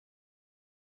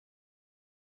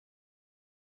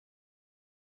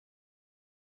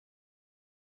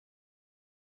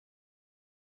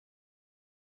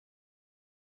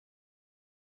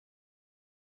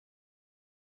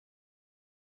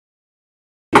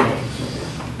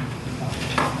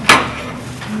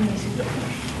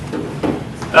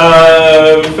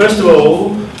First of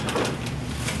all,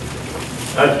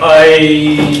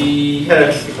 I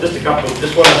had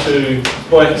just one or two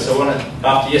points. I wanted,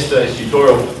 after yesterday's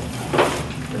tutorial,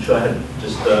 which I had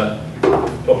just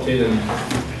popped in and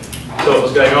saw what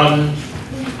was going on.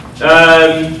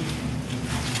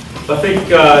 I think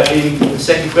in the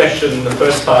second question, the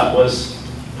first part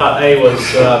A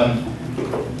was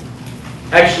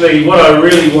actually what I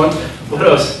really want.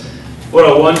 What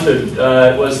I wanted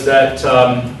was that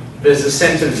there's a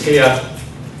sentence here.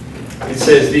 It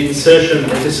says the insertion.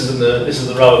 This is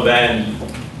the rubber band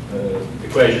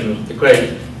equation.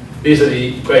 These are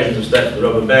the equations of state for the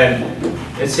rubber band.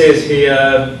 It says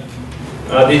here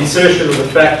the insertion of the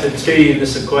factor T in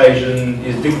this equation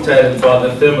is dictated by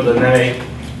the thermodynamic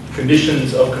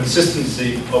conditions of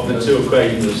consistency of the two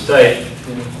equations of state.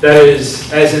 That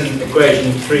is, as in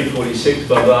equation 346,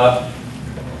 blah blah.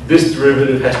 This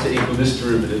derivative has to equal this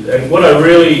derivative. And what I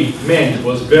really meant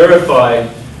was verify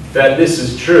that this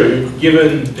is true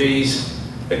given these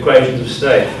equations of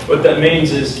state. What that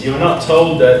means is you're not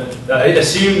told that,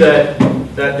 assume that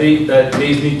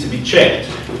these need to be checked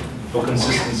for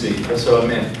consistency. That's what I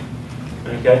meant.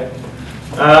 Okay.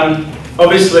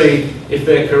 Obviously, if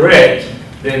they're correct,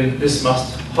 then this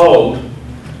must hold.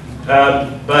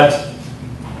 But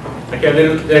okay,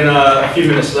 then a few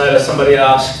minutes later, somebody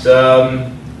asked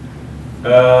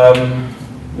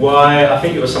why. I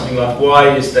think it was something like why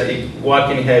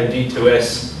can you have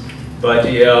d2s by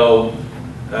dl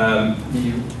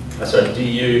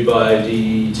du by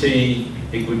dt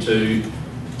equal to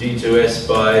d2s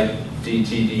by dt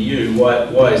du?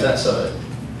 Why is that so?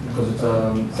 Because it's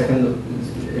second,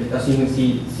 assuming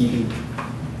C2.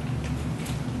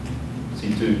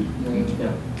 C2.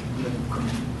 Yeah.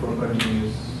 From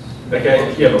continuous. Okay,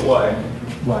 yeah, but why?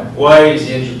 Why? Why is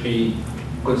the entropy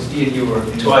Because T and U are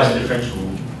twice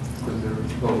differentiable? Because they're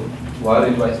why are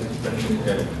they twice differentiable?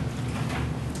 Okay.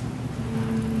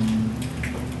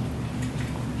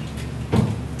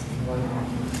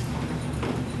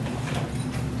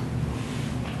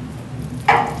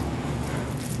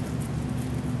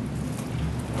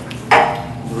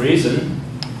 The reason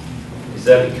is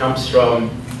that it comes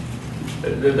from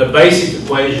the basic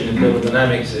equation in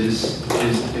thermodynamics is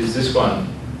this one,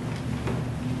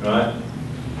 right?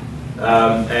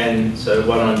 And so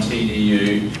 1 on T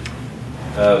du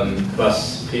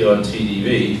plus P on T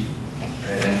dV,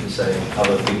 and then say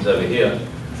other things over here.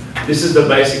 This is the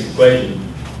basic equation.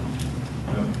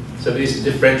 So these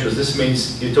are differentials. This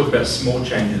means you talk about small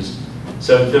changes.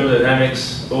 So in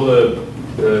thermodynamics, all the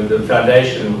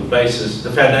foundation, the basis,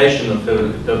 the foundation of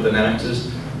thermodynamics is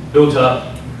built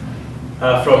up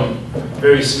from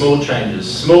very small changes,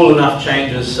 small enough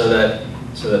changes so that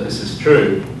this is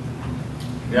true.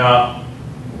 Now,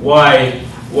 why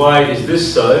is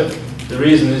this so? The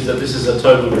reason is that this is a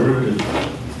total derivative.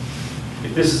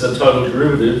 If this is a total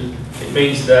derivative, it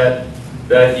means that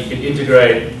you can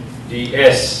integrate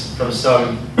ds from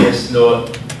some s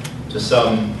naught to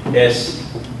some s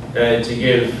to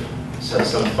give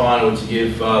some final to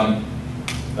give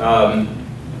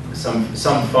some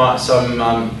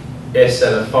s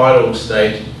at a final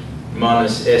state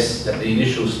minus s at the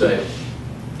initial state,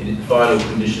 in final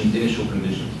conditions, initial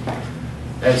conditions.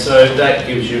 And so that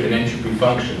gives you an entropy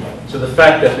function. So the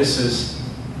fact that this is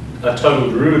a total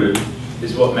derivative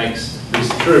is what makes this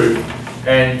true,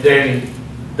 and then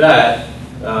that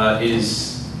that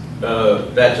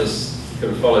just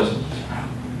kind of follows.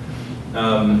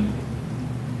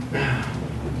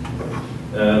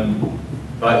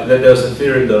 There was a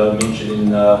theorem that I mentioned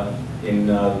in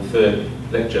the third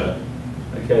lecture.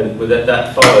 Okay, well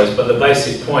that follows, but the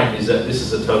basic point is that this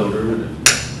is a total derivative.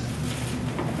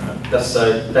 That's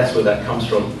where that comes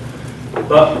from.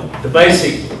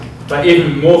 But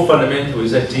even more fundamental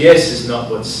is that ds is not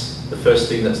what's the first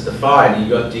thing that's defined. You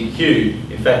got dq.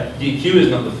 In fact, dq is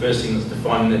not the first thing that's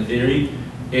defined in the theory.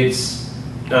 It's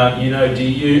you know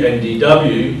du and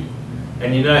dw,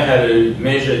 and you know how to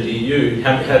measure du,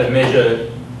 how to measure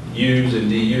u's and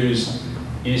du's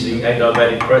using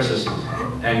adiabatic processes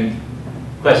and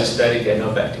quasi-static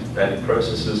adiabatic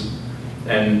processes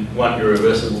and one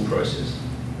irreversible process.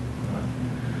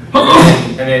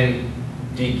 And then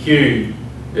dq,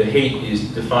 the heat,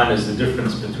 is defined as the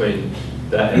difference between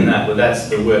that and that. Well, that's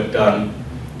the work done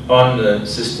on the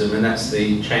system, and that's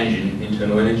the change in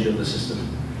internal energy of the system.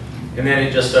 And then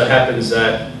it just so happens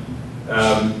that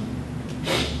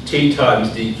T times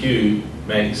dq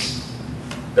makes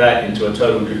that into a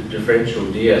total differential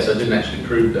ds. I didn't actually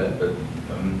prove that, but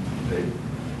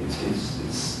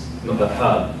it's not that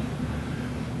hard.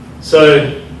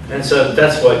 So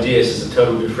that's why ds is a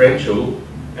total differential,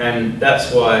 And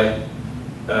that's why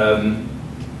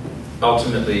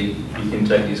ultimately you can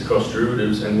take these cross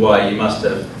derivatives, and why you must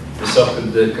have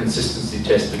the consistency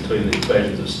test between the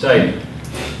equations of state.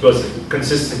 Because the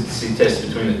consistency test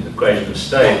between the equations of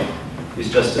state is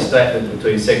just a statement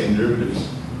between second derivatives.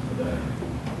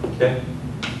 Okay?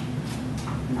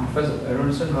 Professor, I don't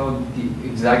understand how the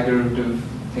exact derivative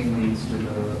thing leads to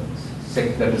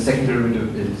that the second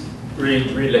derivative is.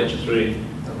 Read lecture 3.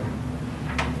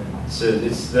 So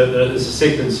it's there's a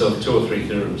sequence of 2 or 3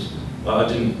 theorems. I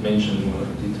didn't mention more of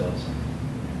the details.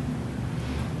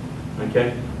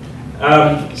 Okay.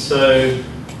 So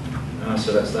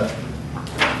that's that.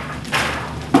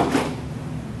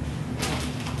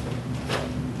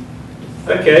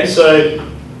 Okay, so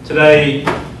today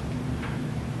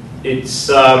it's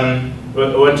I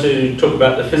want to talk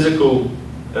about the physical.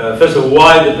 First of all,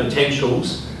 why the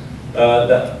potentials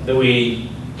that we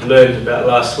learned about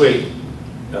last week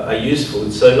are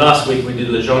useful. So last week we did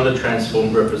Legendre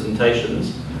transform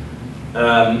representations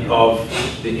of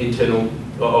the internal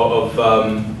of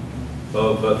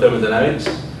thermodynamics,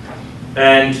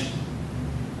 and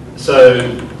so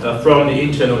from the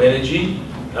internal energy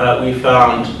we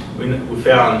found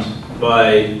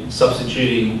by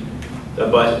substituting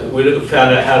we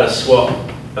found out how to swap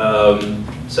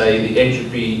say the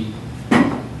entropy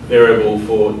variable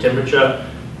for temperature,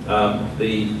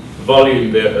 the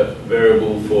volume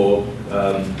variable for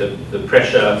the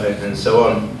pressure, and so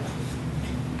on.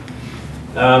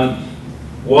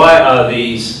 Why are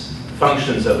these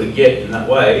functions that we get in that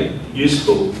way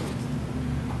useful,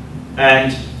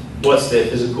 and what's their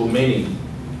physical meaning?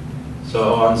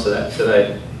 So I'll answer that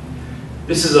today.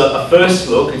 This is a first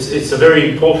look. It's a very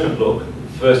important look.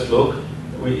 First look.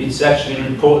 It's actually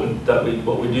important that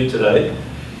what we do today.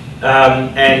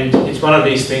 And it's one of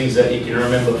these things that you can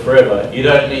remember forever. You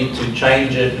don't need to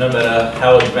change it no matter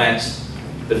how advanced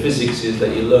the physics is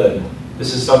that you learn.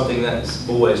 This is something that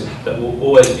will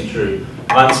always be true.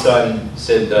 Einstein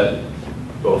said that,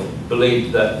 or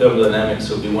believed that thermodynamics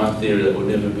would be one theory that would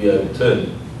never be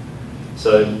overturned.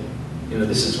 So,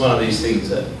 this is one of these things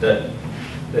that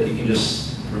you can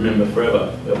just remember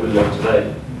forever, that we learn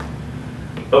today.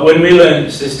 But when we learn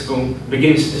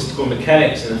begin statistical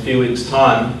mechanics in a few weeks'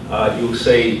 time, you'll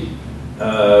see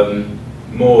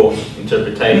more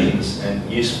interpretations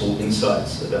and useful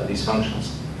insights about these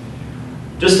functions.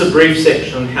 Just a brief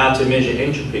section on how to measure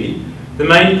entropy. The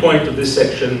main point of this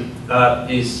section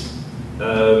is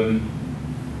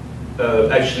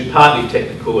actually partly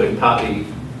technical and partly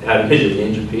how to measure the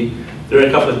entropy. There are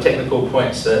a couple of technical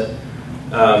points that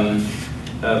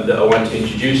I want to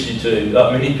introduce you to,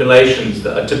 manipulations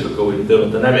that are typical in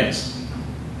thermodynamics,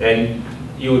 and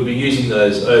you would be using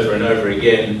those over and over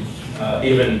again,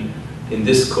 even in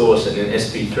this course and in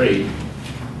SP3.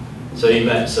 So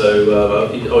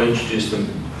I'll introduce them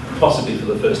possibly for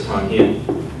the first time here.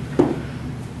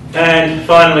 And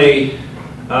finally,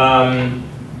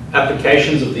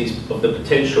 applications of the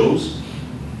potentials.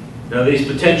 Now these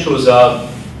potentials are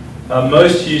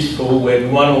most useful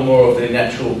when one or more of the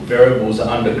natural variables are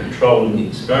under control in the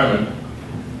experiment.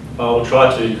 I'll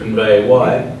try to convey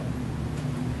why.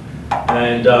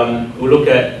 And we'll look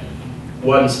at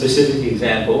one specific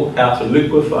example, how to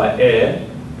liquefy air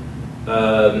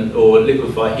or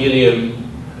liquefy helium,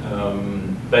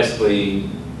 basically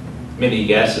many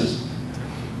gases.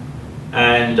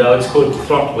 And it's called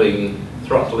throttling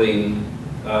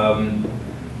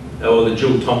or the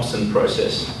Joule-Thomson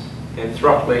process. And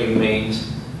throttling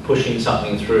means pushing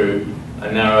something through a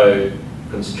narrow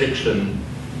constriction.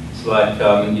 It's like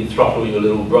you throttle your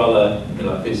little brother,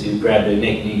 like this, you grab their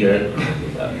neck and you go,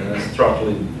 and that's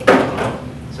throttling.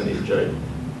 It's only a joke.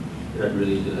 You don't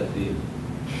really do that, do you?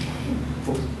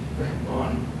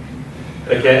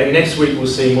 Okay, and next week we'll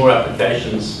see more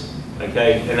applications.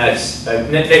 Okay, and that's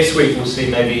next week we'll see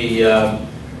maybe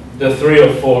the 3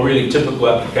 or 4 really typical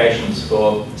applications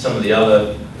for some of the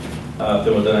other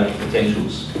thermodynamic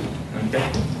potentials.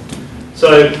 Okay,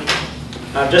 so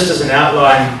just as an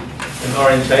outline and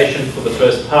orientation for the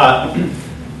first part,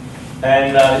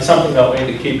 and it's something that we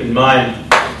need to keep in mind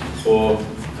for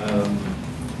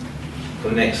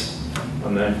the next, I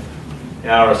don't know,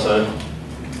 hour or so.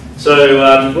 So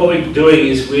what we're doing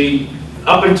is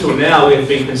up until now we have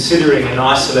been considering an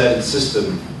isolated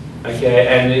system, okay,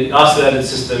 and the isolated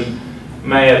system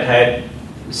may have had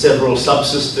several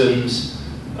subsystems.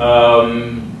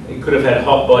 It could have had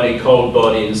hot body, cold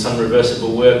body, and some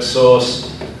reversible work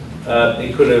source.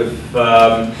 It could have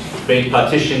been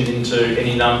partitioned into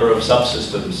any number of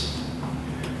subsystems.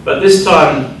 But this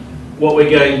time, what we're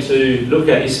going to look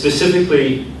at is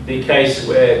specifically the case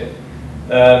where,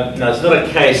 no, it's not a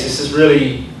case, this is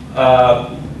really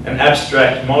an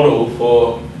abstract model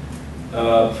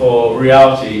for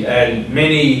reality, and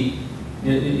many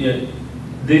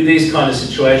these kind of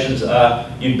situations are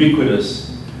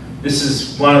ubiquitous. This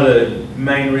is one of the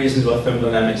main reasons why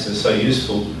thermodynamics is so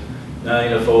useful,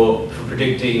 for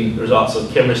predicting the results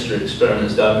of chemistry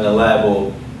experiments done in a lab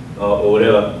or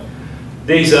whatever.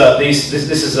 This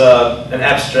is an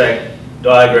abstract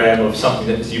diagram of something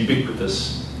that is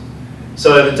ubiquitous.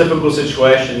 So the typical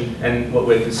situation, and what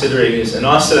we're considering, is an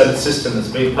isolated system that's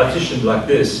been partitioned like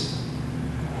this.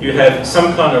 You have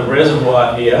some kind of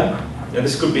reservoir here. Now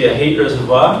this could be a heat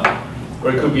reservoir,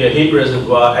 or it could be a heat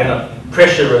reservoir and a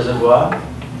pressure reservoir,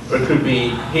 or it could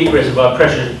be heat reservoir,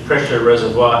 pressure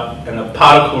reservoir, and a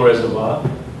particle reservoir,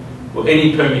 or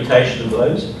any permutation of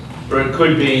those. Or it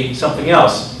could be something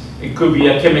else. It could be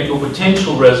a chemical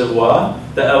potential reservoir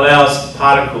that allows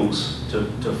particles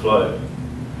to flow.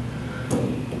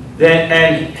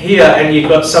 And you've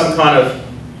got some kind of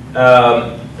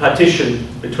partition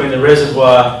between the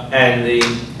reservoir and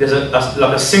there's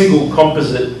like a single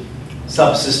composite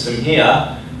subsystem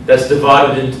here that's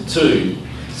divided into two,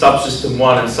 subsystem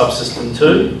 1 and subsystem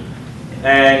 2,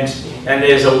 and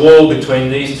there's a wall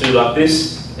between these two like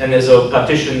this, and there's a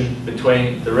partition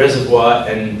between the reservoir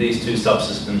and these two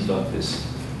subsystems like this.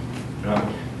 Right?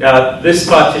 Now this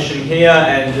partition here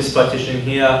and this partition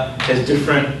here has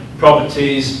different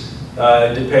properties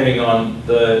depending on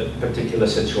the particular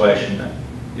situation that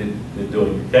you're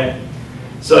doing, okay?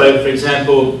 So, for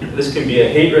example, this can be a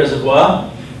heat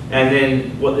reservoir, and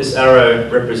then what this arrow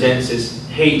represents is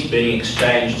heat being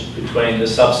exchanged between the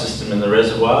subsystem and the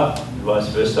reservoir, vice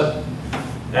versa,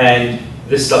 and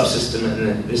this subsystem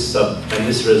and this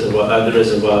reservoir, the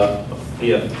reservoir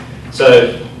here.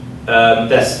 So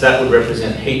that would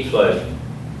represent heat flow.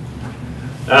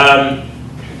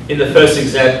 In the first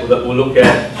example that we'll look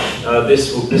at,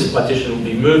 this partition will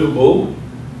be movable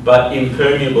but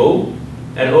impermeable,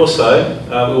 and also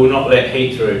we will not let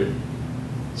heat through.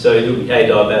 So it will be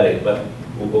adiabatic, but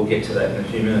we'll get to that in a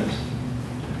few minutes.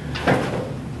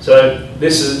 So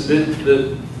this is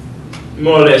the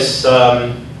more or less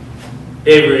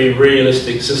every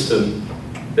realistic system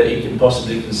that you can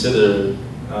possibly consider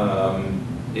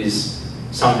is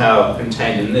somehow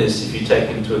contained in this, if you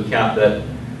take into account that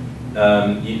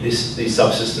these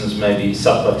subsystems may be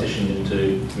subpartitioned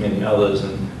into many others,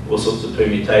 and all sorts of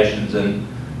permutations and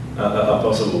are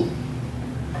possible.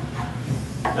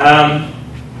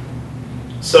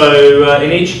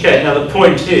 In each case, now the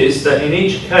point is that in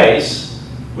each case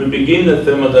we begin the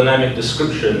thermodynamic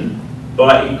description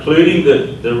by including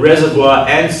the reservoir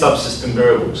and subsystem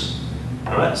variables.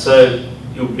 All right, so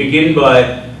you'll begin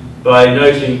by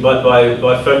focusing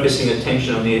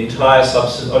attention on the entire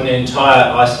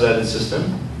isolated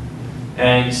system,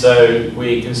 and so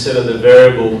we consider the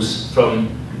variables from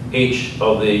each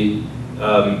of the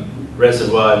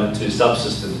reservoir and the two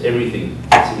subsystems, everything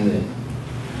that's in there.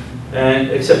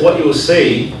 And except what you will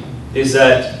see is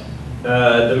that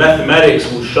the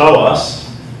mathematics will show us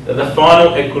that the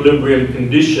final equilibrium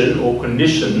condition or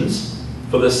conditions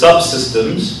for the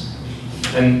subsystems,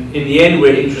 and in the end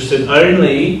we're interested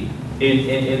only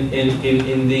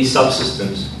in these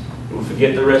subsystems. We'll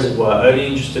forget the reservoir, only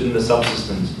interested in the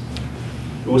subsystems.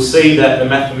 We'll see that the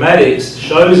mathematics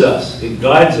shows us, it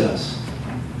guides us,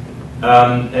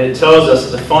 and it tells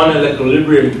us that the final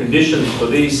equilibrium conditions for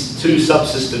these two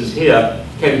subsystems here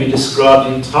can be described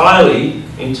entirely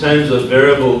in terms of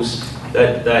variables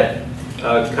that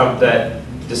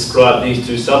describe these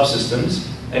two subsystems,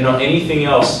 and not anything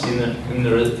else in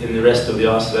the rest of the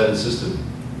isolated system.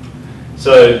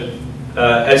 So,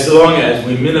 as long as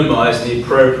we minimise the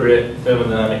appropriate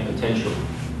thermodynamic potential,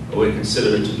 or we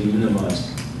consider it to be minimised.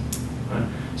 Right?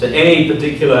 So any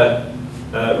particular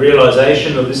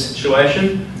realisation of this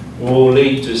situation will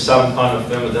lead to some kind of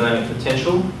thermodynamic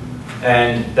potential,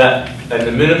 and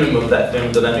the minimum of that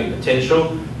thermodynamic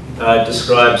potential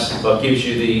gives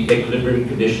you the equilibrium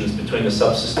conditions between the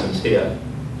subsystems here.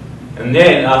 And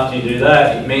then after you do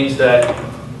that, it means that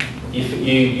if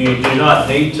you do not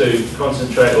need to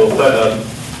concentrate or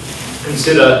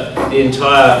consider the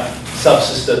entire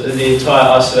subsystem, the entire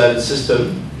isolated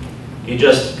system. You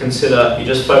just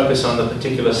focus on the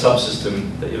particular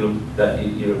subsystem that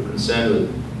you're concerned with.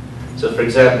 So, for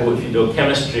example, if you do a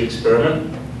chemistry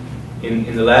experiment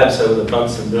in the lab, so with a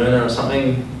Bunsen burner or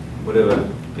something, whatever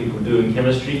people do in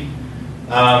chemistry.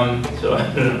 So I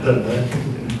don't know.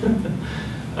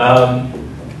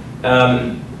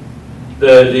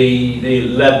 The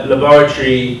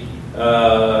laboratory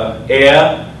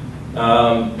air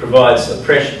provides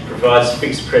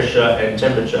fixed pressure and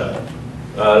temperature,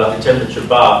 like a temperature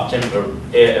bath,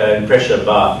 pressure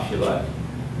bath, if you like.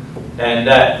 and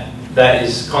that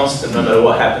is constant no matter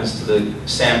what happens to the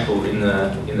sample in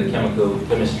the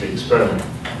chemistry experiment.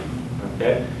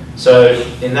 Okay, so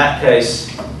in that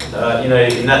case, you know,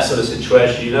 in that sort of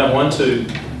situation, you don't want to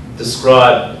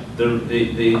describe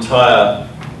the entire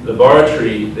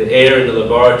laboratory, the air in the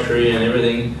laboratory and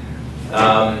everything,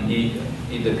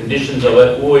 the conditions of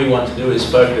it. All you want to do is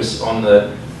focus on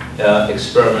the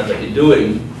experiment that you're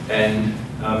doing and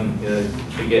you know,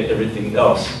 forget everything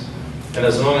else. And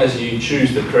as long as you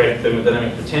choose the correct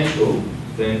thermodynamic potential,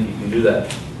 then you can do that.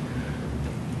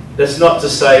 That's not to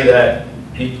say that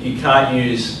you can't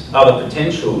use other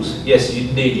potentials. Yes,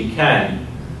 indeed you can.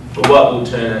 But what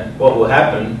will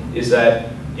happen is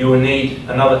that you will need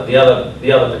the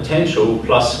other potential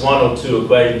plus one or two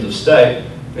equations of state.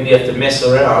 Then you have to mess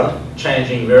around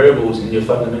changing variables in your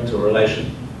fundamental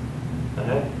relation.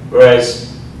 Okay? Whereas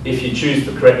if you choose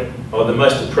the correct or the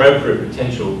most appropriate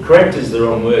potential, correct is the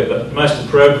wrong word, but most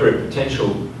appropriate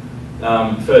potential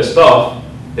first off,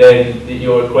 then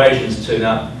your equations turn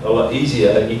out a lot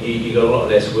easier and you got a lot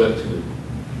less work to do.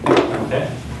 Okay?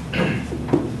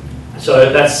 So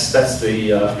that's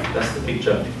the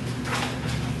picture.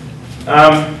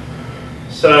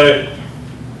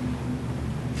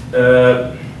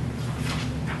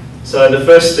 So the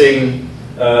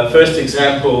first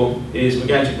example is we're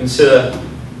going to consider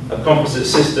a composite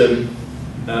system.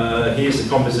 Here's the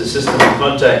composite system in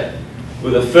contact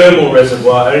with a thermal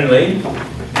reservoir only,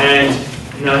 and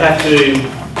you know, have to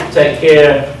take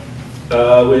care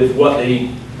with what the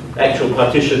actual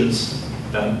partitions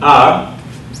are.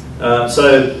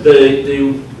 So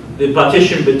the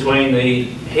partition between the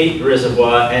heat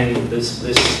reservoir and this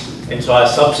entire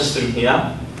subsystem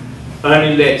here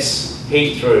only lets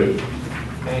heat through.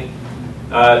 Okay?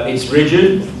 It's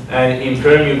rigid and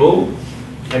impermeable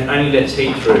and only lets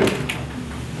heat through.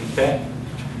 Okay?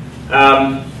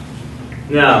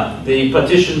 Now, the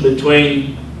partition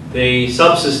between the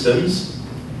subsystems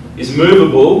is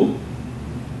movable,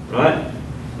 right?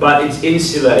 But it's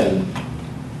insulating,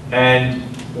 and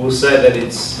we'll say that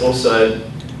it's also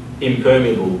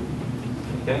impermeable.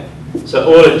 Okay? So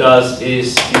all it does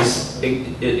is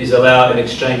allow an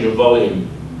exchange of volume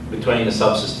between the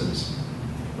subsystems,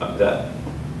 like that.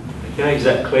 Okay, is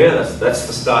that clear? That's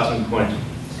the starting point.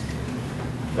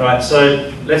 All right, so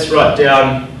let's write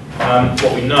down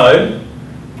what we know.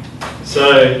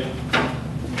 So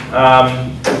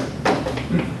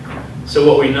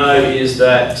what we know is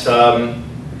that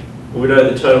we know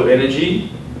the total energy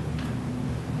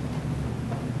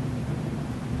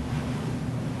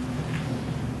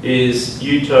is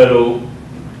U total.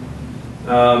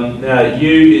 Now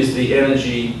U is the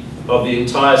energy of the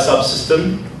entire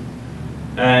subsystem,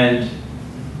 and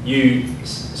U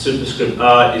superscript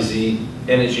R is the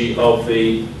energy of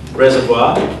the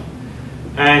reservoir.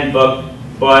 And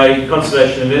by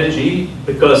conservation of energy,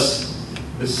 because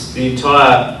the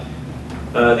entire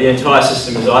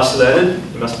system is isolated,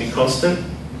 it must be constant.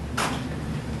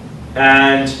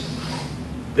 And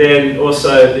then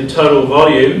also the total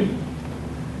volume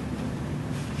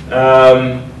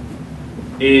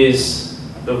is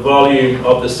the volume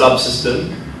of the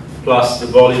subsystem plus the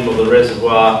volume of the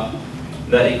reservoir,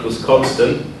 that equals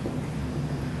constant.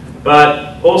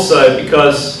 But also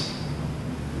because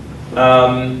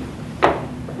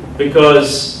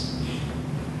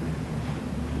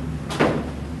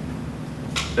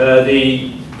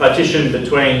the partition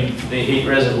between the heat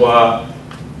reservoir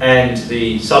and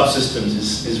the subsystems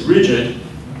is rigid,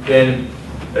 then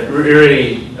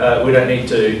really we don't need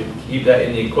to keep that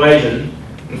in the equation.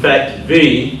 In fact,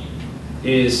 V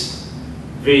is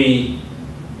V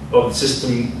of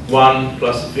system 1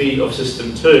 plus V of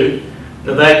system 2.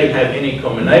 Now they can have any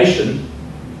combination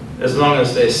as long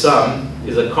as their sum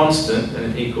is a constant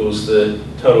and it equals the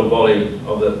total volume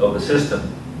of the system.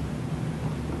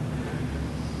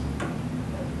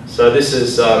 So this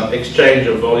is exchange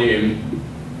of volume.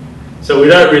 So we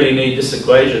don't really need this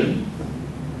equation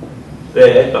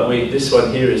there, but this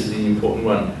one here is the important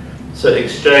one. So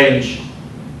exchange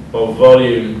of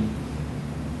volume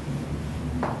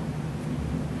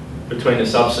between the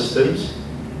subsystems.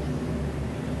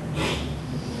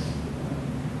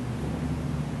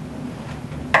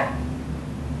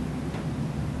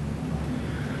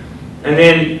 And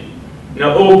then,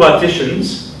 now all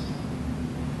partitions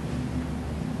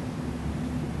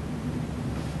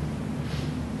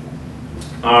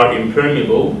are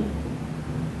impermeable.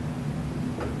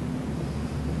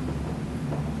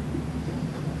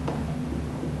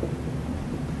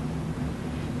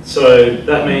 So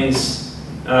that means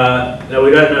now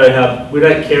we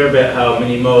don't care about how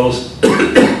many moles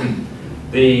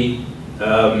the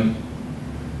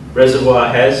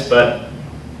reservoir has, but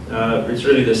it's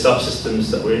really the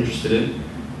subsystems that we're interested in.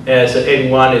 So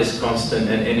N1 is constant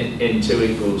and N2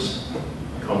 equals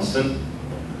constant.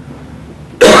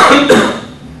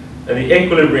 And the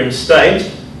equilibrium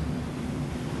state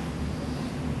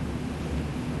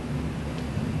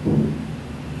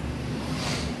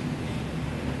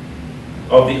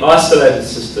of the isolated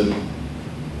system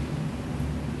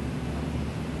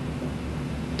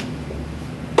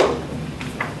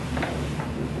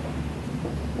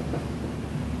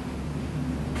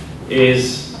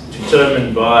is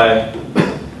determined by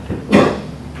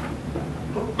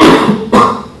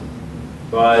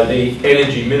the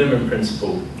energy minimum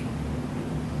principle.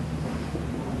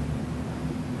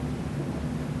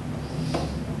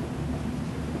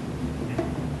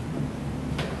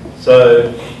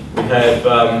 So we have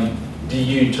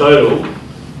du total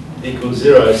equals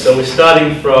 0. So we're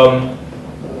starting from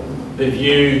the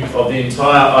view of the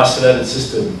entire isolated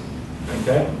system.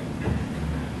 Okay.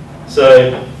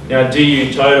 So now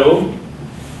du total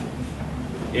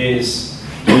is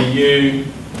du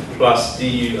plus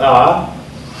dur,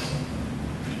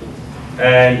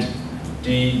 and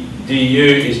du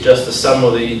is just the sum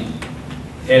of the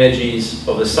energies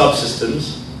of the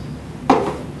subsystems.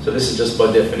 So this is just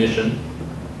by definition.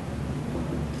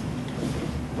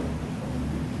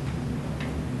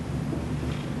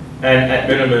 And at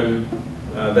minimum,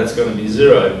 that's going to be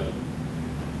 0.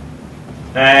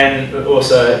 And it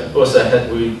also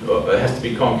has to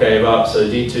be concave up, so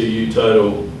d2u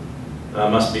total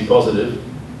must be positive.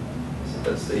 So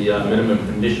that's the minimum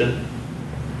condition.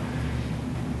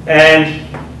 And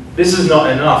this is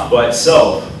not enough by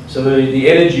itself. So the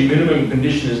energy minimum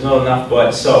condition is not enough by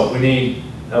itself. We need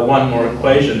one more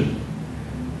equation,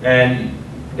 and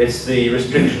it's the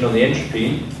restriction on the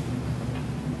entropy.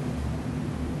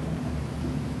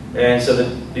 And so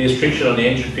the restriction on the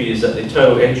entropy is that the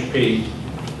total entropy,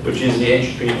 which is the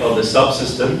entropy of the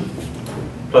subsystem,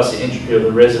 plus the entropy of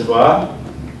the reservoir,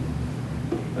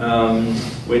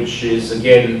 which is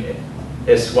again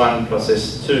S1 plus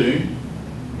S2,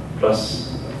 plus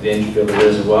the entropy of the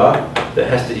reservoir, that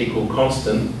has to equal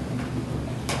constant.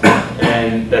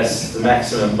 And that's the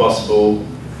maximum possible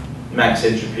max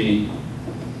entropy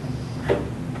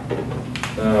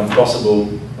possible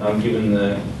given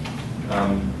the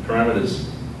parameters.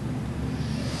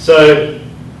 So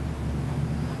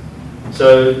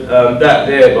that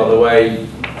there, by the way,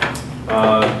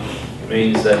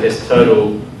 means that S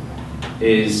total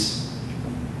is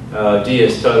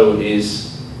ds total is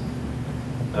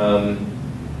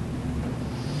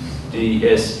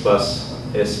ds plus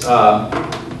sr,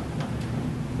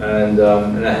 and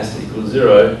that has to equal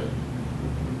 0.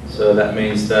 So that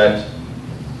means that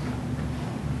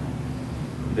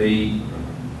the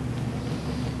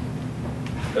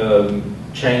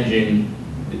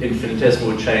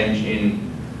infinitesimal change in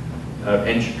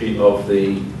entropy of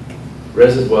the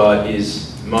reservoir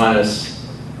is minus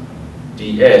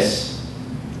ds,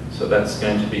 so that's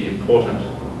going to be important.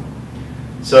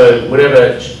 So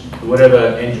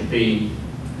whatever entropy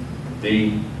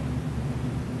the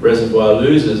reservoir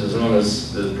loses, as long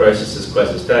as the process is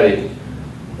quasi-static,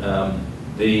 that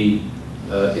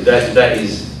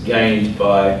is gained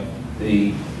by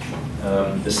the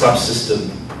subsystem.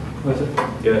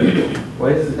 Yeah.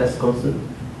 Why is it S constant?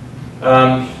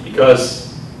 Because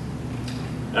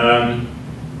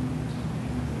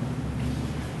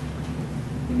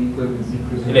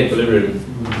in equilibrium,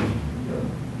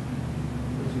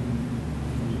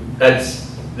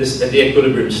 that's this at the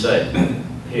equilibrium state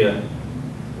here.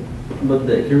 But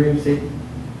the equilibrium state,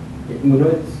 we know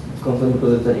it's constant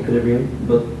because it's an equilibrium,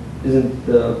 but isn't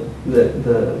the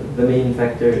main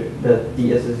factor that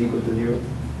ds is equal to 0?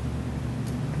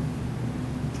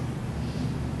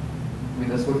 I mean,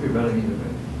 that's what we're running into,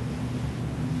 right?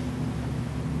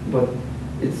 But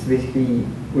it's basically,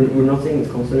 we're not saying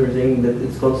it's constant, we're saying that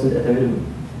it's constant at a minimum.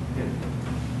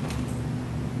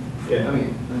 Yeah. I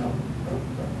mean,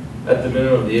 At the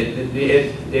minimum,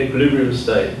 the equilibrium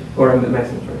state. Or at the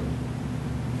maximum, sorry.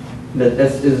 That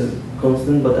S is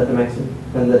constant, but at the maximum.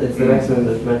 And that it's the maximum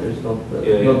that matters, not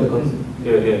the constant.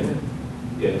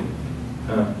 Yeah.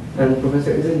 And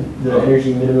Professor, isn't the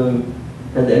energy minimum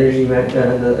and the energy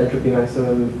and the entropy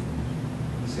maximum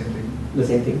same thing. the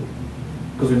same thing?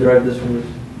 Because we derived this from this.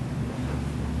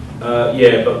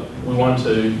 Yeah, but we want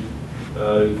to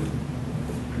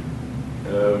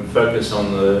focus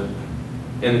on the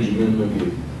energy minimum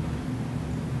view.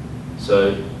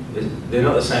 So they're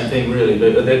not the same thing really.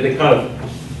 They're kind of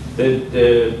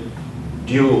they're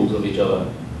duals of each other.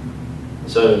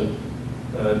 So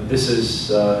this is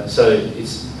so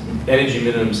it's energy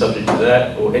minimum subject to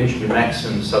that, or entropy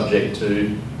maximum subject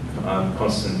to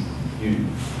constant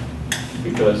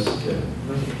because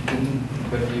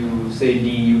When you say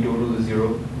du total is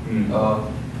 0,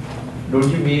 don't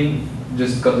you mean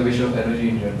just conservation of energy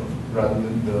in general, rather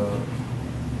than the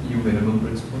U minimum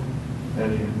principle,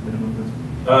 energy minimum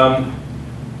principle?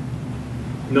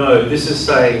 No, this is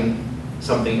saying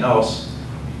something else.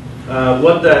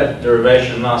 What that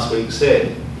derivation last week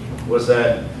said was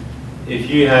that if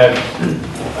you have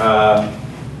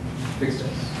Fixed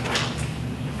S.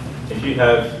 if you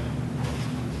have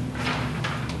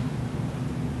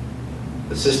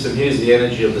the system, here's the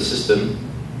energy of the system,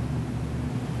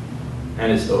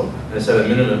 and it's at a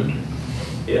minimum,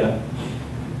 yeah.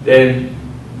 Then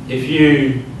if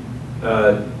you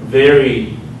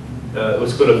vary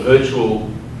what's called a virtual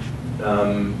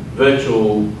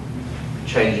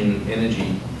change in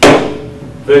energy,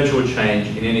 virtual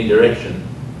change in any direction,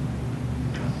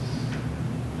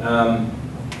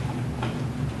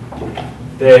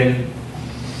 then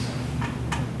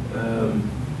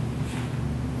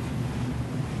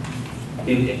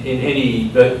in any,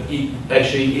 but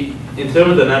actually in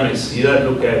thermodynamics you don't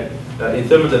look at in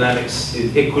thermodynamics,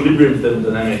 in equilibrium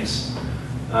thermodynamics,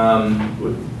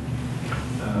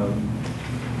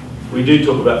 we do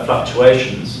talk about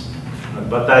fluctuations,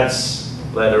 but that's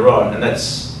later on, and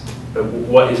that's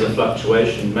what is a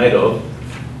fluctuation made of.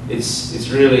 It's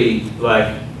really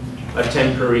like a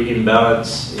temporary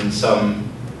imbalance in some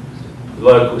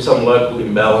local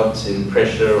imbalance in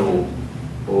pressure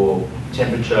or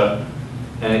temperature,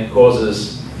 and it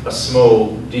causes a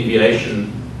small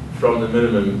deviation from the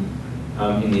minimum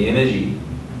in the energy,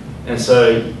 and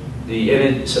so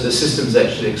the system's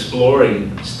actually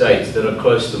exploring states that are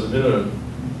close to the minimum,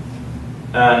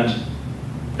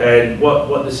 and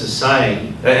what this is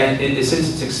saying, and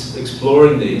since it's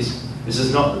exploring these, this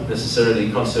is not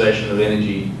necessarily conservation of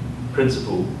energy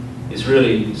principle. It's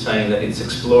really saying that it's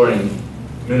exploring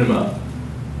minima.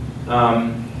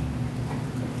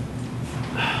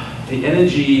 The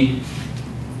energy.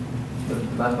 The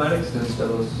mathematics just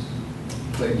tell us.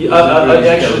 Like,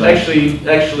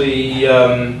 actually,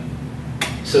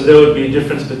 so there would be a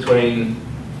difference between.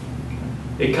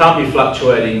 It can't be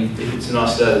fluctuating if it's an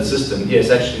isolated system. Yes,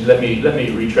 actually, let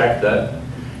me retract that.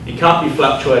 It can't be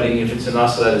fluctuating if it's an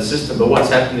isolated system. But what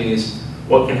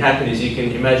can happen is you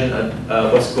can imagine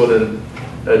what's called a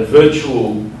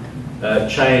virtual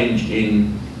change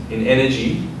in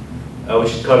energy,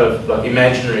 which is kind of like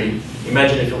imaginary.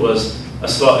 Imagine if it was a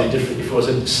slightly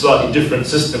different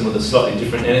system with a slightly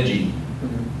different energy,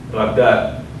 like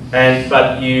that.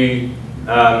 But you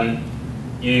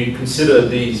consider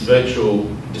these virtual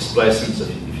displacements,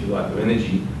 if you like, of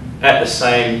energy at the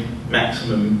same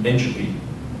maximum entropy.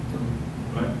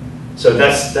 Right? So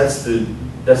that's the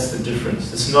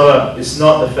difference. It's not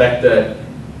the fact that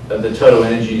the total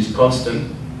energy is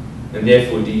constant and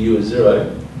therefore du is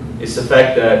 0. It's the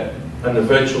fact that under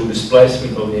virtual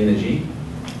displacement of the energy,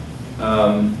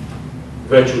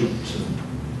 virtual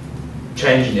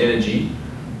change in energy,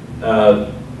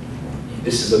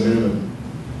 this is a minimum.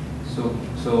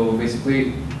 So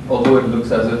basically, although it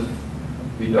looks as if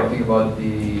we're talking about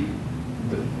the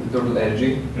total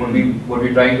energy, what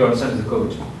we're trying to understand is the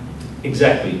curvature.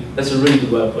 Exactly. That's a really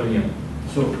good way of putting it.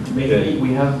 So basically,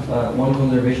 we have one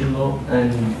conservation law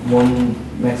and one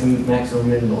max or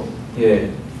min law. Yeah.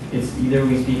 It's either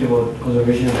we speak about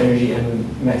conservation of energy and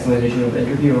maximization of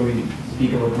entropy, or we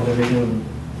speak about conservation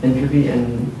of entropy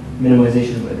and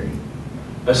minimization of energy.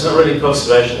 It's not really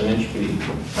conservation of entropy.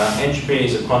 Entropy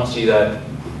is a quantity that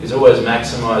is always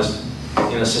maximized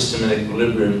in a system in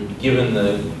equilibrium given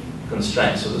the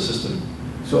constraints of the system.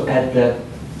 So at that.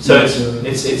 So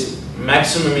it's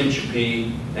maximum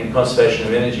entropy and conservation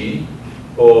of energy,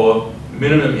 or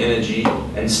minimum energy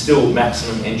and still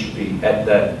maximum entropy at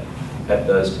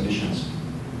those conditions.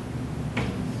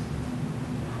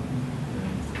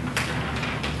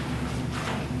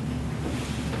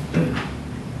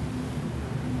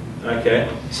 Okay,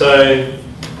 so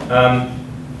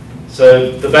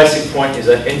the basic point is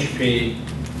that entropy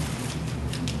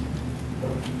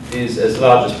is as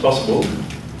large as possible.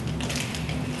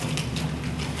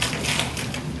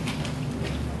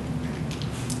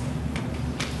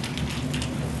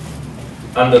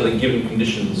 Under the given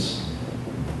conditions.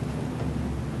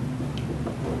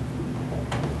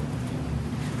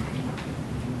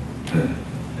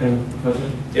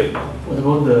 Professor? Yep. What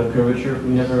about the curvature?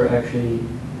 We never actually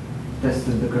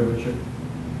tested the curvature.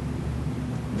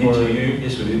 Did you?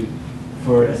 Yes, we did.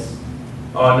 For S?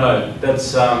 Oh no,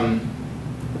 that's a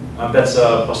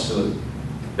postulate.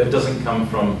 That doesn't come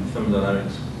from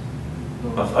thermodynamics.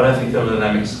 No. I don't think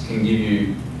thermodynamics can give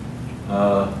you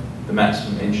the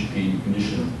maximum entropy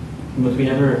condition. But we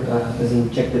never, as in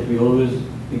checked it, we always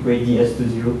equate ds to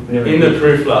 0. In the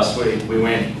proof last week, we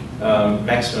went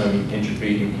maximum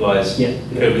entropy implies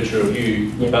curvature of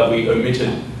U, but we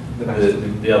omitted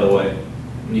the other way.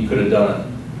 And you could have done it.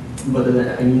 But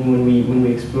I mean, when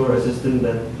we explore a system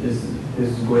that is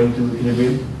going to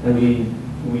equilibrium, and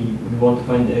we want to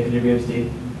find the equilibrium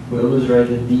state, we always write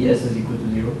that ds is equal to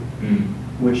 0,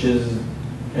 which is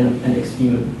an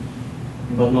extremum,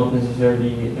 but not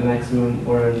necessarily a maximum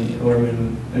or a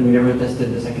minimum. And we never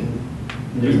tested the second.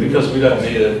 Because we don't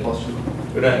need it.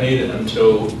 We don't need it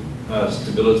until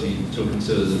stability, to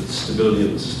consider the stability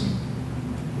of the system,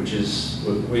 which is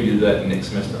we do that next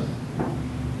semester.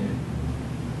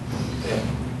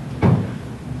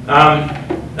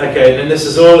 Okay, and this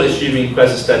is all assuming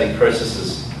quasi-static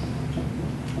processes.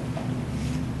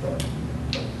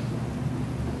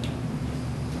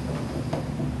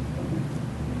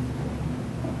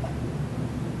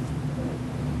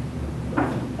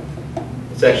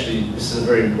 It's actually, this is a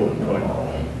very important point.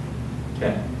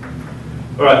 Okay.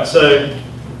 All right, so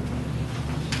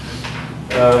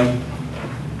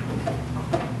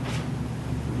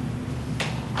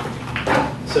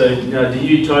now the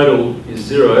U total is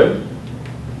 0.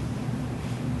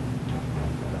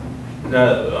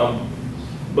 Now,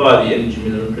 by the energy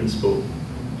minimum principle.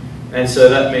 And so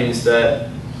that means that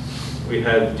we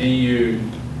have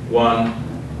du1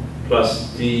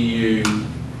 plus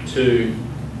du2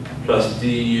 plus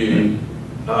du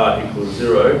r equals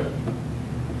 0.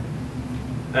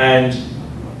 And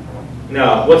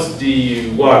now, what's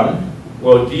du1?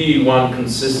 Well, du1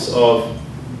 consists of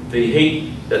the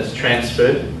heat that's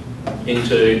transferred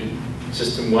into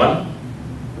system 1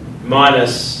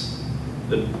 minus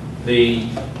the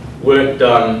work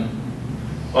done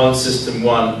on system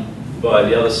 1 by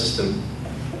the other system.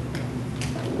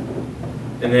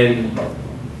 And then,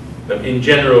 in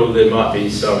general, there might be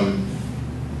some.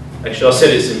 Actually, I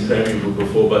said it's impermeable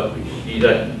before, but you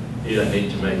don't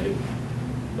need to make it.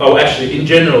 Oh, actually, in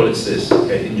general, it's this.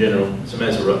 Okay, in general, so may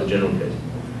as well write the general case.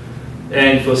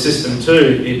 And for system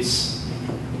 2,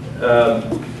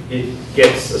 it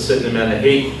gets a certain amount of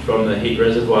heat from the heat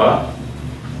reservoir,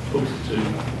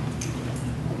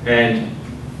 and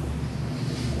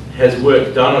has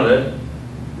work done on it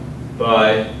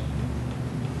by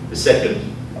the second,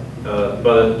 by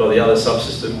the other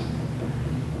subsystem,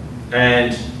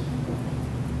 and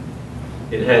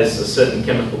it has a certain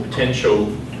chemical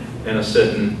potential and a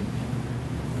certain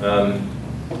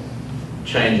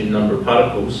change in number of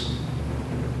particles.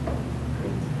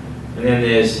 And then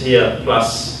there's here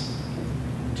plus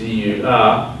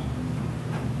DUR,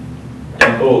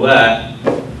 and all that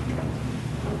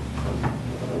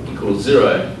equals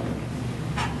 0.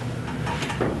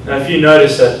 Now if you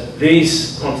notice that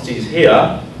these quantities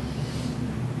here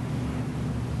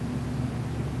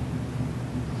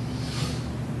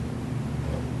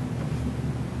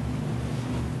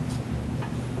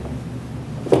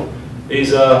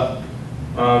these are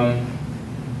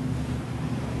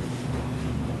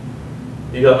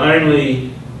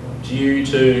only due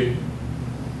to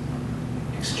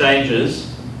exchanges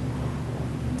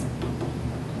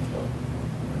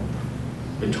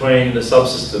between the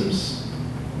subsystems.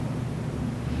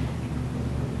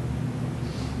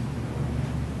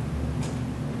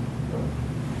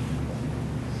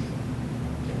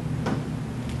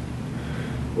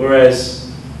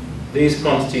 Whereas these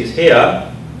quantities here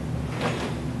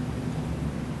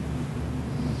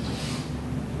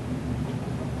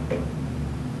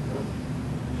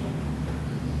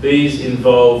these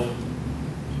involve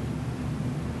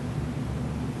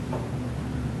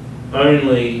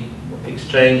only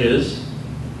exchanges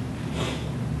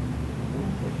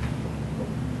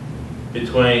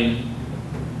between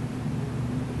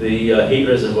the heat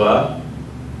reservoir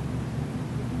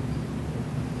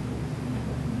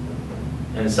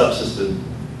and subsystem.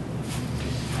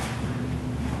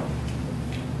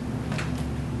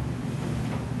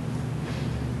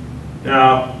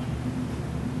 Now,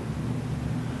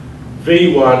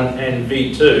 V1 and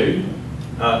V2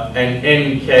 and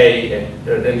NK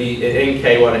and the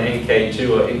NK1 and NK2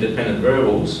 are independent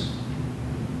variables,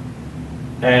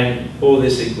 and all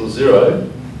this equals 0,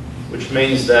 which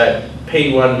means that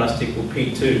P1 must equal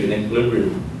P2 in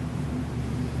equilibrium.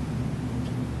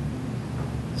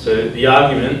 So the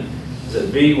argument is that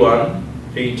V1,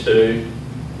 V2,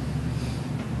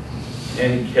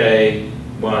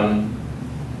 NK1,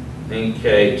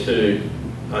 NK2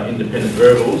 are independent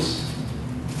variables.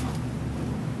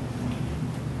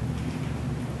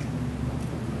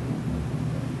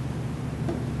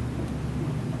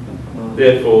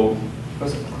 Therefore,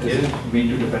 is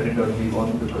V2 dependent on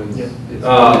V1 because it's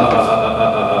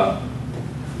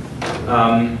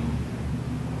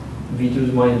V2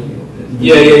 is minus mu.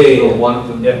 Yeah. So one of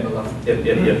them. Yep.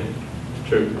 Yep.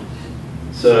 True.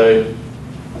 So,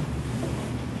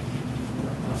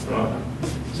 right.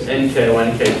 So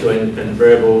NK1, NK2 are independent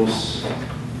variables.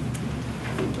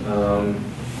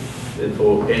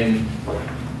 Therefore,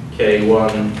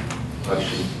 NK1,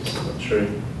 actually, this is not true.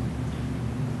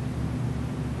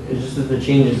 It's just that the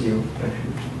change is zero,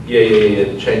 actually.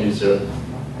 Yeah, the change is zero.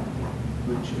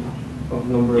 Of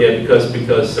number. Yeah,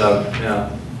 because now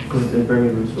it's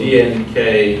impermeable. So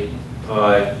dNKI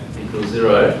equals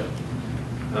 0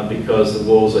 because the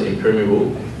walls are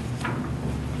impermeable.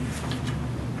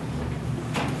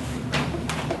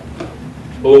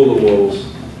 All the walls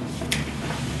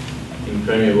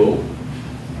impermeable.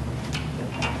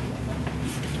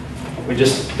 We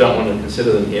just don't want to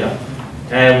consider them here.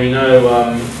 And we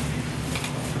know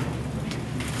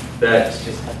that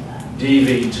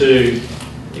dV2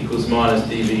 equals minus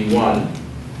dV1.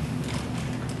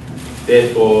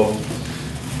 Therefore,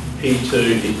 P2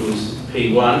 equals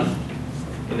P1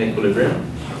 in equilibrium.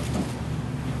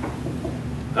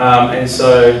 And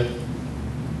so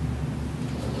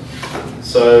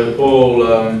all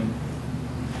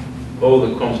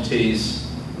the quantities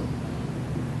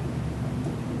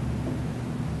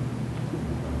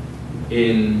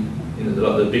in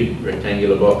the big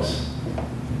rectangular box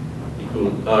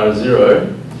are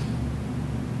 0.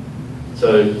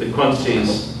 So the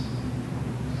quantities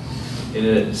in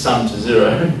it sum to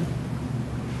 0.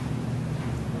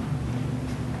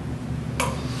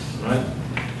 Right?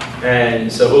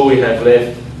 And so all we have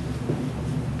left,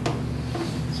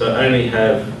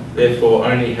 therefore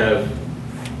only have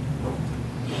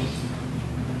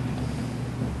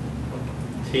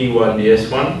T1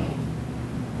 ds1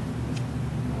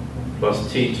 plus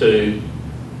T2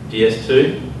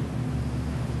 ds2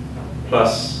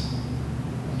 plus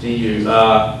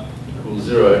DUR equals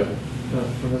 0.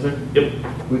 Professor? Yep.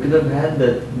 We could have had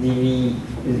that dV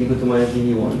is equal to minus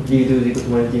dV1, dV2 is equal to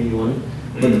minus dV1,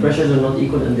 but the pressures are not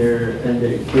equal and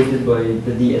they're equated by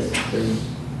the ds terms.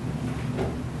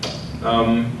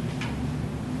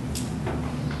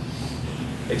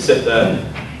 Except that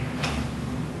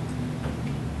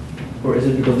or is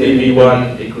it because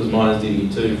dV1 equals minus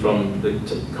dV2 from the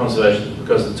conservation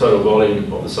because the total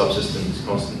volume of the subsystem is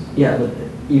constant. Yeah, but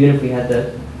even if we had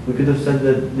that, we could have said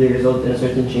that they result in a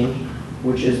certain change,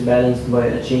 which is balanced by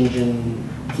a change in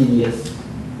TDS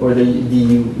or the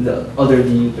DU, the other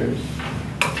DU terms.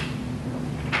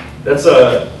 That's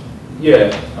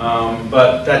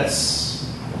but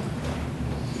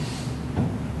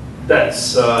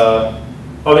that's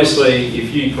obviously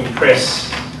if you compress,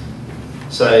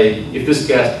 say if this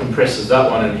gas compresses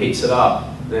that one and heats it up,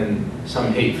 then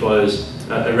some heat flows,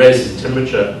 it raises the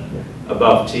temperature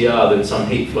above TR, then some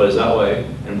heat flows that way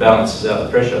and balances out the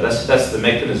pressure. That's the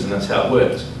mechanism, that's how it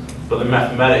works. But the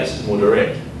mathematics is more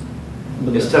direct.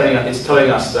 It's telling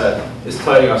us that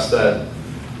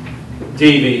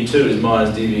dV2 is minus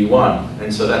dV1,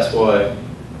 and so that's why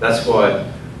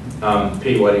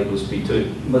P1 equals P2.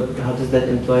 But how does that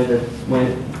imply that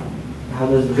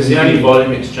because the only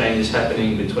volume exchange is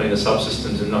happening between the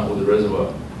subsystems and not with the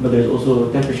reservoir. But there's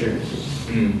also temperature.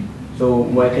 So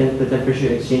why can't the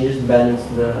temperature exchanges balance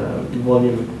the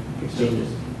volume exchanges?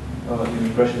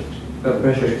 Pressure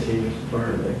exchanges,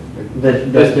 or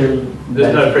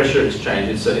there's no pressure exchange.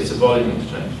 It's a volume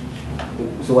exchange.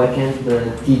 So why can't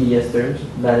the TDS terms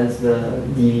balance the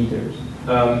dV terms?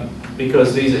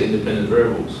 Because these are independent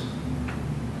variables.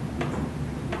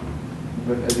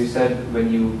 But as you said,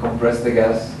 when you compress the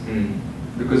gas,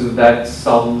 because of that,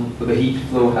 the heat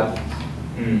flow happens.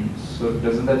 So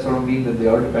doesn't that sort of mean that they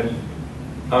are dependent?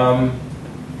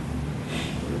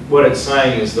 What it's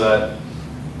saying is that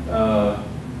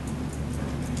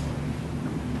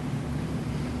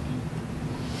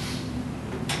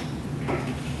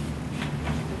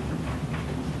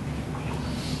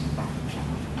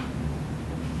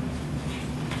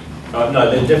no,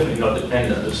 they're definitely not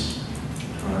dependent.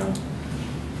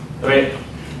 I mean,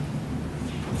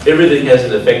 everything has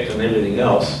an effect on everything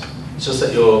else. It's just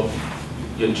that you're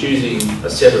choosing a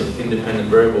set of independent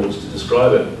variables to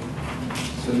describe it.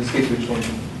 So in this case, which one?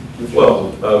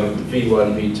 Well,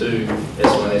 V1, V2,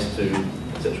 S1, S2,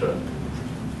 etc.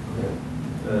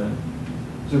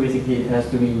 So basically, it has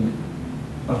to be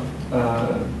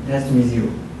zero.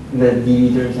 The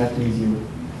dV terms have to be zero.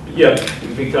 Yeah,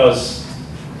 because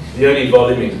the only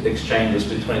volume exchanges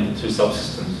between the two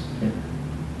subsystems. Yeah.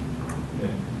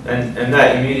 And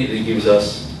that immediately gives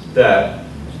us that,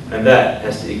 and that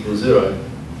has to equal 0.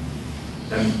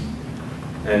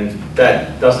 And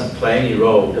that doesn't play any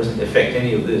role, doesn't affect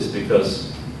any of this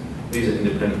because these are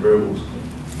independent variables.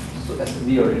 So S and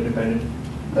D are independent.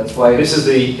 That's why this is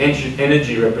the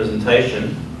energy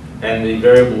representation, and the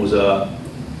variables are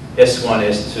S1,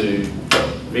 S2,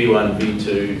 V1,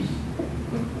 V2,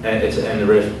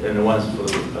 and the ones for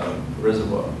the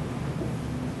reservoir.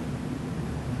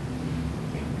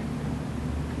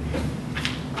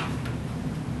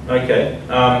 Okay,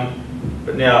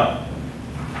 but now,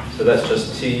 so that's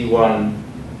just T1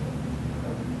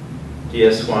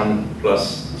 ds1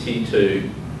 plus T2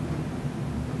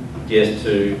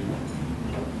 ds2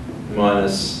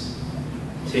 minus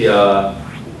TR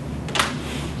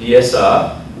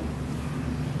dsr.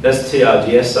 That's TR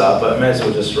dsr, but I may as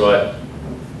well just write,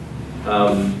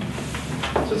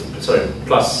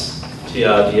 plus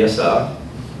TR dsr,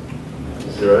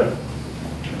 0.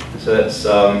 So that's,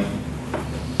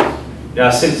 now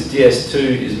since ds2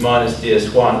 is minus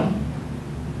ds1,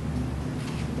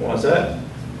 what's that?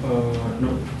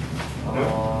 No.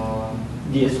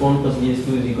 ds1 plus ds2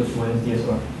 is equal to minus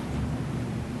dsr.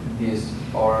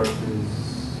 dsr is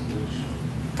which?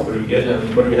 What do we get?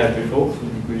 What do we have before? The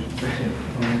equation.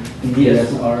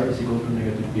 dsr is equal to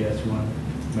negative ds1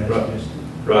 minus Right. ds2.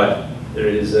 Right, there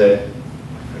it is there.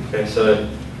 Okay, so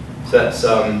that's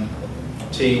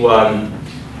T1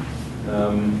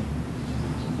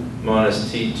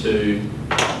 minus T2.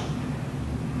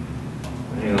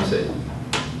 Hang on a sec.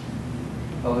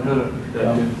 Oh no.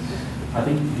 I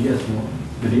think ds1,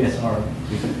 the dsr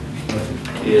is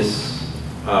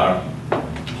dsr.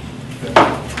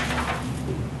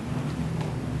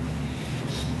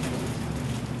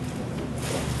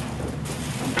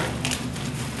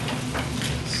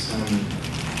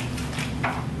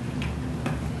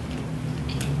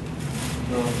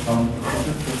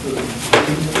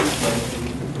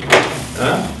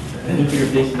 Huh? I think you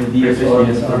replace the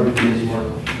dsr with ds1.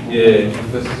 Yeah.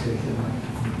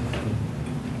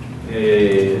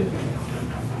 Yeah.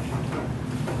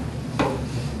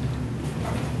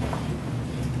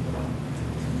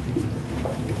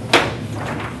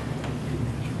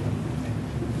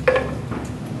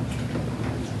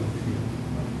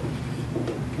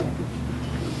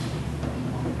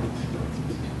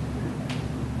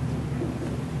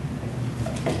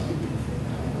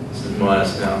 This is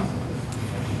minus now.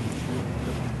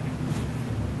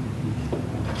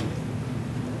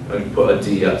 I can put a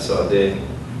D outside there.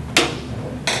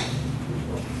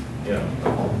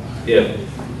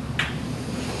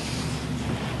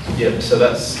 Yep, so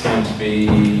that's going to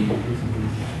be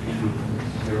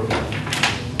 0.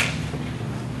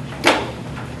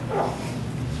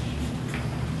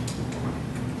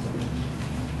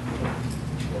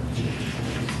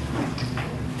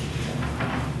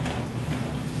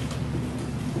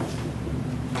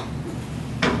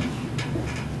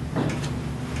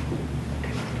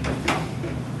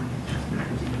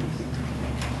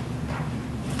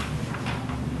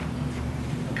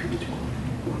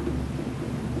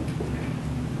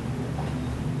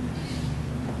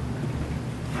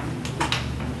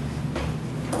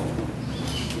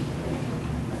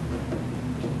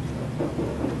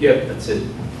 Yep, that's it.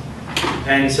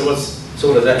 And so what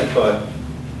does that imply?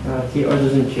 TR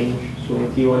doesn't change, so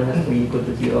T1 has to be equal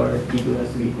to TR, T2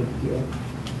 has to be equal to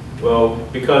TR. Well,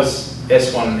 because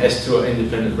S1 and S2 are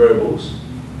independent variables,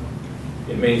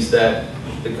 it means that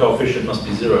the coefficient must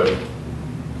be 0.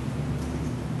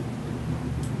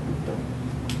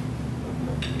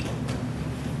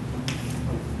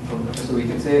 So we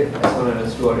can say S1 and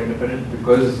S2 are independent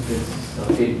because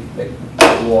this heat, like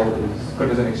the wall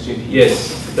doesn't exchange heat.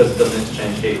 Yes, because it doesn't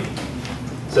exchange heat.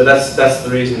 So that's the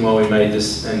reason why we made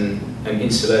this an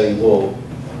insulating wall.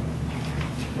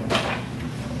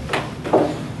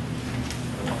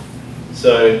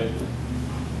 So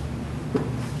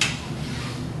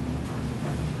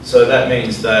that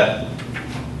means that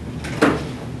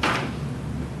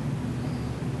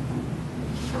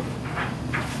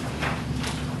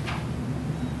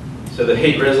the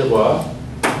heat reservoir,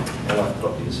 I might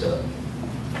copy this out.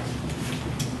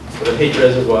 So the heat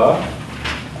reservoir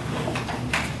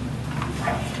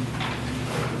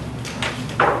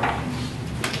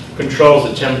controls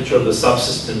the temperature of the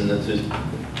subsystem and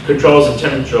controls the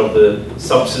temperature of the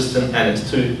subsystem and its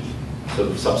two sort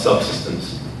of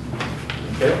subsystems.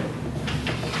 Okay.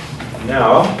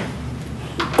 Now,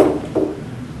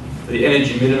 the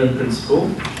energy minimum principle,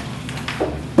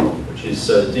 which is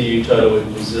du total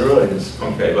equals 0, and it's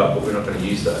concave up, but we're not going to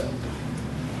use that.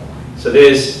 So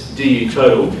there's du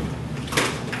total.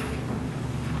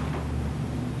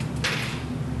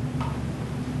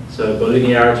 So by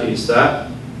linearity is that,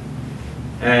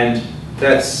 and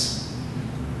that's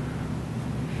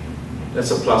a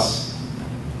plus.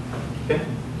 Okay,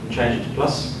 change it to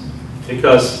plus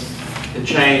because the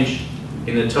change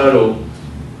in the total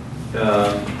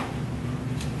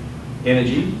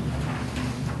energy,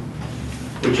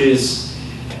 which is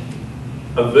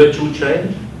a virtual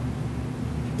change.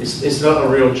 It's not a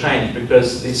real change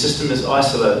because the system is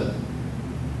isolated.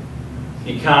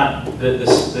 You can't,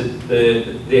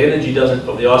 the energy doesn't,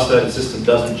 of the isolated system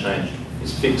doesn't change.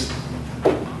 It's fixed.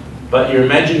 But you're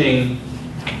imagining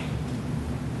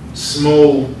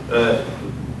small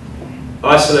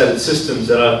isolated systems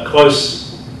that are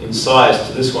close in size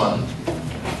to this one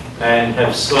and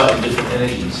have slightly different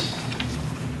energies.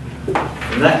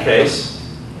 In that case,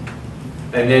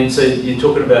 and then so you're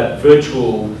talking about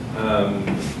virtual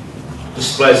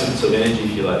displacements of energy,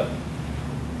 if you like.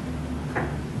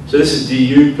 So this is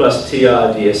du plus tr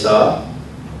dsr,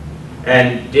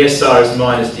 and dsr is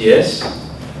minus ds.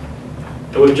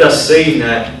 And we've just seen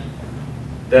that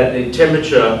the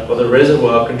temperature of the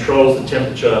reservoir controls the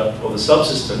temperature of the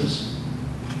subsystems.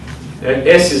 And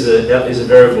S is a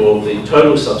variable of the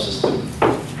total subsystem.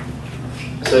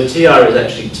 So TR is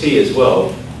actually T as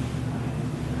well.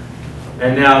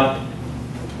 And now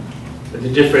the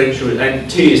differential, and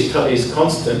T is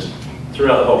constant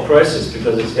throughout the whole process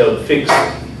because it's held fixed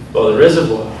by the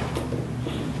reservoir.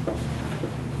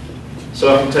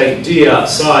 So I can take D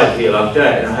outside here like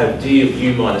that, and I have D of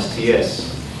U minus TS.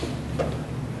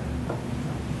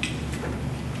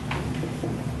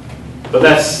 But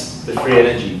that's the free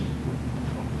energy.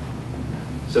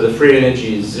 So the free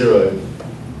energy is 0.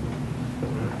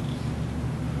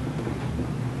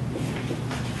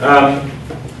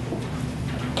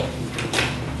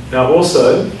 Now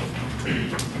also,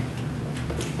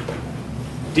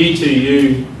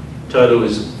 D2U total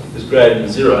is greater than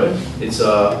 0. It's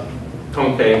a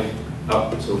concave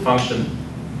up sort of function.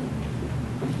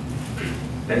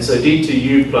 And so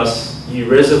D2U plus U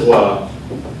reservoir,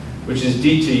 which is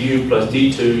D2U plus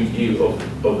D2U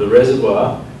of the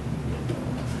reservoir,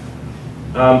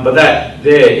 but that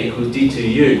there equals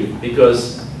D2U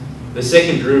because the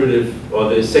second derivative or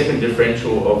the second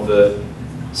differential of the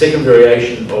second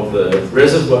variation of the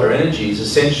reservoir energy is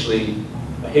essentially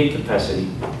a heat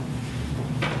capacity.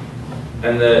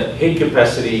 And the heat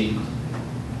capacity,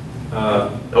 1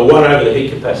 over the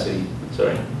heat capacity,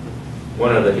 sorry,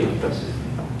 1 over the heat capacity.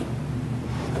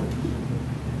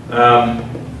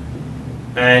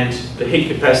 And the heat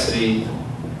capacity,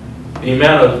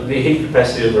 the heat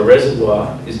capacity of a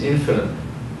reservoir is infinite.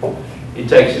 It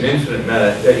takes an infinite amount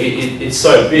of, it's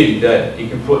so big that you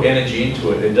can put energy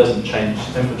into it, it doesn't change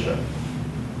temperature.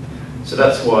 So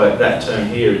that's why that term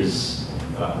here is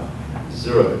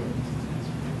 0.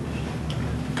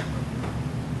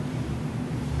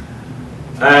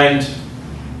 And,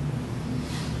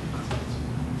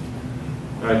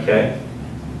 okay.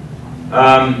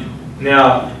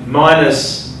 Now,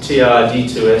 minus TR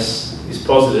D2S is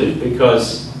positive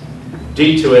because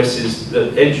D2S is,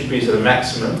 the entropy is at a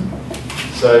maximum.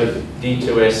 So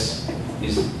D2S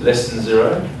is less than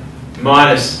 0.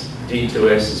 Minus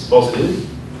D2S is positive.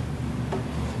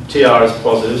 TR is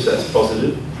positive, so that's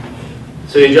positive.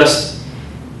 So you're just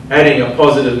adding a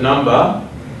positive number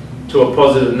to a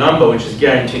positive number, which is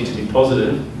guaranteed to be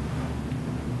positive.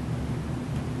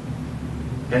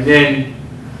 And then,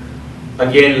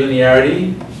 again,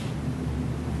 linearity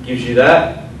gives you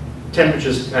that.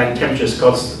 Temperatures, and temperature's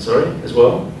constant, sorry, as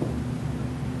well.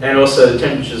 And also the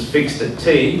temperature is fixed at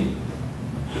T.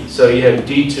 So you have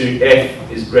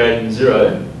D2F is greater than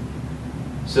 0.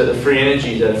 So the free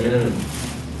energy is at a minimum.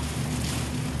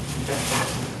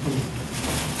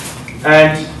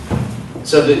 And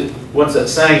so what's that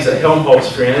saying is that Helmholtz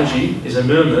free energy is a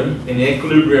minimum in the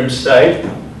equilibrium state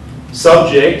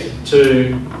subject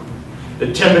to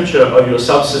the temperature of your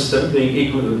subsystem being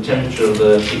equal to the temperature of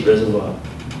the heat reservoir.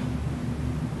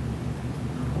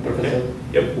 Professor,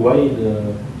 yep. Why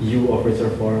the U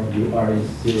operator form UR is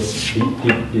 0?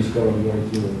 D square of UR is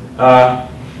 0?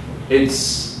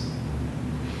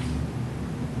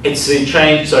 It's the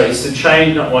change, sorry, it's the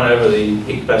change, not 1 over the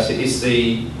heat capacity, it's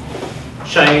the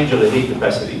change of the heat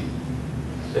capacity.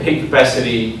 The heat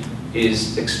capacity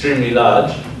is extremely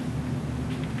large.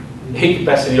 The heat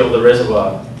capacity of the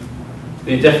reservoir.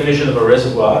 The definition of a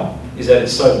reservoir is that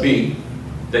it's so big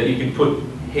that you can put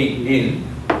heat in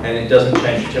and it doesn't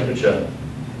change the temperature.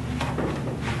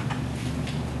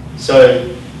 So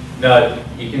now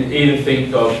you can either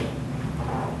think of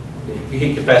the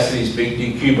heat capacity as being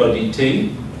dq by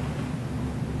dt.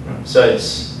 So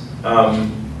it's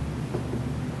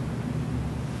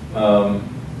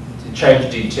to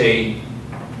change dt.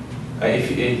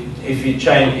 If you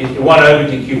change, if 1 over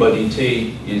dq by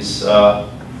dt is a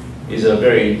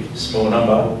very small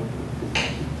number.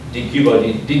 Dt by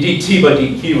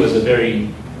dq was a very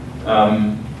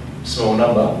small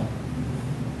number.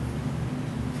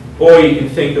 Or you can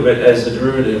think of it as the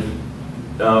derivative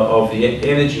of the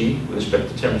energy with respect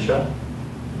to temperature.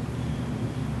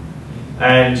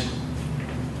 And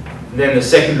then the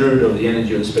second derivative of the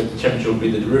energy with respect to temperature will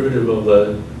be the derivative of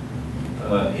the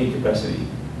heat capacity.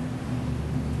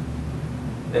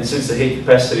 And since the heat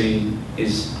capacity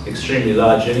is extremely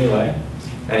large anyway,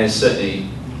 and it's certainly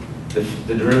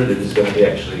the derivative is going to be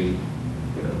actually,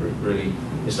 really,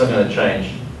 it's not going to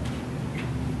change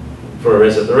for a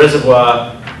reservoir. The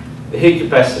reservoir, the heat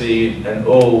capacity, and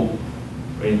all,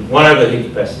 1 over the heat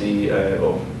capacity,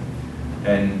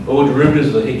 and all derivatives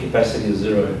of the heat capacity is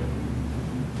 0.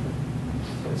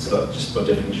 It's just by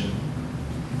definition.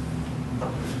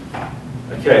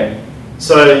 Okay,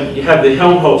 so you have the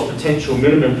Helmholtz potential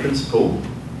minimum principle.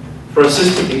 For a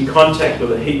system in contact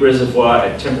with a heat reservoir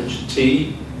at temperature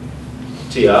T,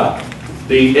 TR,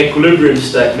 the equilibrium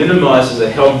state minimizes the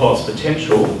Helmholtz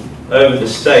potential over the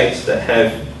states that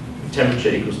have temperature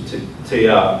equals to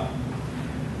TR.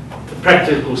 The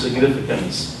practical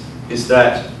significance is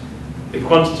that the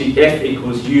quantity F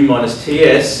equals U minus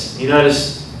TS, you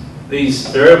notice these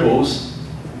variables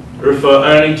refer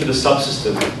only to the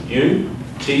subsystem, U,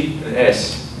 T, and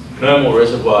S. No more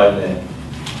reservoir in there.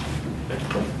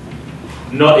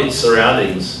 Not its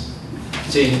surroundings.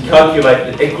 So you can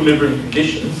calculate the equilibrium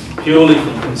conditions purely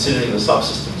from considering the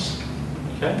subsystems.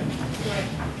 Okay?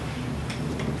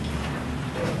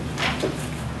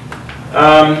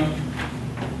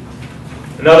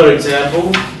 Another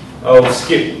example, I'll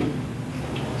skip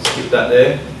that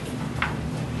there.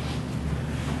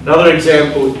 Another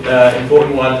example,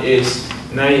 important one, is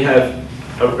now you have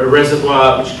a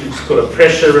reservoir which is called a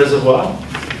pressure reservoir.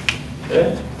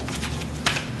 Yeah?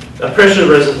 A pressure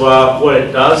reservoir, what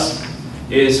it does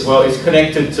is, well, it's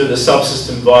connected to the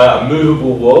subsystem via a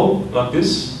movable wall like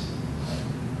this.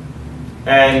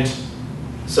 And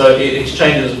so it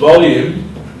exchanges volume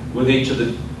with each of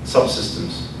the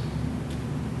subsystems.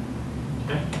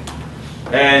 Okay?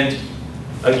 And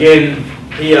again,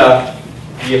 here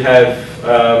you have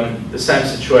the same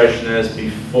situation as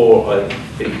before, I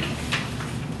think.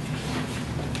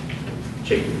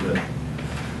 Checking that.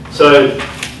 So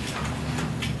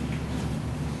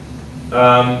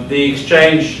the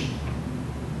exchange,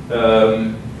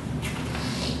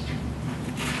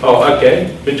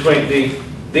 between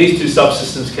these two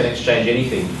subsystems can exchange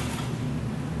anything.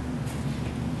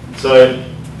 So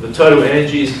the total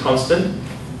energy is constant,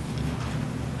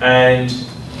 and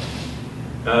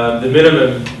the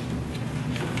minimum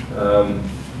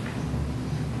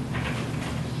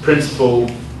principle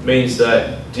means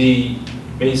that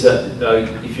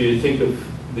if you think of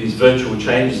these virtual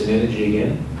changes in energy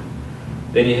again,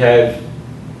 then you have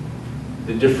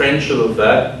the differential of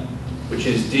that, which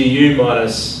is du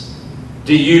plus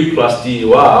dur,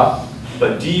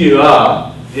 but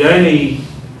dur, the only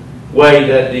way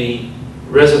that the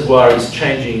reservoir is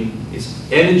changing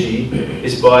its energy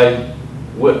is by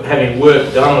having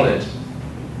work done on it.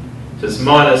 So it's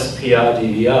minus PR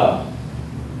dVr.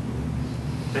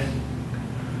 Okay.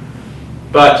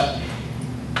 But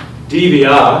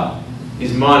dVr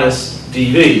is minus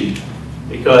dV,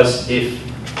 because if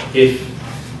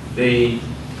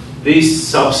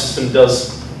this subsystem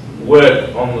does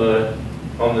work on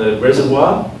the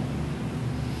reservoir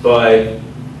by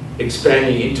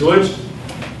expanding into it,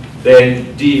 then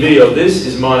dV of this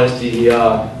is minus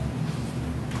dVr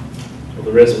of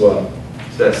the reservoir.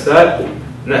 So that's that,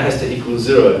 and that has to equal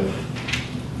 0.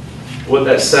 What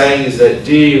that's saying is that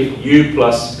du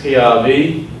plus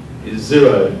PRV is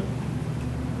 0.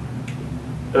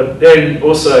 But then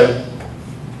also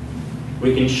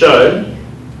we can show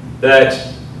that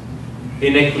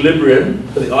in equilibrium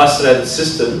for the isolated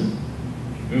system,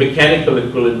 mechanical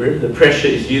equilibrium, the pressure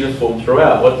is uniform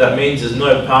throughout. What that means is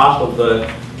no part of the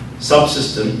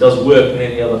subsystem does work in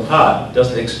any other part. It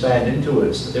doesn't expand into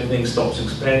it. Everything stops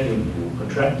expanding or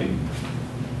contracting.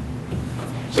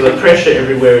 So the pressure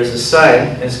everywhere is the same,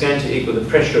 and it's going to equal the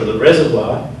pressure of the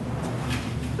reservoir.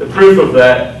 The proof of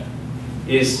that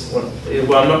is,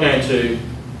 well, I'm not going to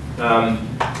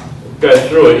go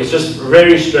through it. It's just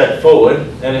very straightforward,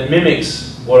 and it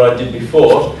mimics what I did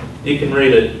before. You can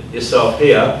read it yourself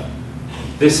here.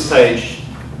 This page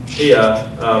here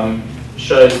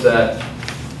shows that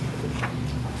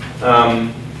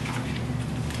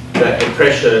that the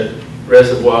pressure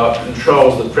reservoir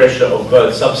controls the pressure of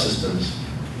both subsystems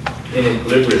in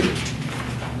equilibrium.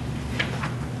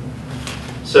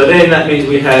 So then that means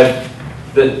we have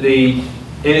the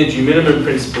energy minimum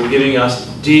principle giving us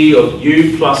d of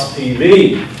u plus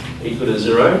PV equal to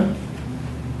 0,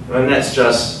 and that's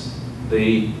just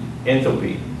the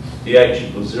enthalpy, dH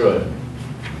equals 0.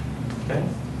 Okay.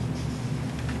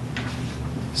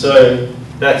 So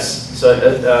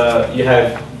you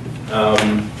have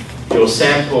your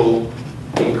sample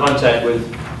in contact with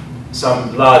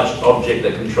some large object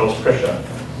that controls pressure,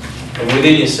 and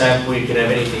within your sample you can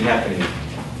have anything happening.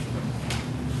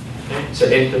 Okay. So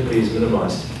entropy is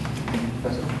minimized.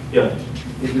 Yeah.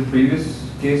 In the previous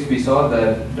case, we saw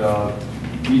that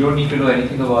we don't need to know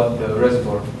anything about the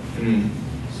reservoir.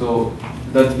 So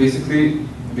that's basically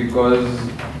because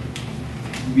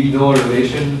we know a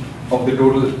relation of the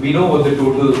total. We know what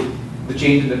the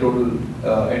change in the total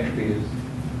entropy is,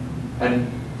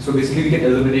 and so basically we can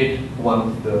eliminate one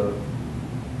of the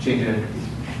change in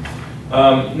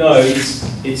entropy. No,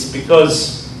 it's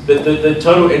because the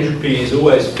total entropy is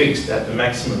always fixed at the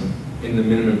maximum in the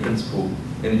minimum principle,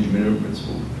 energy minimum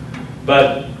principle.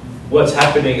 But what's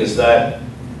happening is that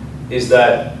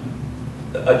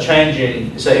a change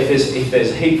in, so if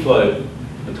there's heat flow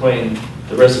between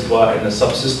the reservoir and the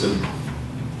subsystem,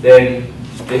 then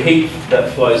the heat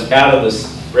that flows out of this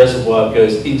reservoir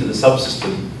goes into the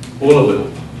subsystem, all of it.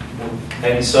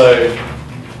 And so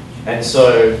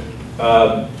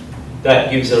that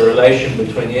gives a relation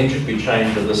between the entropy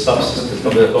change of the subsystem,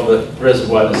 of the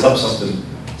reservoir and the subsystem.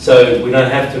 So we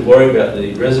don't have to worry about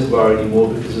the reservoir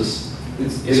anymore because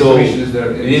it's all,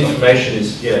 the information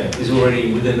is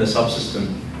already within the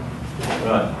subsystem.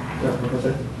 Right. Yeah,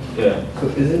 Professor? Yeah. So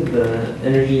isn't the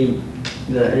energy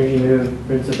minimum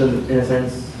principle in a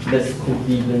sense less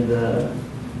complete than the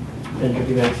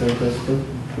entropy maximum principle?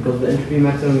 Because the entropy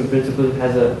maximum principle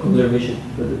has a conservation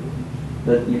with it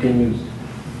that you can use.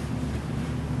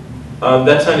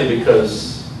 That's only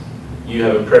because you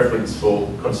have a preference for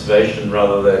conservation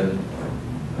rather than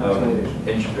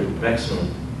entropy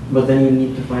maximum. But then you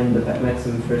need to find the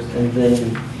maximum first and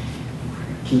then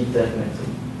keep that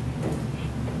maximum.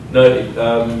 No,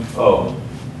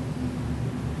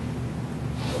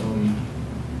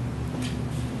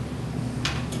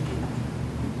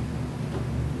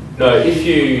 no, if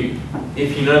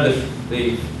you know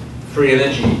the free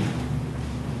energy,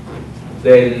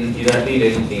 then you don't need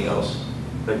anything else.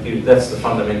 That's the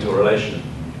fundamental relation.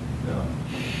 Yeah.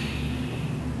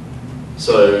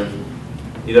 So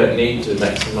you don't need to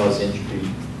maximize entropy.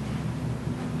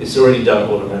 It's already done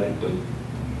automatically.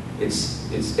 It's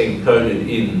encoded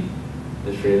in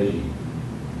the free energy.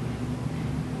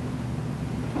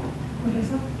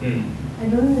 Professor? I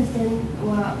don't understand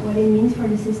what it means for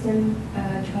the system to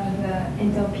have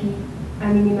enthalpy,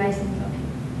 minimized enthalpy.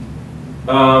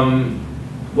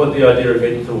 What the idea of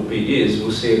enthalpy is,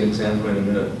 we'll see an example in a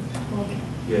minute. Okay.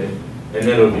 Yeah, and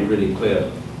that'll be really clear.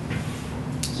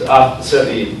 So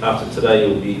certainly after today,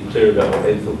 you'll be clear about what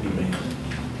enthalpy means.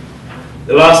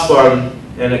 The last one,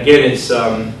 and again, it's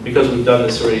because we've done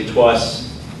this already twice.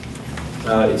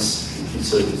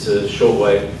 It's a short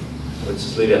way. Let's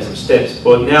just leave out some steps.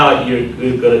 But now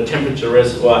you've got a temperature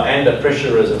reservoir and a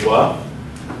pressure reservoir,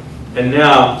 and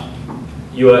now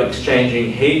you are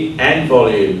exchanging heat and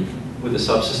volume with the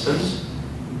subsystems.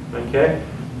 Okay,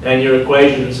 and your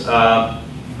equations are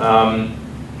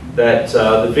that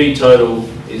the V total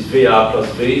is VR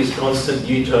plus V is constant,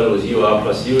 U total is UR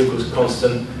plus U equals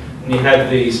constant, and you have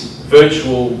these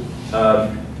virtual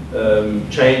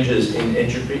changes in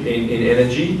entropy, in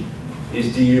energy,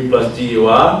 is du plus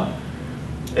dur.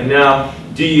 And now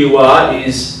dur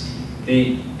is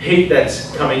the heat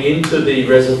that's coming into the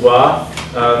reservoir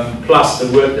plus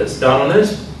the work that's done on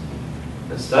it.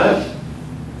 That's that.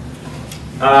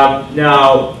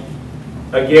 Now,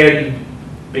 again,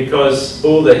 because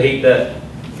all the heat that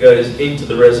goes into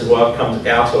the reservoir comes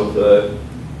out of the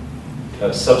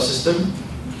subsystem,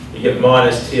 you get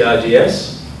minus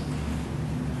TRDS.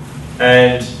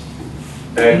 And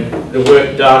the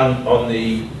work done on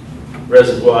the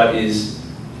reservoir is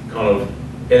kind of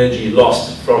energy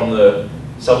lost from the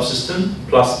subsystem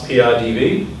plus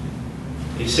PRDV.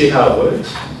 You see how it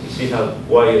works? You see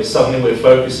why suddenly we're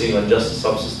focusing on just the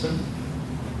subsystem?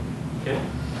 Okay.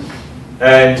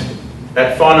 And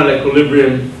at final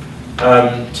equilibrium,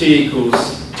 T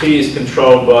is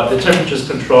controlled by, the temperature is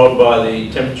controlled by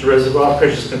the temperature reservoir,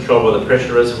 pressure is controlled by the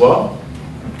pressure reservoir.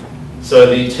 So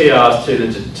the TR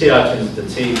turns into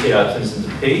T, PR turns into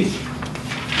P.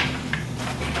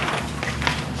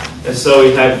 And so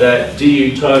we have that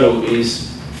du total is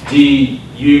du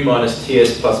minus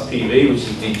Ts plus PV, which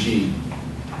is dg.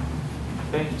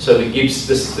 Okay? So this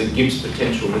is the Gibbs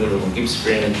potential minimum, or Gibbs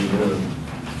free energy minimum.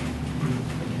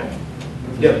 Okay.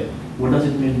 Yep. What does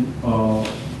it mean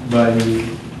by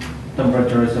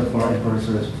temperature reservoir and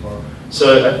pressure reservoir? So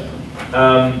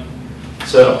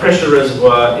a pressure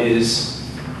reservoir is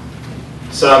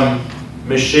some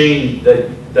machine that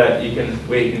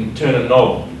where you can turn a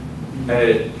knob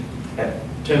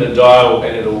turn a dial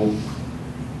and it'll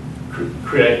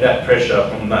create that pressure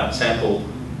on that sample.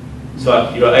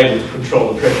 So you're able to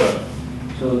control the pressure.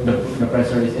 So the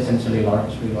pressure is essentially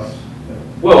large, really large.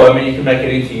 Well, I mean, you can make it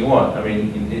anything you want. I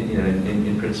mean,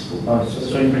 in principle.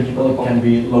 So in principle, it can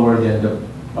be lower than the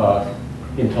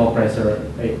internal pressure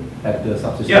at the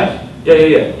subsystem. Yeah.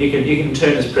 You can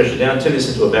turn this pressure down, turn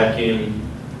this into a vacuum,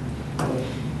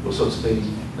 all sorts of things.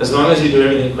 As long as you do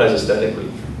everything quasi-statically.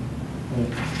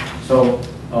 So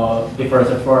if a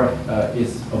reservoir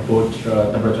is both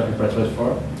temperature and pressure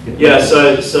reservoir. Yeah.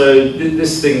 So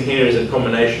this thing here is a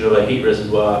combination of a heat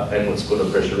reservoir and what's called a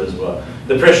pressure reservoir.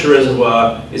 The pressure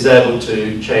reservoir is able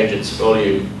to change its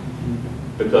volume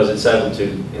because it's able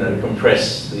to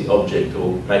compress the object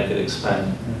or make it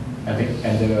expand.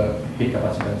 And the heat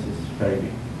capacitance is very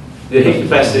big. The heat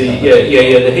capacity,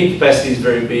 the heat capacity is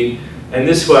very big, and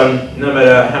this one, no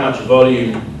matter how much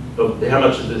volume, how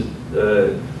much of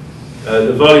the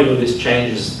volume of this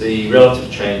changes, the relative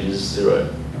change is 0. Okay.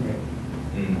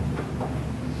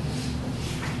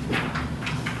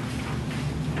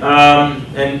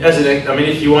 And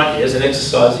if you want, as an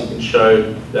exercise, you can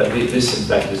show that this in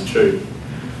fact is true.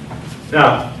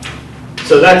 Now,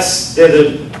 so they're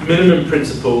the minimum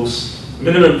principles.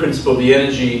 Minimum principle, the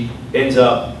energy ends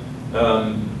up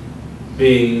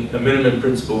being a minimum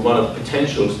principle, one of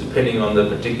potentials, depending on the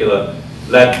particular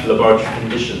laboratory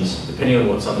conditions, depending on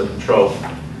what's under control.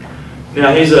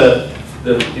 Now, here's the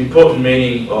important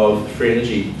meaning of free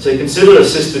energy. So consider a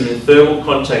system in thermal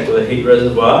contact with a heat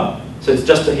reservoir. So it's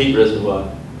just a heat reservoir.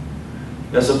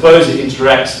 Now, suppose it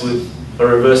interacts with a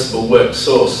reversible work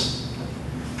source.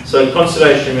 So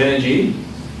conservation of energy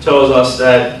tells us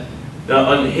that, now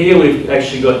on here we've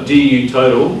actually got du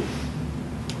total.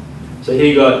 So here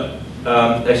you got,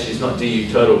 actually it's not du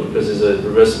total because there's a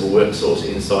reversible work source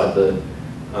inside the,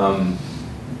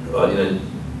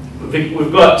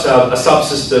 we've got a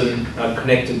subsystem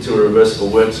connected to a reversible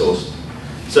work source.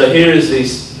 So here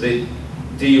is the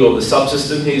du of the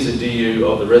subsystem, here's the du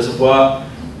of the reservoir,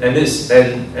 and this,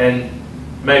 and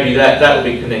maybe that will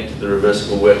be connected to the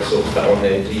reversible work source, that one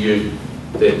there, du,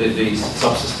 the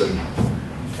subsystem.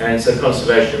 And so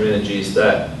conservation of energy is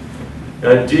that.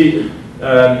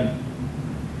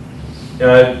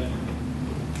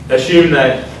 Assume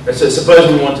that, so suppose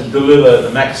we want to deliver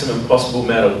the maximum possible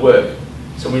amount of work.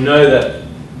 So we know that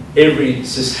every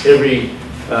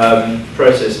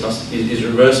process is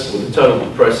reversible. The total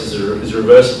process is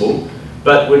reversible,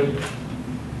 but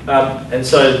and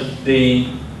so the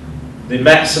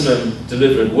maximum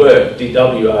delivered work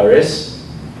dWRS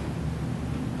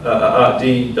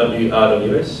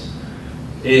dWRWS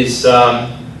is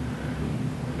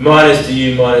minus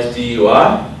du minus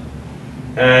dur,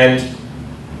 and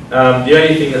the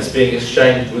only thing that's being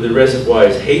exchanged with the reservoir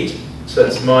is heat, so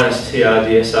that's minus TR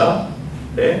DSR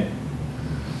there.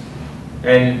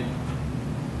 And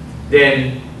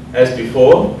then, as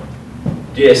before,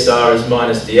 DSR is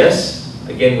minus DS.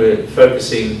 Again, we're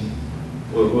focusing,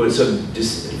 we're sort of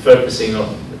just focusing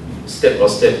on step by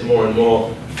step more and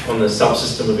more on the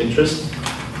subsystem of interest.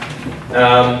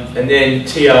 And then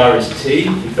TR is T,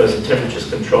 because the temperature is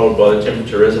controlled by the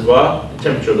temperature reservoir, the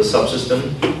temperature of the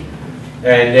subsystem.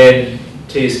 And then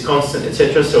T is constant,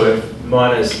 etc. So we have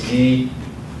minus D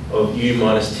of U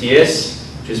minus TS,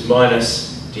 which is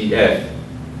minus dF.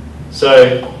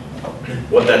 So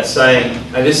what that's saying,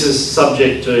 and this is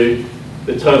subject to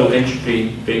the total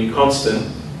entropy being constant,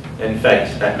 in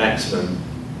fact at maximum.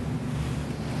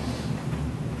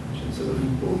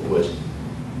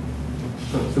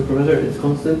 So Professor, it's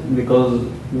constant because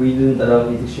we didn't allow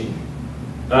heat exchange.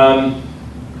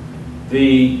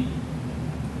 The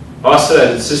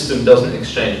isolated system doesn't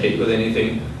exchange heat with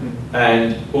anything,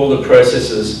 and all the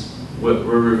processes were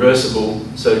reversible,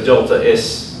 so delta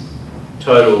S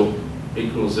total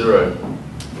equals 0.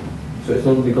 So it's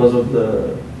not because of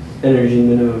the energy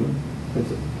minimum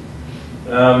principle?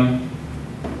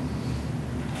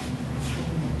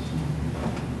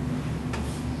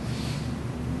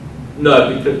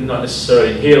 No, because not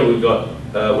necessarily. Here we've got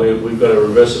a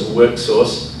reversible work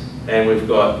source, and we've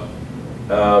got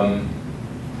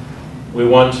we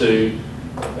want to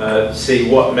see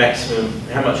what maximum,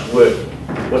 how much work,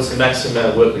 what's the maximum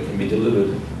amount of work that can be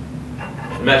delivered.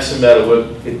 The maximum amount of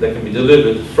work that can be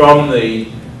delivered from the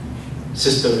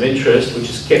system of interest, which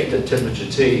is kept at temperature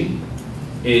T,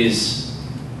 is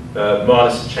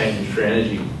minus the change in free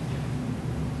energy.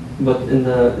 But in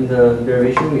the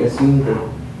derivation, we assume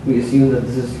that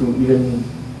this is true even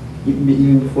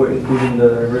before including the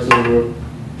reversible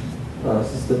work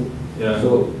system. Yeah.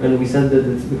 So, and we said that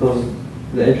it's because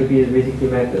the entropy is basically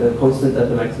constant at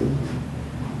the maximum.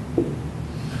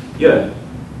 Yeah.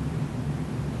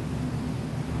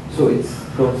 So it's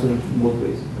constant both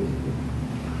ways, basically.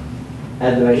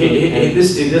 At the In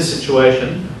this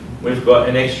situation, we've got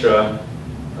an extra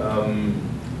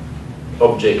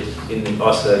object in the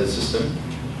isolated system,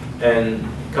 and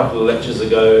a couple of lectures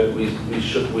ago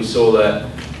we saw that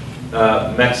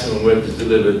maximum work is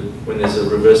delivered when there's a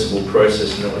reversible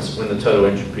process, and that's when the total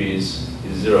entropy is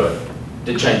zero.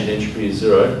 The change in entropy is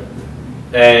zero.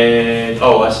 And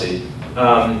oh, I see.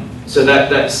 So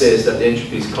that says that the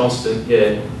entropy is constant,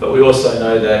 yeah. But we also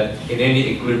know that in any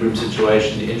equilibrium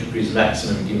situation, the entropy is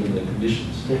maximum given the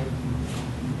conditions. Yeah.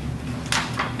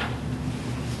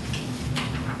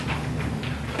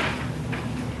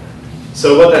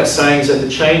 So what that's saying is that the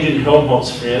change in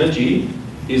Helmholtz free energy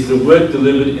is the work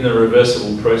delivered in a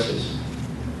reversible process.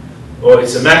 Or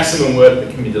it's a maximum work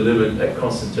that can be delivered at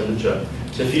constant temperature.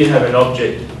 So if you have an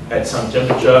object at some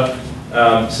temperature,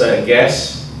 say a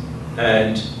gas,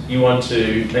 and you want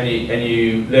to, and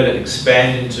you let it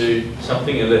expand into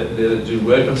something and let it do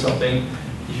work on something,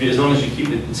 as long as you keep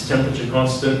its temperature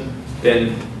constant,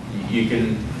 then you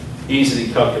can easily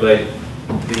calculate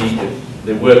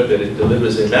the work that it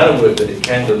delivers, the amount of work that it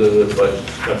can deliver by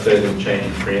calculating the change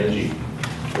in free energy.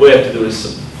 All you have to do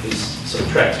is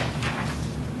subtract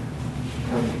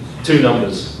two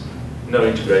numbers, no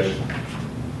integration.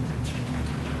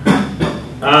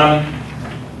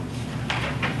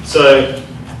 So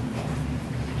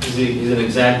here's an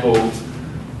example.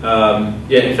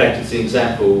 Yeah, in fact, it's the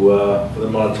example for the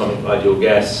monatomic ideal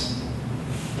gas,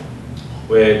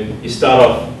 where you start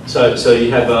off. So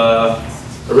you have a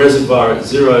reservoir at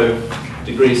 0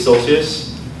 degrees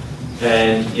Celsius,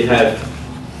 and you have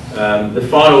the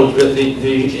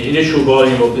initial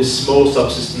volume of this small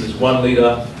subsystem is 1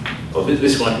 litre. Of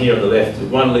this one here on the left is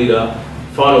 1 litre.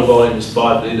 Final volume is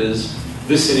 5 litres.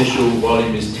 This initial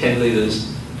volume is 10 litres.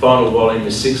 Final volume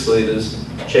is 6 litres.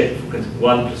 Check 1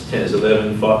 plus 10 is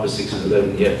 11. 5 plus 6 is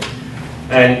 11. Yeah,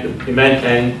 and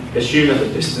assume that the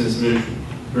pistons move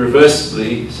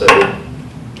reversibly, so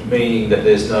meaning that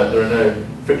there are no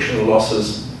frictional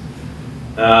losses,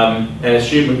 and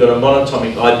assume we've got a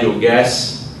monatomic ideal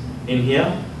gas in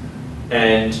here,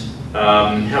 and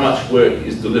how much work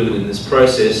is delivered in this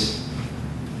process,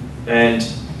 and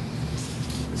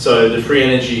so the free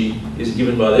energy is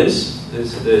given by this.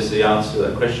 There's the answer to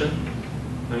that question.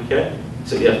 Okay,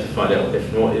 so you have to find out what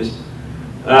F0 is.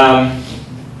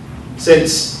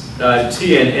 Since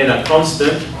T and N are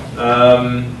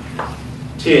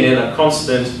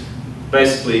constant,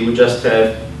 basically we just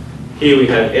have, here we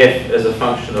have F as a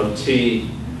function of T,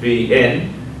 V, N.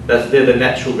 They're the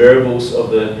natural variables of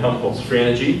the Helmholtz free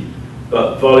energy,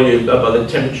 but volume, but the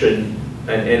temperature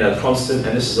and N are constant,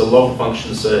 and this is a log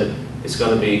function, so it's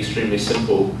going to be extremely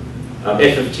simple.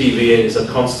 F of T, V, N is a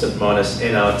constant minus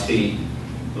nRT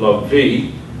log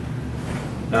V.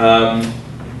 I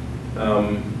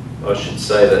should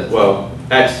say that, well,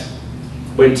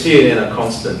 when T and N are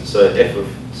constant, so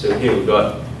here we've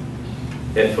got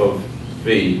F of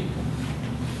V.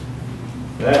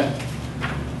 Okay.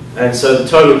 And so the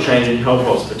total change in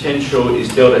Helmholtz potential is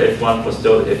delta F1 plus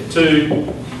delta F2,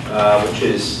 which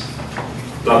is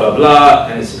blah blah blah,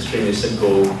 and it's extremely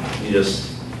simple. You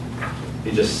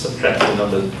just subtract the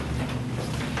numbers.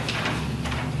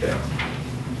 Okay.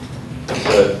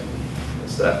 So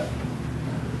that's that.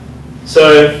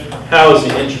 So how is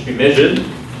the entropy measured?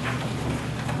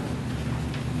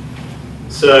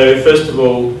 So first of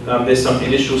all, there's some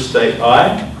initial state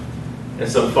I and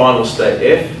some final state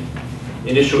F.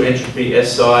 Initial entropy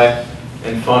Si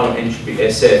and final entropy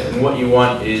SF. And what you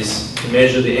want is to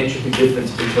measure the entropy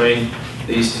difference between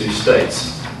these two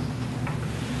states.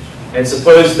 And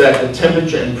suppose that the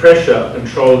temperature and pressure are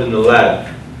controlled in the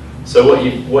lab. So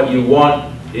what you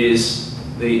want is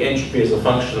the entropy as a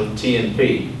function of T and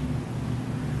P.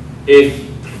 If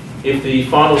the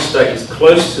final state is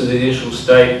close to the initial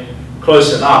state,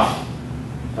 close enough,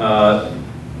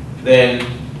 then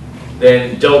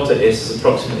delta S is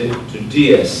approximately to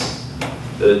ds,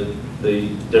 the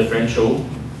differential,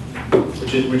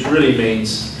 which really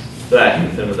means that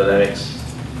in thermodynamics.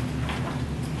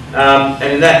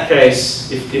 And in that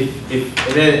case,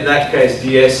 in that case,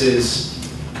 ds is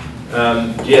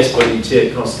ds by dt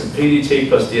at constant pdt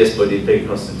plus ds by dp at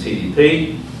constant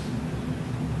tdp.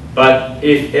 But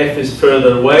if f is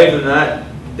further away than that,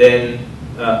 then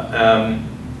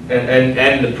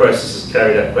and the process is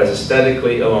carried out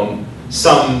quasi-statically along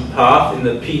some path in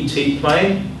the PT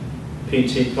plane.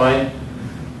 It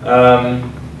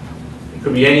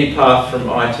could be any path from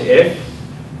I to F.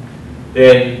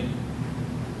 Then,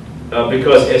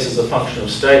 because S is a function of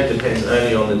state, depends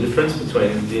only on the difference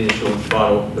between the initial and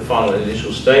final, the final and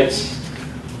initial states.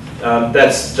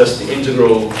 That's just the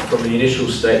integral from the initial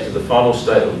state to the final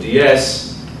state of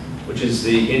ds, which is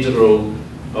the integral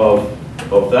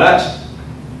of that.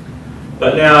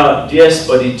 But now ds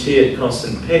by dt at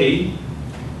constant p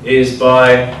is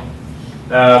by,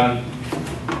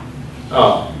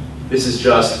 this is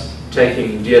just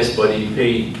taking ds by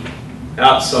dp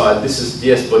outside. This is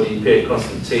ds by dp at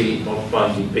constant t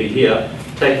multiplying dp here.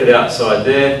 Take it outside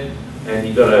there, and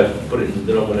you've got to put it in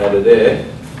the denominator there.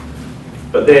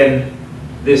 But then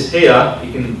this here,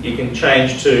 you can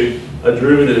change to a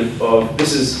derivative of,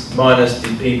 this is minus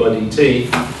dp by dt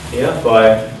here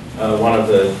by one of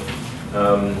the,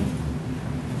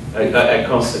 a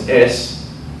constant s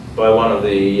by one of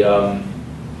the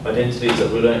identities that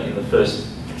we learned in the first,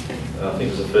 I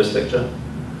think it was the first lecture.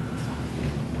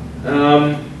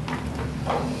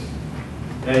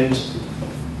 And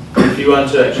if you want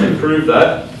to actually prove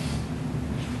that,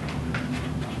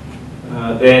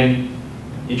 then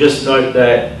you just note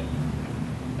that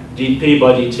dp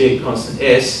by dt at constant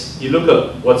s, you look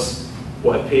at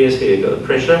what appears here. You've got the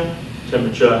pressure,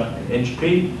 temperature, and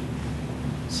entropy.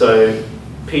 So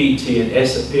P, T, and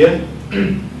S appear.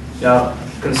 Now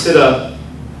consider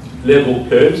level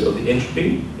curves of the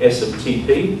entropy, S of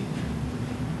Tp.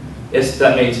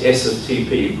 That means S of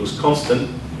Tp equals constant.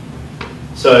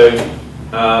 So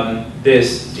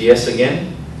there's ds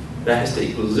again. That has to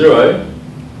equal 0.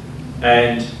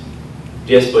 And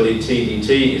ds by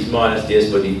dt is minus ds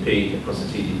by dp at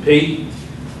constant t dp,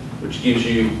 which gives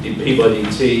you dp by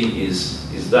dt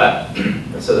is that.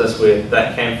 And so that's where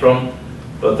that came from.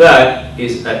 But that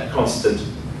is at constant,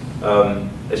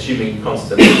 assuming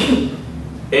constant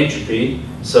entropy.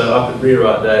 So I could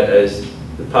rewrite that as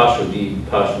the partial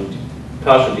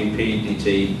dp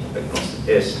dt at constant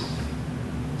s.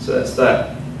 So that's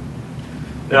that.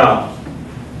 Now,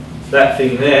 that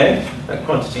thing there, that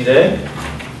quantity there,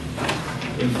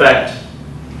 in fact,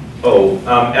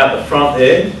 out the front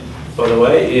there, by the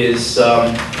way, is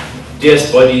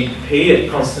ds by dp at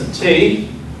constant t.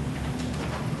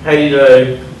 How do you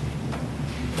know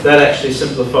that actually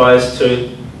simplifies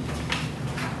to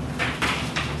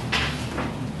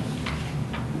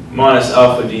minus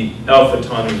alpha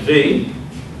times v?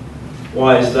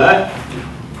 Why is that?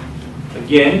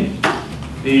 Again,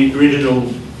 the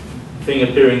original thing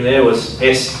appearing there was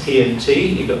S, P, and T.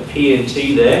 You've got P and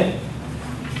T there.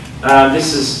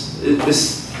 This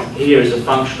here is a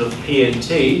function of P and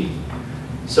T.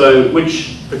 So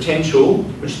which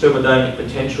thermodynamic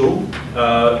potential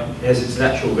has its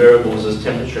natural variables as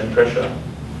temperature and pressure?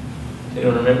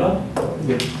 Anyone remember?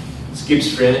 Yeah. It's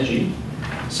Gibbs free energy.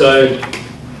 So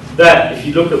that, if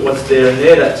you look at what's there and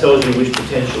there, that tells you which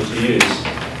potential to use.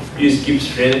 Use Gibbs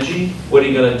free energy. What are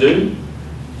you going to do?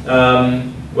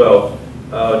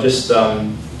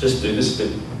 Just do this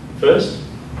bit first,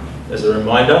 as a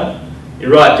reminder. You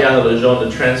write down the Legendre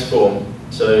transform.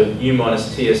 So U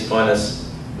minus TS minus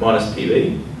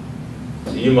PV.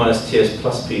 So U minus TS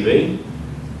plus PV.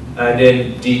 And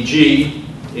then dG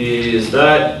is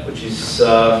that, which is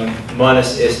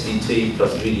minus SDT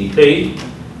plus VDP,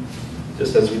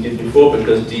 just as we did before,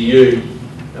 because du,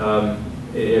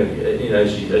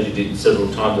 as you did several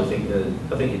times,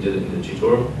 I think you did it in the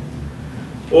tutorial.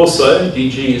 Also,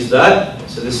 dG is that.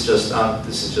 So this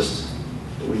is just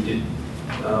what we did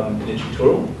in the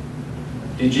tutorial.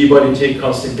 dG by dt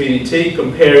constant PdT.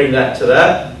 Comparing that to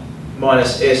that,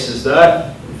 minus S is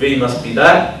that. V must be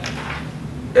that.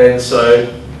 And so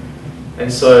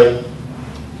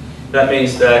that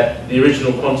means that the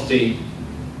original quantity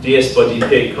ds by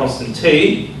dp at constant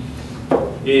t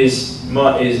is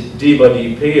d by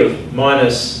dp of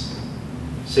minus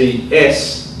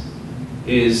S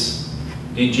is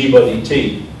dg by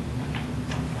dt,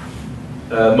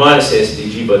 minus S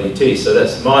dg by dt. So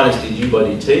that's minus dg by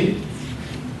dt,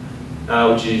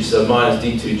 which is minus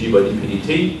d2g by dp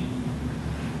dt,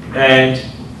 and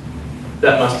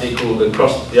that must equal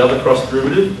the other cross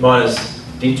derivative, minus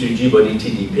d2g by dt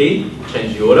dp.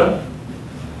 Change the order,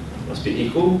 must be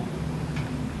equal.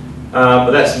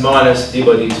 But that's minus d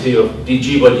by dt of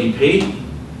dg by dp.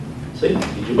 See,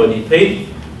 dg by dp.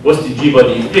 What's dg by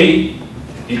dp?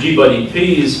 dg by dp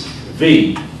is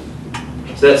v.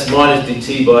 So that's minus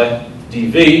dt by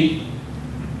dv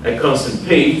at constant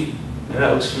p. And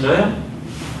that looks familiar?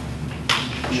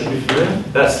 Should be familiar.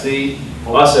 That's the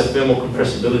isothermal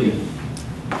compressibility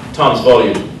times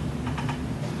volume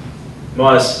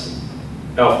minus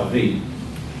alpha v.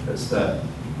 That's that.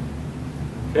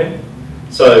 Okay?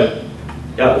 So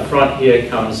out the front here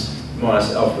comes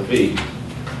minus alpha v.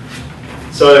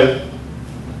 So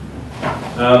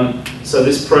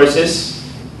this process,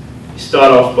 you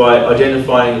start off by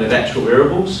identifying the natural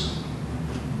variables.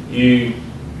 You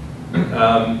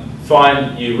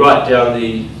you write down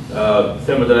the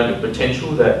thermodynamic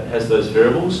potential that has those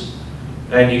variables,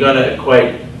 and you're going to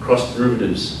equate cross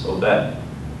derivatives of that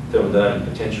thermodynamic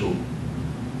potential.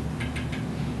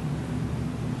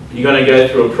 You're going to go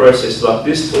through a process like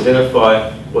this to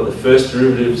identify what the first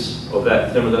derivatives of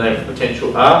that thermodynamic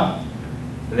potential are,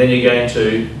 and then you're going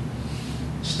to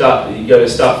start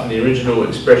from the original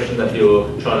expression that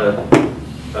you're trying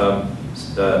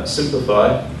to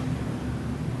simplify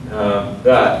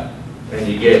that, and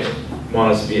you get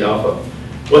minus V alpha.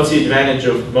 What's the advantage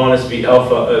of minus V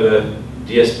alpha over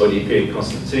ds by dp at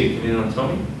constant t? Can anyone tell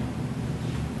me?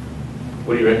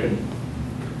 What do you reckon?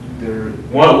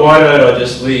 Why don't I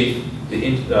just leave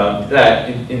that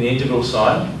in the integral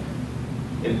sign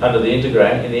under the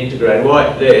integrand, in the integrand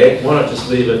right there? Why not just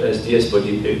leave it as ds by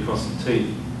dp at constant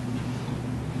t?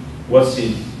 What's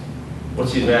the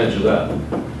advantage of that?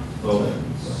 Well,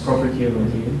 Property of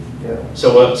material. Yeah.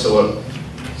 So what? It's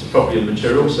a property of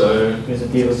material. So There's a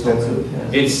table somewhere.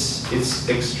 it's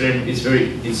extreme.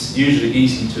 It's usually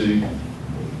easy to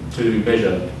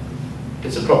measure.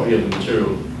 It's a property of the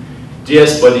material.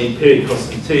 ds by dp at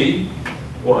constant t.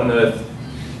 What on earth?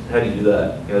 How do you do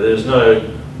that? You know,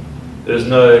 there's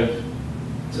no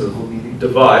sort of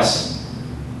device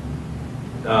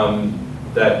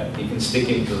that you can stick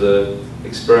into the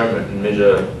experiment and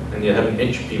measure, and you have an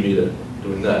entropy meter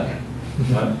doing that.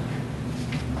 Right?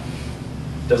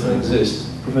 Doesn't exist.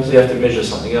 So you have to measure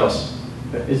something else.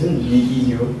 Isn't dt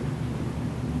 0?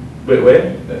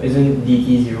 Where? Isn't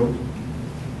dt 0?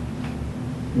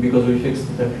 Because we fixed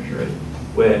the temperature, right?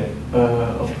 Where?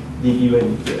 Of dp by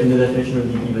in the definition of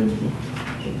dp by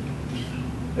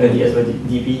dt. ds by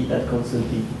dp at constant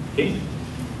t. Here?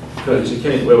 So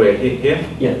where? Here?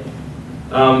 Yeah.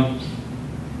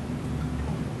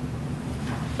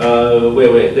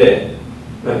 Where? There?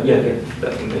 Yeah, there.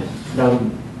 That one there?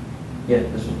 Down. Yeah,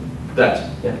 this one. That?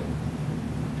 Yeah.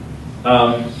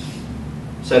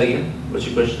 Say it again. What's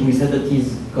your question? We said that t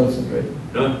is constant, right?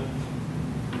 No.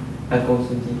 At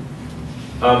constant t.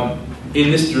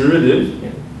 In this derivative,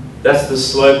 Yeah. that's the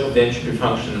slope of the entropy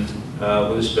function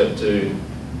with respect to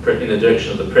in the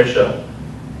direction of the pressure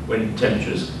when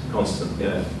temperature is constant.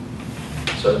 Yeah.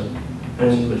 So,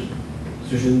 what's your question?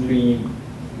 So shouldn't we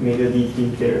make the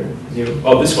dt there 0?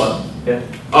 Oh, this one. Yeah.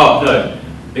 Oh no,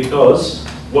 because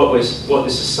what this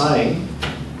is saying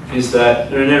is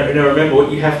that remember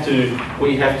what you have to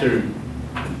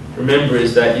remember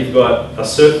is that you've got a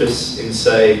surface in,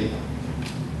 say,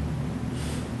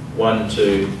 1,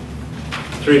 2,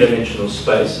 3-dimensional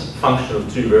space, function of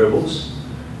 2 variables.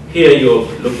 Here you're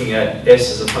looking at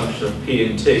s as a function of p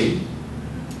and t,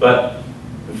 but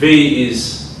v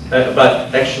is, but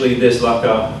actually there's like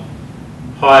a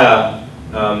higher,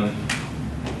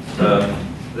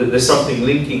 there's something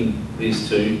linking these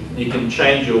two. You can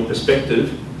change your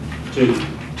perspective to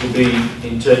be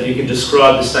in terms, you can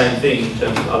describe the same thing in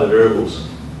terms of other variables.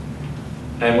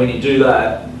 And when you do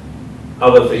that,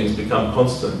 other things become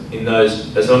constant in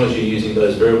those, as long as you're using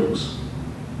those variables.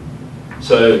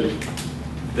 So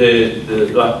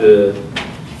it's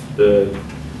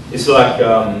like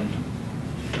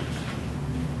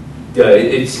yeah,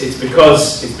 it's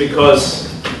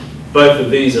because both of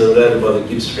these are related by the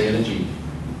Gibbs free energy,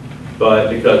 by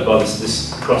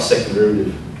this cross-second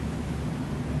derivative.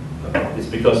 It's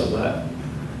because of that.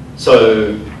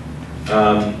 So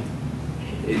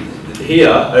here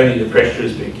only the pressure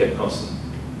is being kept constant.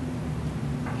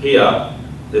 Here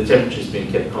the temperature is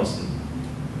being kept constant,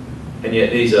 and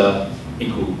yet these are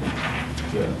equal.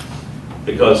 Yeah.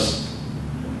 Because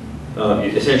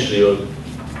essentially you're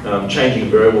changing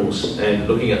variables and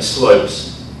looking at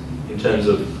slopes in terms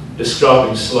of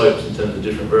describing slopes in terms of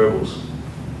different variables.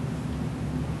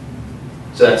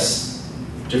 So that's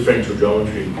differential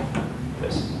geometry.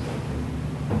 Yes.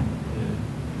 Yeah.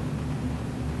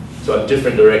 So like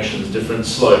different directions, different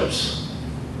slopes.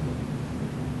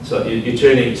 So you're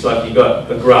turning, it's like you've got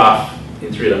a graph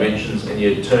in 3 dimensions and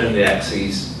you turn the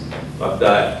axes like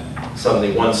that.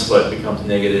 Suddenly one slope becomes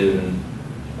negative, and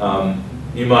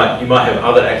you might have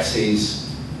other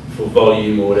axes for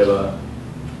volume or whatever,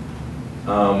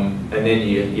 and then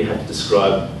you have to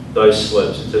describe those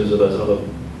slopes in terms of those other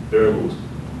variables.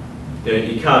 You know,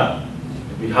 you can't.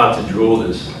 It'd be hard to draw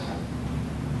this,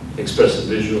 express it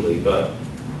visually, but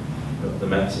the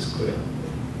maths is clear.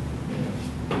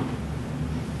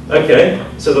 Okay,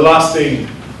 so the last thing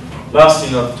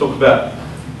I'll talk about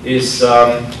is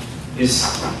the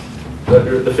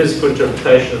physical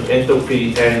interpretation of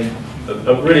enthalpy and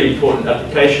a really important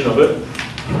application of it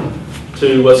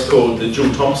to what's called the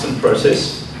Joule-Thomson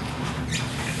process.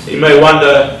 So you may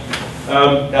wonder,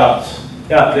 out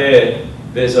there,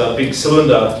 there's a big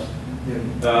cylinder,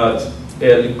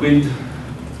 liquid,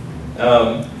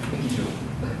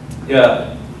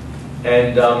 yeah,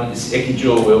 and it's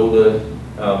ekijoule where all the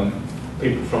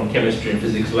people from chemistry and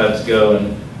physics labs go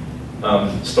and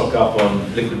stock up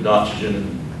on liquid nitrogen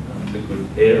and liquid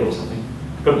air or something,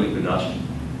 probably liquid nitrogen,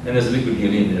 and there's liquid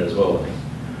helium there as well, I think.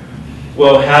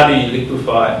 Well, how do you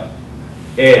liquefy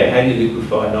air? How do you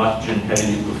liquefy nitrogen? How do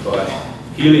you liquefy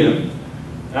helium?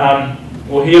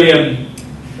 Well, helium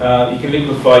you can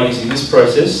liquefy using this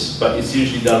process, but it's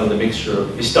usually done with a mixture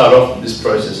of, you start off with this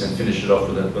process and finish it off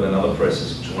with another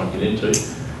process, which I won't get into.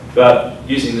 But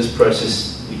using this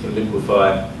process, you can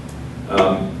liquefy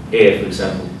air, for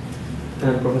example.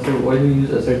 Professor, why do you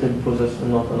use a certain process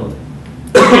and not another?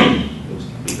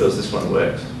 Because this one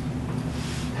works.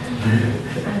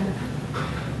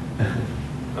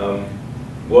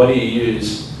 Why do you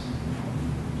use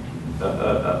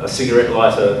a cigarette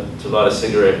lighter to light a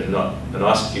cigarette and not an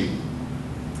ice cube?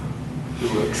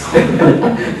 It works.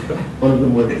 One of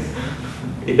them works.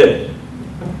 Yeah.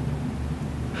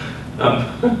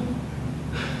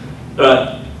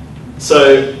 Right.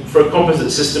 So for a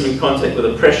composite system in contact with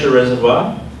a pressure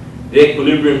reservoir, the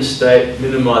equilibrium state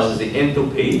minimizes the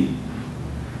enthalpy.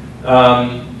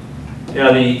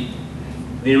 Now the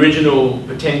original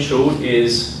potential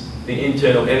is the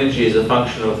internal energy as a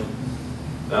function of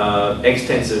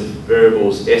extensive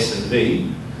variables S and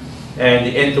V, and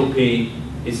the enthalpy,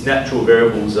 its natural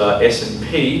variables are S and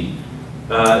P.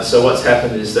 So what's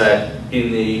happened is that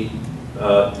in the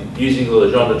using the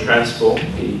Legendre transform,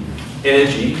 the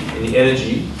energy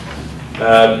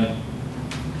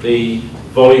the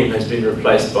volume has been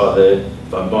replaced by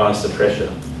minus the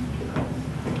pressure.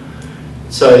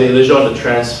 So the Legendre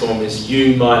transform is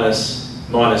U minus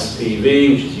PV,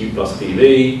 which is U plus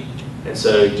PV, and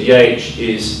so dH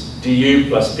is du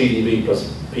plus PdV plus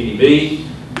PdV,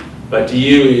 but du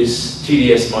is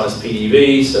TdS minus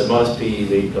PdV, so minus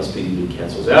PdV plus PdV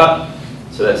cancels out,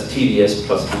 so that's TdS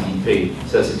plus PdP,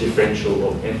 so that's a differential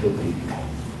of enthalpy.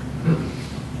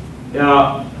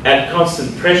 Now, at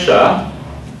constant pressure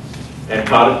and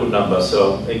particle number,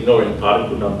 so ignoring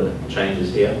particle number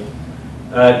changes here,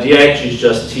 dH is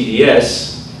just TdS,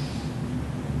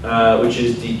 which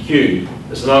is dQ,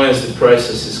 as long as the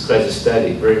process is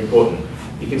quasi-static, very important.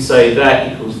 You can say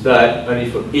that equals that only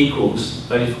for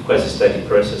quasi-static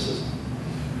processes.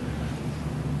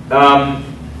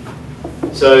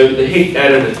 So the heat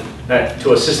added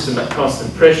to a system at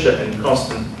constant pressure and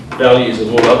constant values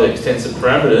of all other extensive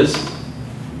parameters,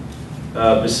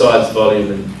 besides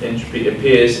volume and entropy,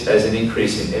 appears as an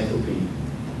increase in enthalpy.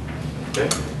 Okay?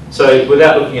 So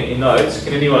without looking at your notes,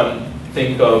 can anyone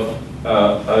think of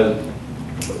an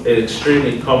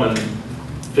extremely common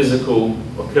physical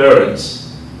occurrence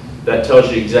that tells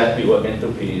you exactly what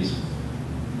enthalpy is?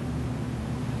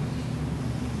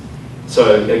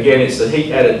 So again, it's the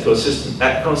heat added to a system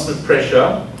at constant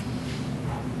pressure,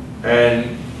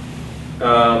 and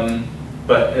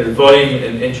but volume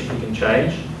and entropy can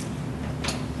change,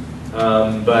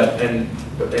 and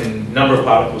number of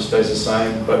particles stays the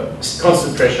same, but it's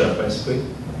constant pressure basically.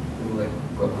 Like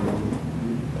a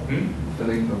balloon.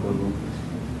 Filling a balloon.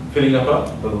 Filling up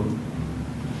a balloon.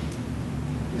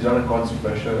 It's not a constant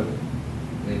pressure,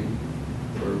 maybe.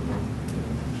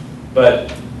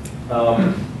 But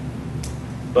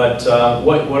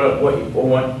what you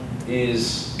want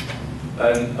is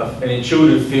an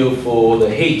intuitive feel for the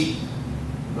heat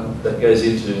that goes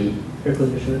into air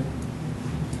conditioner,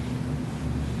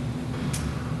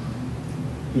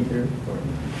 heater,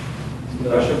 the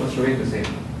pressure must remain the same.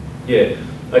 Yeah.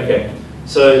 Okay.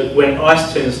 So when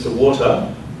ice turns to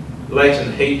water,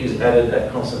 latent heat is added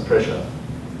at constant pressure.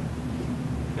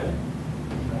 Okay.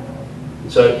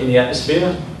 So in the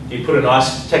atmosphere, you put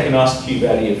take an ice cube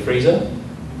out of your freezer,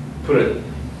 put it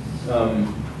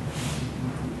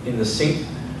in the sink,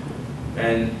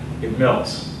 and it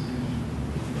melts.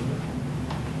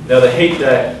 Now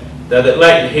the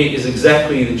latent heat is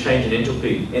exactly the change in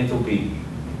enthalpy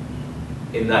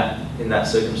in that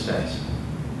circumstance.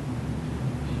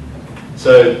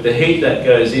 So the heat that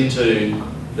goes into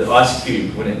the ice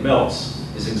cube when it melts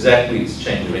is exactly its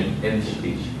change of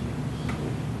enthalpy.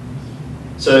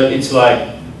 So it's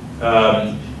like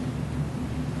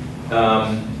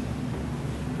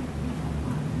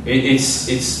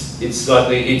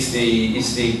it's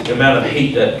the amount of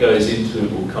heat that goes into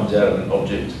or comes out of an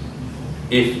object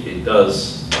if it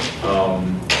does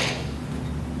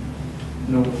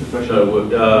no pressure.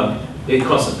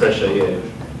 Constant pressure, yeah.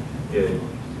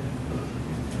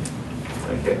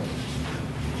 Okay.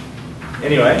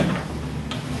 Anyway,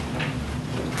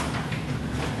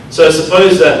 So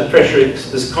suppose that the pressure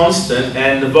is constant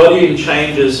and the volume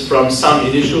changes from some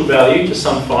initial value to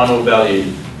some final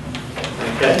value.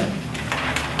 Okay?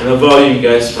 And the volume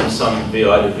goes from some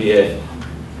VI to VF.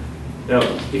 Now,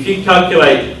 if you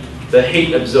calculate the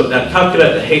heat absorbed, now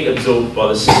calculate the heat absorbed by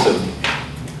the system.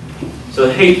 So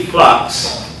the heat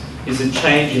flux is a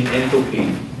change in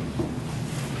enthalpy.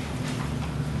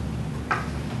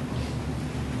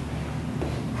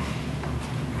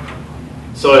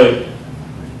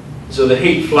 So the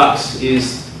heat flux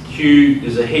is Q,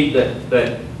 is a heat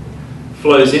that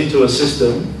flows into a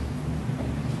system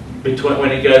between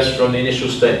when it goes from the initial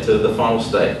state to the final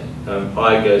state.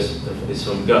 I goes is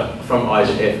from I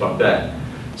to F like that.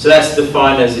 So that's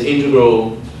defined as the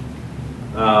integral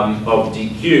of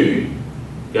dq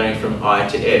going from I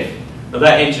to F. Now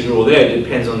that integral there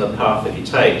depends on the path that you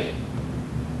take.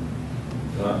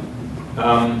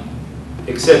 Right?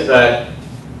 Except that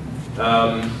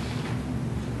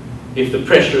if the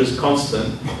pressure is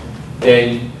constant,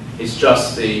 then it's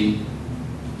just the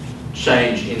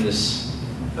change in this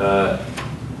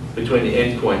between the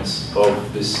endpoints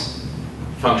of this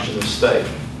function of state,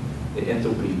 the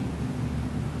enthalpy.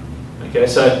 Okay,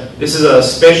 so this is a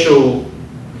special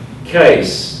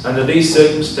case. Under these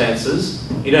circumstances,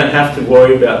 you don't have to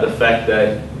worry about the fact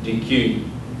that dq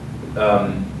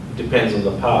depends on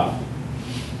the path,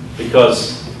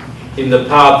 because in the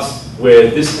paths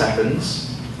where this happens,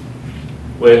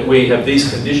 where we have these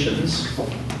conditions,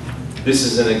 this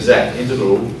is an exact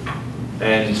integral,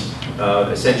 and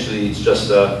essentially it's just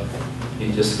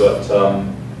you just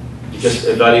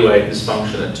evaluate this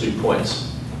function at 2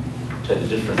 points, take the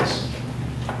difference.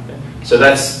 Okay. So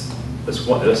that's if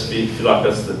you like,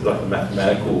 that's like a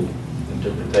mathematical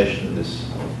interpretation of this.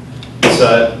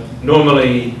 So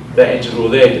normally that integral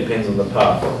there depends on the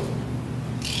path,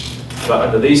 but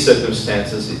under these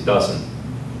circumstances it doesn't.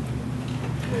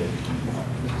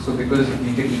 So because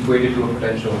we can equate it to a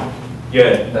potential,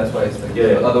 yeah, that's why it's like yeah.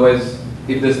 that. Otherwise,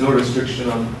 if there's no restriction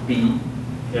on P,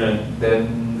 yeah,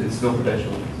 then it's no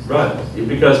potential. Right,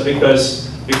 because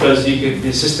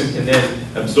the system can then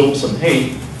absorb some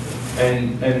heat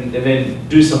and then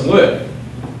do some work,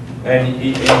 and then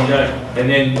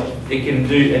it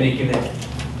can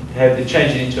have the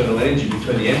change in internal energy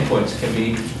between the endpoints can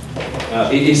be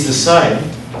it is the same,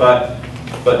 but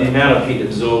the amount of heat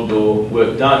absorbed or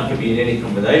work done can be in any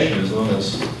combination as long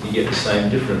as you get the same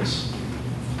difference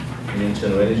in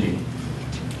internal energy.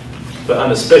 But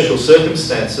under special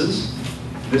circumstances,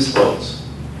 this holds.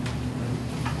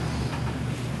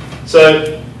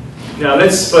 So now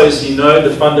let's suppose you know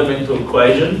the fundamental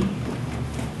equation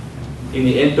in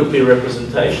the enthalpy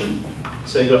representation.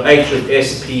 So you've got H of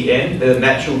SPN, they're the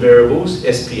natural variables,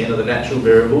 SPN are the natural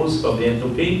variables of the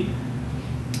enthalpy.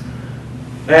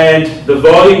 And the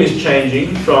volume is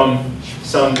changing from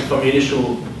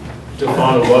initial to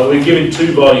final volume. We're given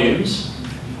two volumes.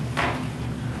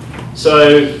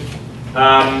 So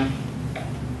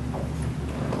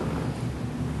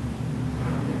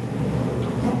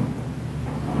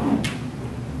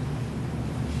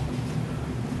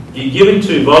you're given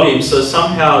two volumes, so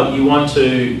somehow you want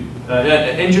to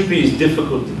entropy is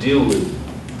difficult to deal with.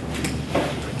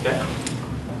 Okay?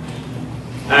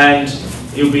 And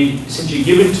since you're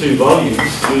given two volumes,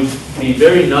 it would be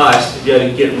very nice to be able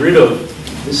to get rid of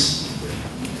this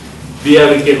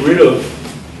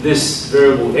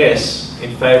variable S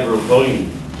in favour of volume.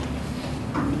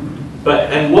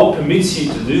 And what permits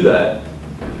you to do that?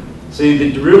 See,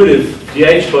 the derivative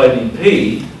dH by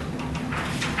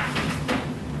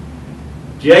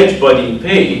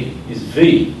dP is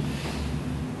V.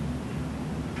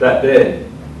 That there.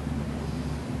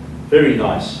 Very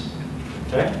nice.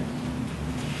 Okay?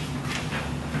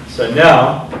 So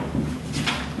now,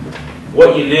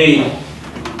 what you need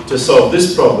to solve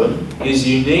this problem is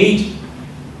you need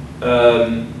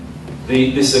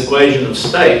this equation of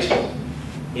state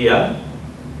here.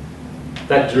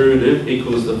 That derivative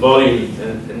equals the volume,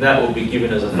 and that will be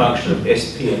given as a function of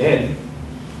SP and N.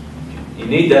 You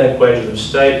need that equation of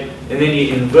state, and then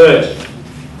you invert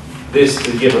this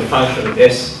to give a function of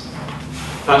S.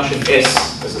 Function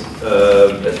S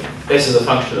as a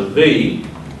function of V.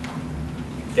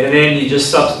 And then you just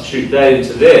substitute that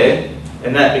into there,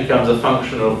 and that becomes a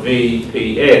function of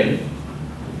VPN,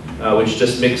 which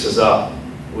just mixes up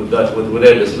with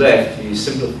whatever's left. You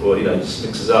simplify, just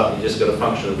mixes up. You just got a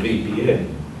function of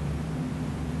VPN.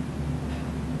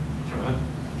 Right.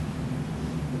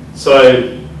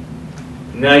 So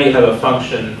now you have a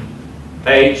function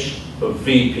H of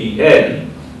VPN.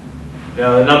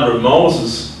 Now the number of moles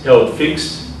is held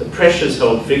fixed. The pressure is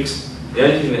held fixed. The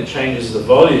only thing that changes is the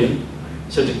volume.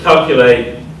 So to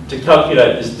calculate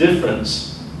this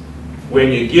difference,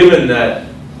 when you're given that,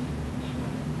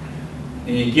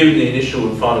 you're given the initial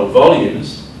and final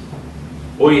volumes,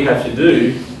 all you have to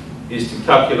do is to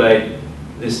calculate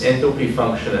this enthalpy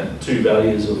function at 2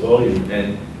 values of volume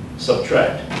and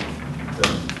subtract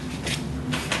them.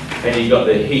 And you got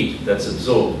the heat that's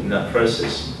absorbed in that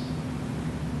process.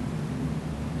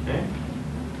 Okay?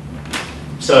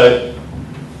 So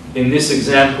in this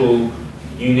example,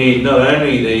 you need not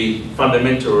only the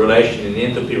fundamental relation in the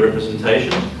enthalpy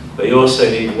representation, but you also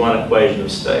need one equation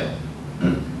of state.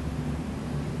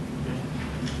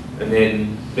 And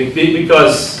then,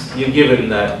 because you're given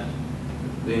that,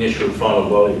 the initial and final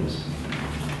volumes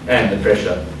and the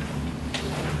pressure.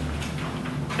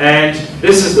 And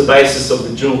this is the basis of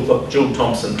the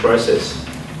Joule-Thomson process.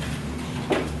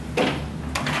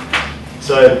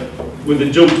 So with the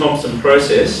Joule-Thomson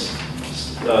process,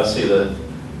 see the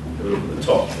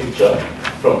top picture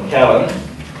from Callen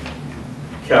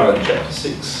chapter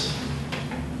 6.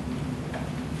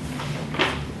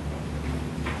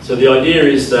 So the idea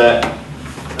is that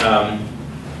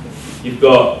you've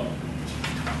got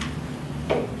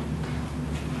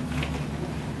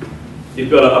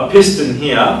a piston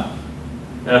here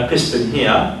and a piston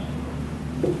here,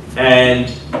 and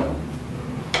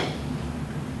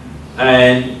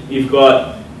you've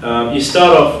got you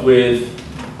start off with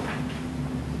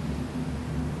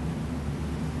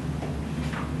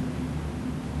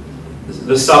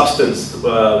the substance,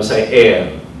 say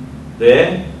air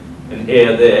there and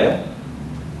air there,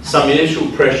 some initial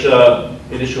pressure,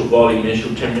 initial volume,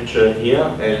 initial temperature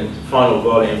here, and final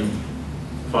volume,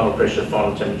 final pressure,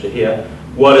 final temperature here.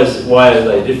 Why are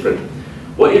they different?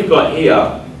 What you've got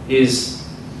here is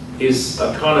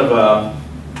a kind of a,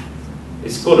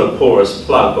 it's called a porous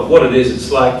plug, but what it is,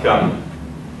 it's like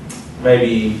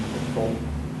maybe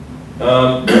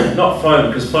not foam,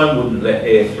 because foam wouldn't let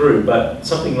air through, but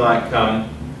something like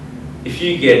if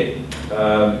you get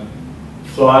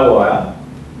fly wire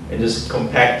and just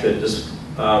compact it, just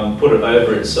put it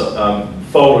over itself,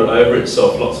 fold it over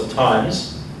itself lots of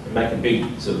times, and make a big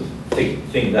sort of thick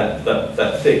thing that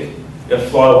thick. You have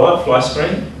fly wire, fly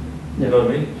screen. You know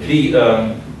what I mean?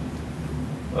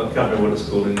 I can't remember what it's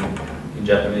called in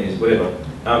Japanese, whatever.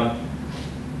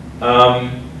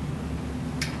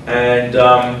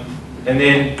 And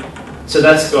then, so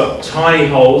that's got tiny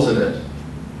holes in it.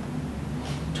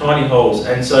 Tiny holes.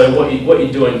 And so what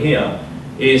you're doing here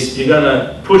is you're going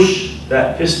to push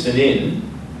that piston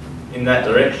in that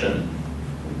direction,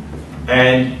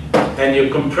 and you're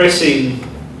compressing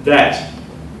that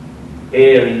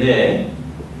air in there,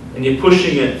 and you're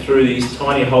pushing it through these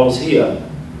tiny holes here.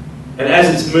 And as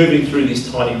it's moving through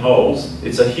these tiny holes,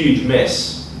 it's a huge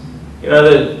mess. You know,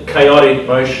 the chaotic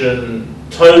motion,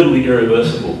 totally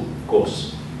irreversible, of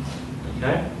course.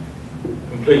 Okay?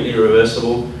 Completely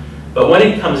irreversible. But when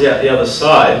it comes out the other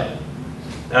side,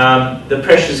 the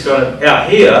pressure's gone out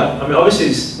here. I mean,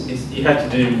 obviously you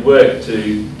have to do work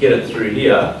to get it through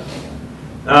here.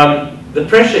 The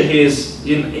pressure here is,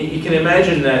 you can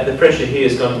imagine that the pressure here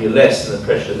is going to be less than the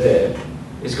pressure there.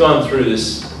 It's gone through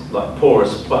this like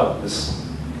porous plug, this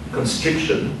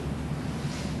constriction.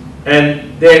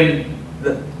 And then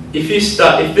if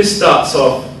this starts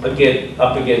off again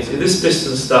up against, if this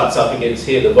piston starts up against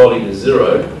here, the volume is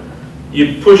 0.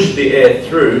 You push the air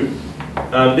through.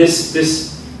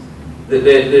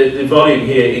 The volume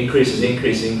here increases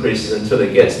until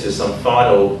it gets to some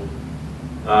final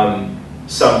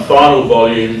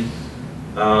volume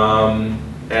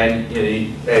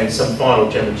and some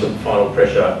final temperature, and final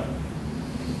pressure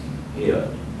here.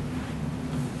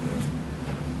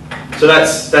 So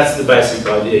that's the basic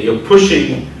idea. You're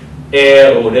pushing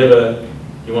air or whatever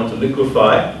you want to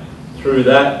liquefy through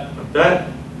that, like that,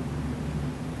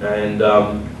 and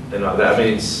like that. I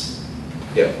mean, it's,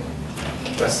 yeah,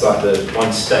 that's like the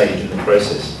one stage in the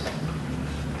process.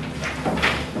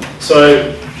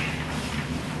 So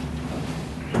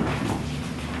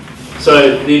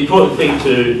the important thing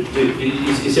to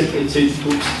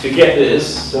get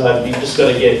this,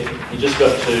 you just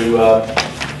got to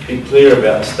be clear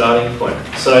about the starting point.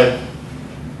 So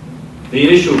the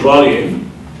initial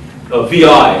volume of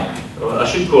VI, or I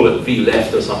should call it V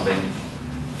left or something,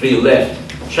 V left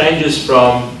changes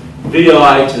from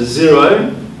VI to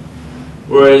 0,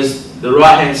 whereas the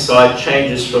right hand side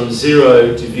changes from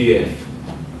 0 to VF.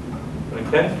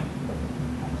 Okay?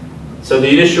 So the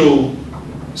initial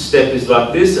step is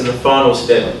like this, and the final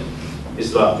step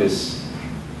is like this.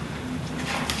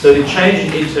 So the change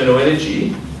in internal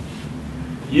energy,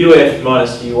 UF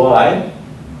minus UI,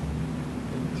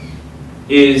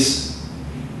 is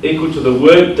equal to the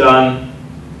work done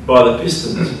by the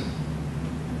pistons.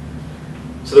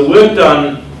 So the work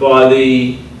done by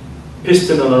the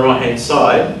piston on the right hand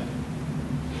side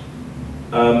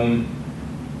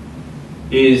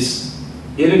is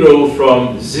integral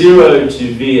from 0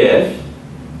 to VF,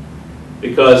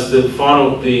 because the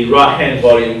right hand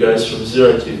volume goes from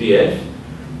 0 to VF,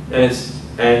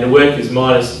 and the work is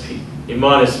minus P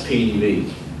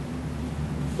dV,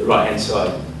 the right hand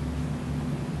side.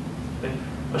 Okay.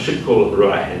 I should call it the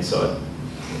right hand side.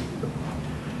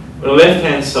 On the left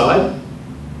hand side,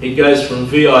 it goes from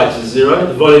VI to 0,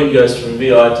 the volume goes from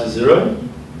VI to 0,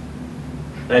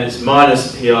 and it's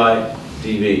minus PI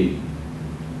dV.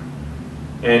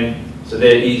 And so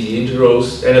they're easy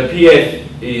integrals, and a PF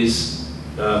is,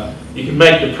 you can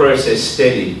make the process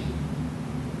steady.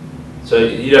 So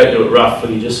you don't do it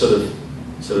roughly, you just sort of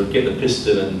get the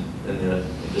piston and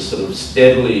just sort of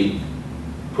steadily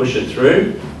push it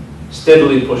through.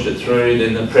 Steadily push it through,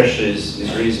 then the pressure is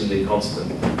reasonably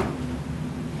constant.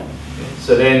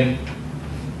 So then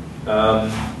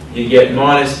you get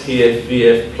minus PF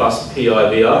VF plus PI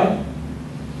VI.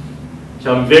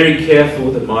 So I'm very careful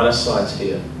with the minus signs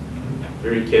here.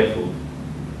 Very careful.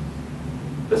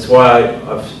 That's why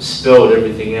I've spelled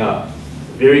everything out.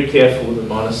 Very careful with the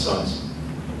minus signs.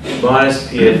 Minus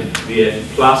PF VF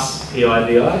plus PI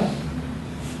VI,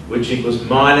 which equals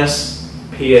minus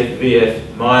PF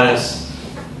VF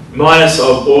minus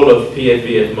of all of PF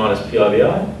VF minus PI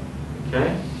VI.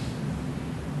 Okay.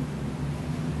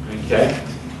 Okay.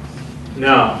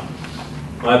 Now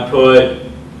I put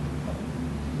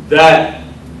that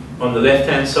on the left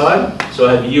hand side, so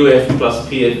I have UF plus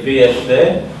PF VF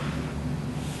there,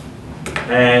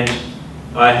 and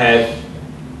I have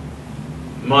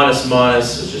minus,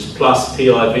 which is plus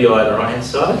PI VI on the right hand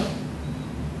side,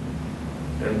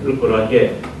 and look what I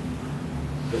get.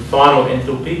 The final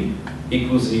enthalpy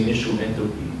equals the initial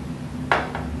enthalpy.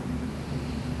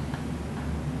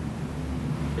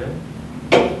 Okay.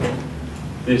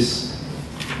 This,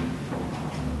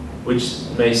 which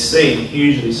may seem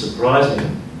hugely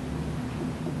surprising,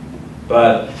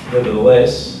 but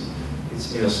nevertheless,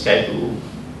 it's inescapable.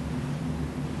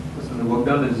 So the work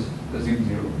done is assumed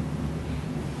 0.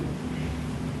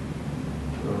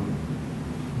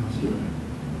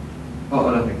 Oh,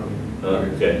 nothing.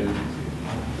 Okay.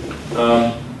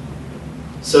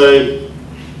 So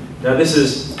now this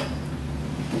is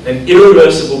an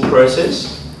irreversible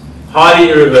process, highly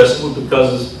irreversible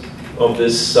because of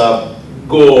this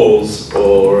gauze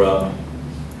or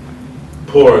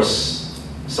porous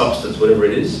substance, whatever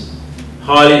it is.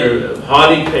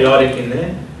 Highly chaotic in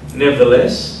there.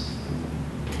 Nevertheless,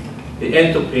 the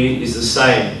enthalpy is the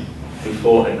same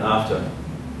before and after.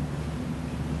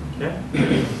 Okay.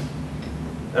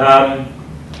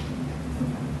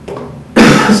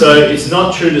 So it's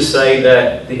not true to say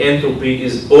that the enthalpy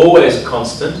is always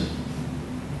constant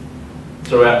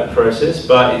throughout the process,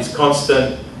 but it's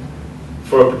constant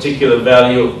for a particular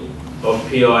value of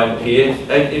PI and PF.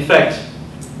 And in fact,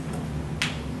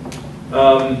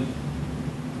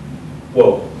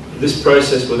 well, this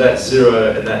process where that's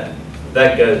 0 and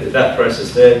that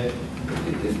process there,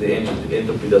 the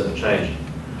enthalpy doesn't change.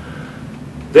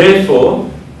 Therefore,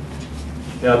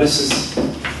 now this is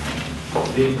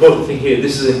the important thing here.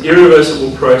 This is an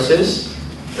irreversible process,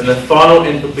 and the final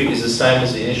enthalpy is the same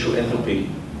as the initial enthalpy.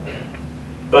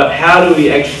 But how do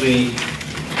we actually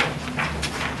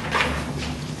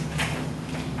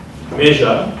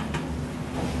measure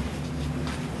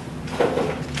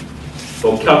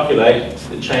or calculate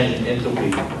the change in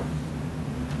enthalpy?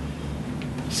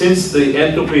 Since the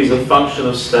enthalpy is a function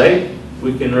of state,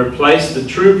 we can replace the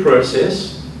true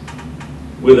process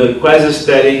with a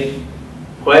quasi-static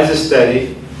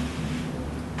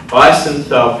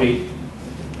isenthalpic,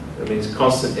 that means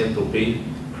constant enthalpy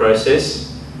process,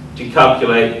 to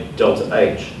calculate delta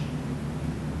H.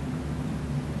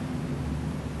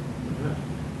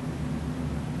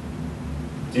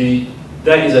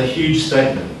 That is a huge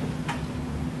statement.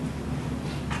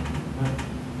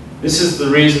 This is the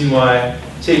reason why,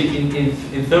 see,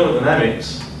 in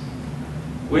thermodynamics,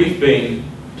 we've been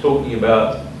talking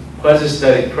about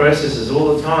quasi-static processes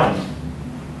all the time.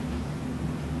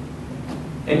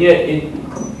 And yet,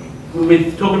 we've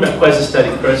been talking about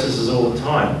quasi-static processes all the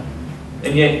time.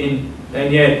 And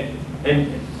yet,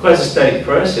 quasi-static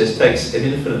process takes an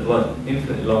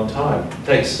infinitely long time. It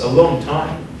takes a long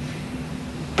time.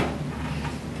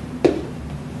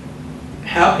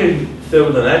 How can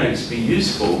thermodynamics be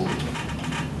useful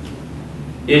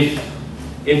if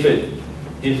it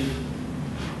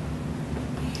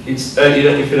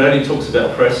only talks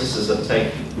about processes that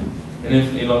take an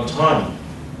infinitely long time?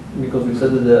 Because we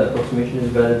said that the approximation is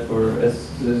valid for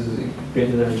S is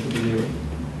greater than or equal to 0.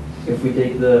 If we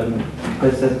take the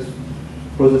quasi-static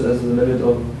process as the limit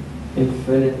of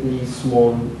infinitely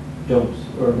small jumps,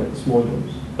 or like small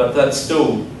jumps. But that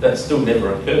still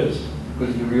never occurs.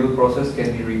 Because the real process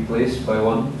can be replaced by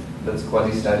one that's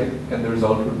quasi-static, and the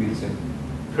result would be the same.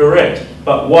 Correct.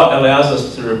 But what allows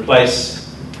us to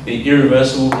replace the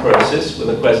irreversible process with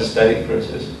a quasi-static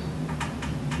process?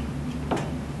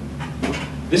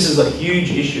 This is a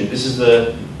huge issue. This is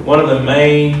one of the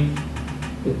main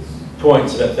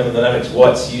points about thermodynamics,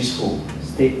 why it's useful.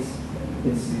 States.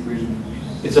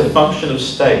 It's a function of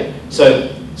state. So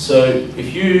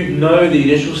if you know the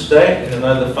initial state and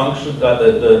know the function,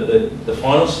 the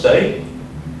final state,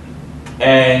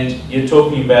 and you're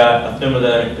talking about a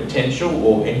thermodynamic potential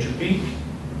or entropy,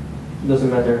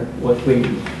 Doesn't matter what way.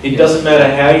 it doesn't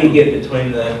matter how you get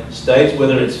between the states,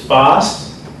 whether it's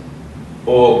fast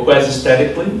or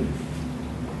quasi-statically.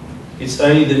 It's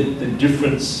only the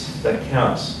difference that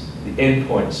counts, the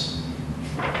endpoints,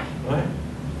 right?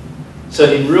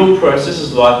 So in real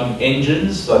processes like in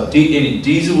engines, like any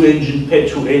diesel engine,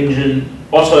 petrol engine,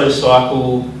 Otto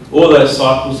cycle, all those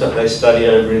cycles that they study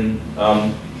over in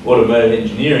automotive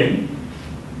engineering,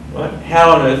 right?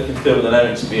 How on earth can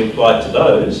thermodynamics be applied to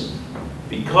those?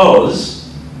 Because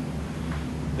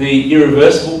the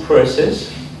irreversible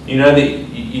process, you know that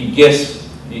you guess,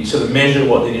 you sort of measure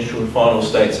what the initial and final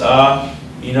states are,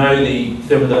 you know the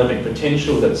thermodynamic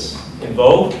potential that's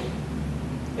involved,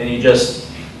 and you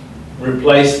just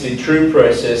replace the true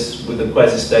process with a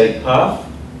quasi-static path,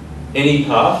 any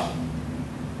path,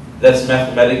 that's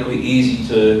mathematically easy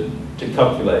to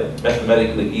calculate,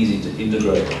 mathematically easy to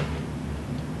integrate.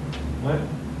 Right?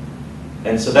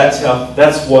 And so that's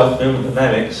why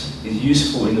thermodynamics is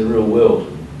useful in the real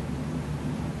world.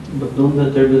 But don't the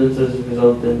turbulences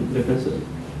result in differences?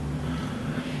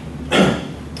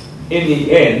 In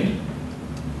the end,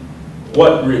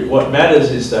 what matters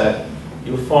is that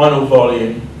your final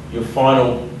volume, your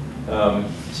final,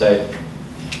 say,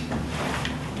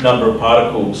 number of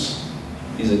particles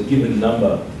is a given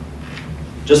number.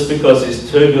 Just because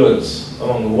there's turbulence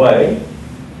along the way,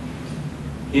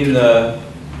 in the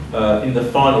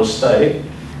final state,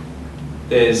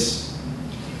 there's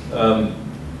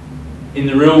in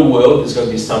the real world there's going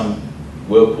to be some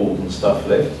whirlpools and stuff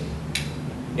left.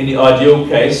 In the ideal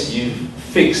case, you've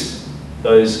fixed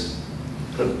those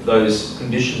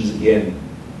conditions again.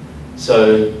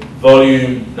 So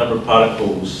volume, number of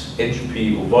particles,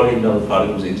 entropy, or volume, number of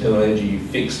particles, internal energy, you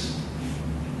fixed.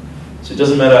 So it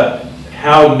doesn't matter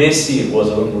how messy it was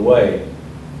along the way,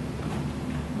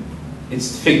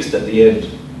 it's fixed at the end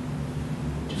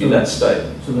to be that state.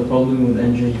 So the problem with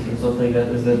engines and stuff like that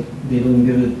is that they don't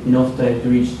give it enough time to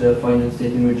reach the final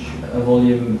state in which a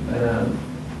volume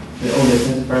all the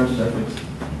essential parameters are fixed.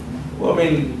 Well, I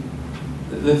mean,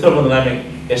 the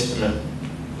thermodynamic estimate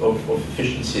of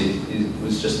efficiency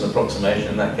was just an approximation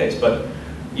in that case, but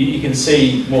you can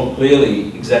see more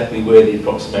clearly exactly where the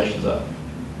approximations are.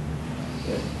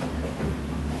 Yeah.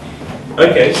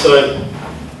 Okay, so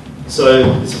it's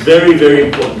a very, very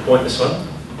important point, this one.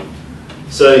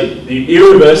 So the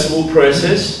irreversible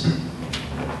process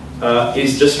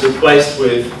is just replaced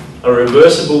with a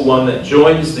reversible one that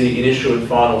joins the initial and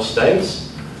final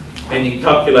states, and you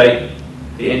calculate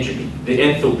the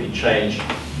enthalpy change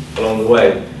along the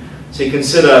way. So you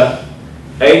consider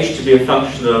H to be a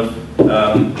function of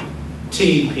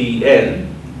TPN.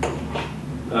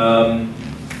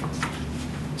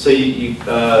 So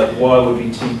Y would be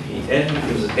TPN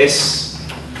because S.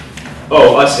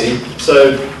 Oh, I see.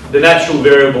 So the natural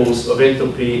variables of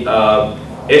enthalpy are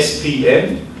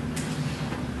SPN.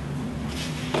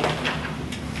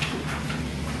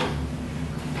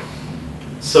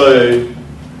 So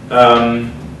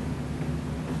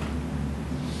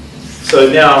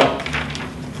now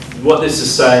what this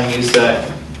is saying is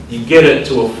that you get it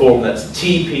to a form that's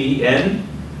TPN,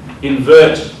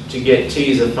 invert to get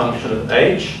T as a function of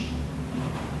H,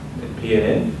 and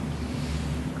PNN.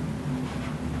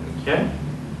 Okay?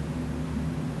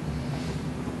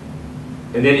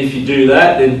 And then if you do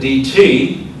that, then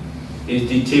dt is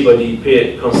dt by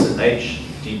dp at constant H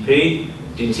dp,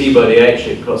 dt by dh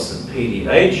at constant p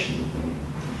dh,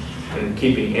 and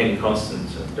keeping n constant,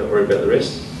 so don't worry about the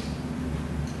rest.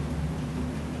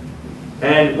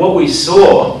 And what we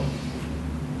saw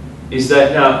is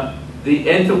that now the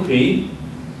enthalpy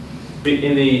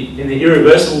in the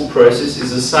irreversible process is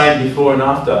the same before and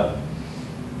after.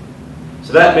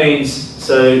 So that means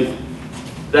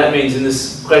in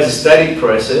this quasi-static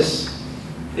process,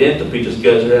 the enthalpy just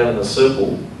goes around in a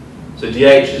circle. So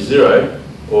dh is 0,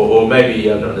 or maybe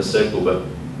not in a circle, but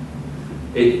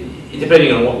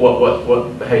depending on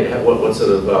what sort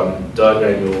of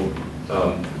diagram you'll.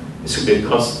 This could be a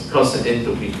constant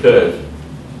enthalpy curve.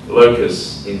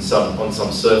 locus on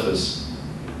some surface.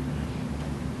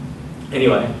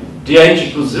 Anyway, dH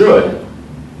equals 0.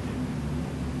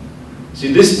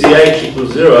 See, this dH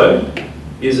equals 0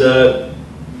 is a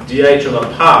dH on a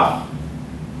path.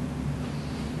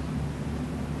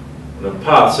 On a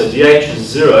path, so dH is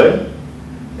 0,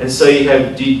 and so you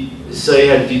have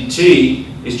dt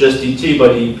is just dt by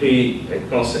dp at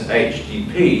constant h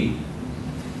dp.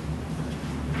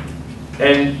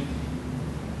 And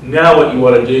now what you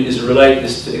want to do is relate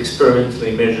this to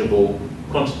experimentally measurable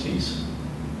quantities.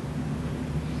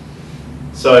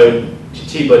 So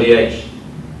dt by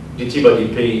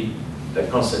dp at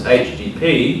constant h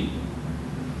dp,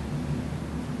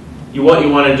 what you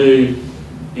want to do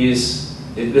is,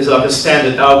 there's like a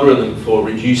standard algorithm for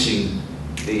reducing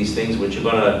these things, which you're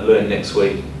going to learn next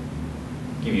week.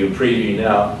 Give you a preview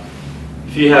now.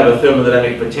 If you have a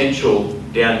thermodynamic potential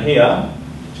down here,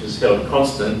 which is held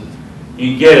constant,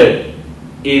 you get it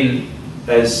in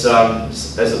as a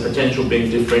potential being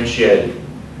differentiated.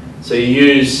 So you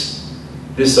use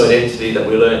this identity that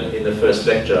we learned in the first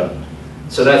lecture.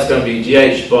 So that's going to be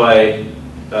dH by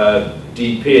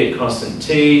dp at constant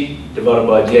t divided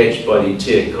by dH by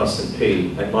dt at constant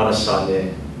p, and minus sign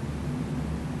there.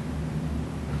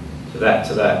 To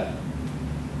that.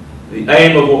 The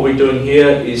aim of what we're doing here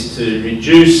is to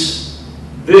reduce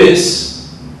this,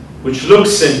 which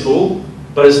looks simple,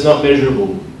 but it's not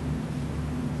measurable.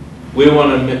 We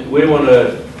want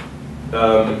to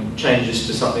change this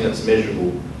to something that's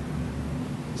measurable.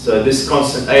 So this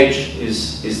constant h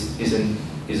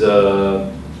is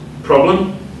a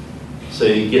problem. So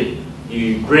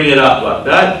you bring it up like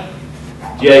that,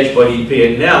 dH by dp,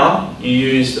 and now you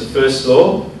use the first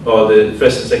law, or the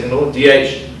first and second law,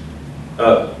 dH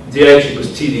equals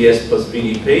TdS plus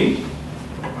VdP.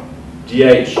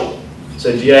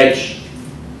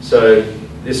 So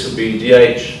this would be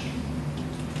dH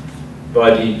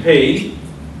by dP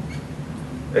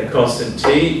at constant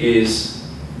t is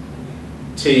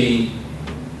T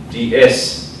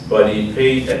ds by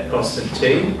dP at constant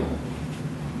t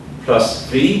plus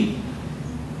V.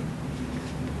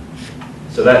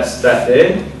 So that's that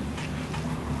there.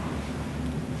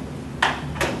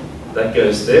 That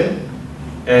goes there.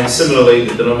 And similarly,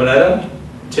 the denominator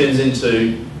turns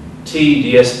into T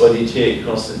ds by dt at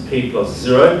constant p plus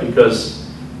 0, because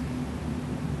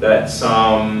that's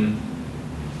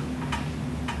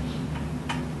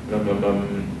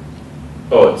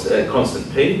it's a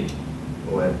constant p.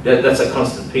 That's a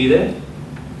constant p there.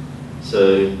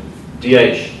 So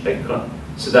dH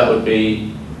so that would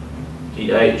be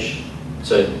dH.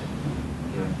 So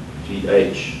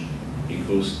dH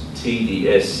equals T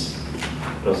ds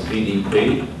plus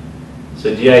VdP.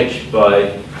 So dH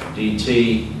by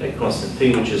dt at constant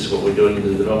p, which is what we're doing in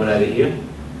the denominator here.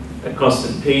 At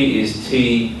constant p is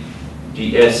T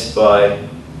ds by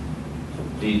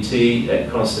dt at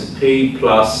constant p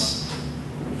plus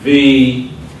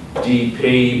V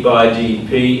dP by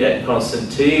dP at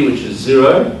constant t, which is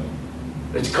 0.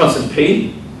 It's constant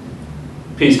p.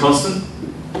 P is constant.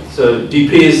 So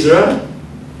dP is 0.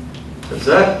 That's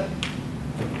that.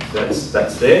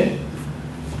 That's there.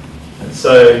 And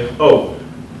so,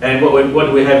 and what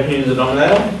do we have here in the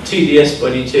denominator? T ds by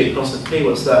dt at constant p.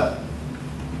 What's that?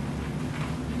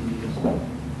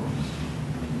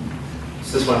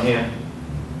 It's this one here.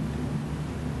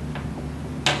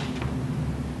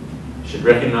 Should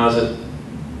recognize it.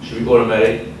 Should be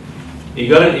automatic. You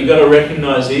got to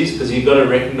recognize these, because you got to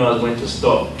recognize when to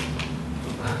stop.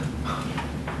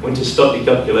 When to stop your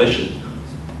calculation.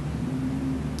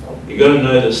 You got to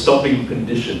know the stopping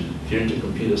condition if you're into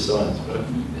computer science, right?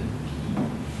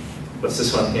 What's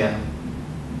this one here?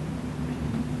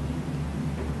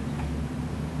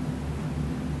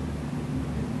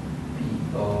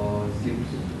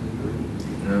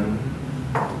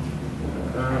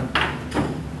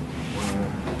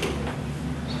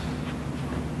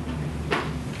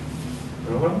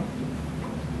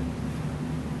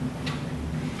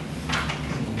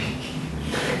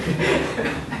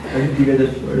 How did you get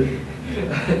that word?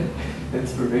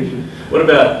 Inspiration. What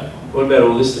about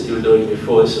all this that you were doing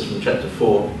before? This is from chapter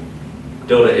 4.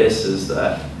 Delta S is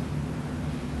that.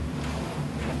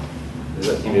 Does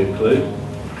that give you a clue?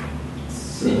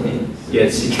 CP. Yeah,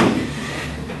 it's CP.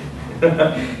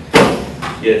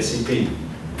 Yeah, it's CP.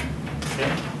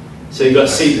 Okay. So you've got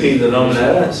CP in the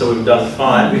denominator, so we've done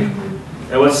fine.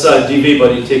 And what's dV by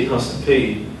dt constant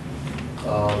P?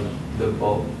 The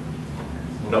bulk.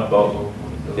 Not bulk.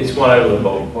 It's 1 over the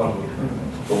bulk.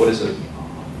 But what is it?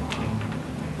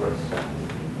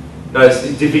 No, it's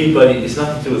dV by dt. It's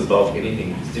nothing to do with bulk,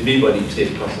 anything. It's dV by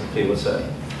dt constant P. What's that?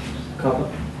 Kappa.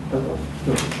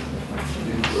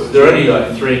 There are only like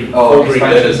four Greek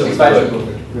letters that we put.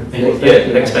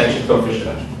 Yeah, expansion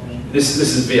coefficient. This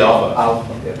is V alpha.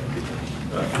 Alpha, yeah.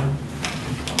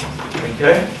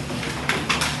 Okay.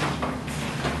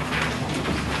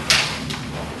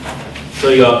 So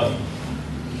you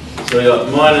got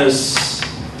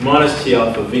minus T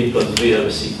alpha V plus V over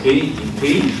Cp dP,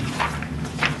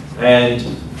 and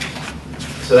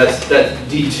so that's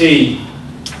dt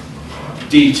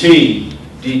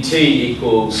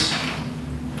equals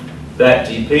that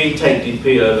dP. Take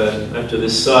dP over to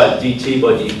this side. dt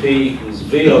by dP equals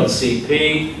V on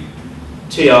Cp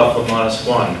T alpha minus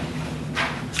 1.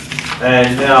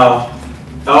 And now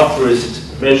alpha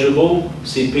is measurable,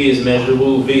 Cp is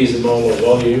measurable, V is the molar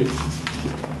volume,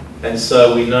 and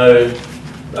so we know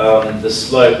the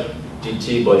slope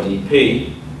dt by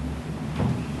dP,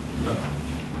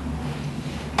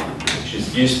 which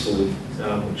is useful,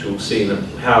 which we'll see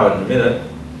how in a minute.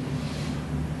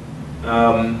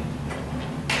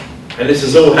 And this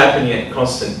is all happening at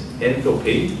constant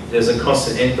enthalpy. There's a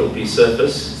constant enthalpy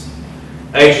surface.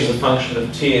 H is a function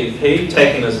of T and P.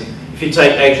 If you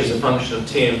take H as a function of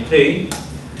T and P,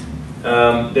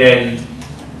 then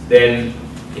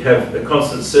you have a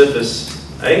constant surface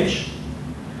H,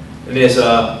 and there's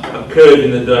a curve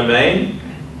in the domain.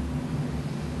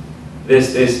 There's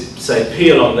say P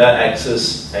along that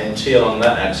axis and T along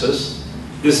that axis.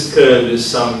 This curve is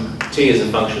some T as a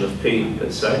function of P,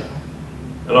 let's say.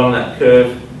 Along that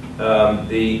curve,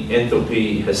 the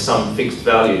enthalpy has some fixed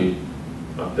value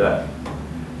like that.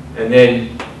 And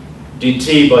then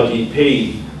dt by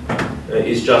dP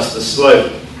is just the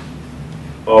slope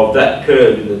of that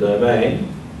curve in the domain.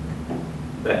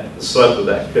 The slope of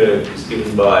that curve is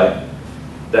given by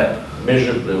that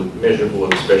measurable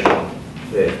expression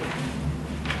there.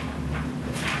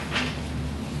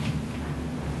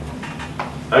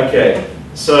 Okay,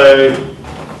 so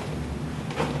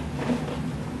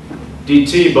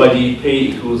dt by dP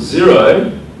equals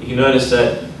 0. You can notice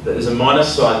that there's a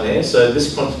minus sign there, so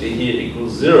this quantity here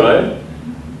equals 0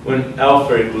 when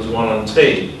alpha equals 1 on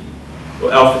t,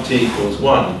 or alpha t equals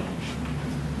 1.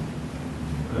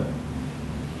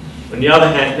 On the other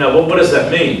hand, now what does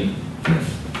that mean?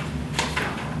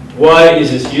 Why is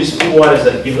this useful? Why does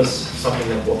that give us something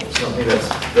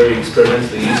that's very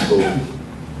experimentally useful?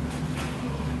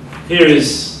 Here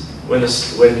is when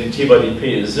dt by dP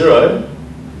is 0,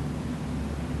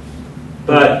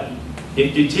 but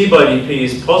if dt by dP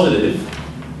is positive,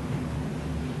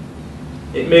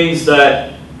 it means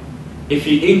that if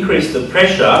you increase the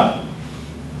pressure,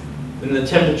 then the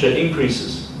temperature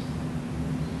increases.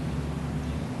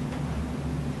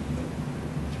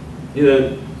 You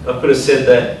know, I could have said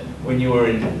that when you were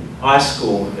in high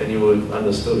school and you would have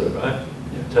understood it, right?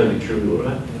 Yeah. Totally true,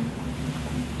 right?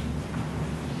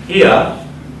 Here,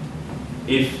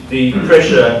 if the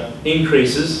pressure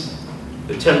increases,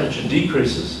 the temperature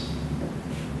decreases.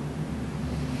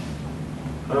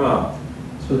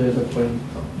 So there's a point.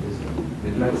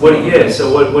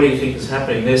 So what do you think is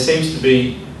happening? There seems to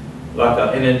be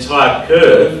like an entire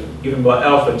curve given by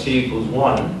alpha t equals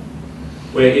 1,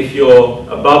 where if you're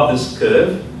above this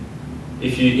curve,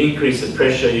 if you increase the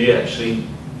pressure, you're actually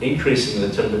increasing the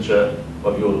temperature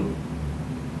of your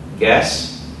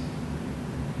gas.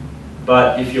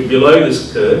 But if you're below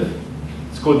this curve,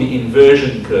 it's called the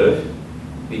inversion curve.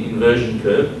 The inversion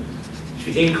curve. If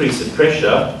you increase the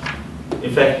pressure,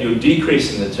 in fact, you're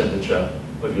decreasing the temperature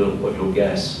of your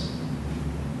gas.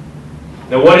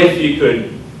 Now, what if you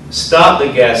could start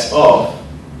the gas off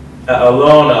at a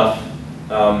low enough,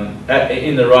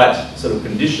 in the right sort of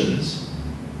conditions,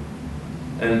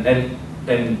 and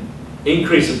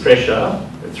increase the pressure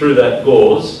through that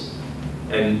gauze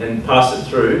and pass it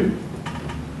through,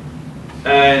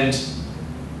 and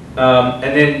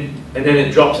then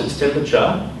it drops its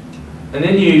temperature, and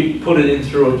then you put it in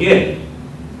through again.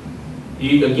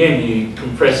 You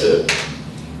compress it,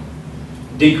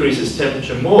 decrease its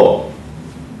temperature more,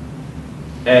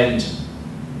 and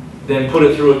then put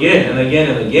it through again and again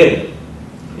and again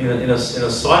in a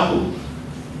cycle.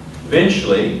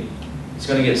 Eventually, it's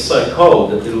going to get so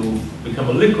cold that it'll become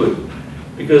a liquid,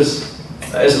 because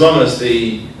as long as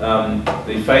the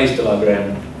phase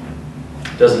diagram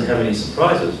doesn't have any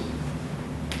surprises.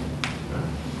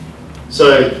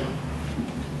 So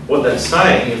what that's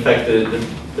saying, in fact,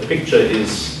 the picture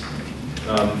is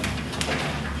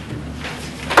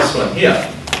this one here.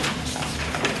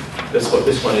 That's what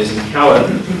this one is in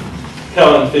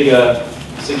Callen figure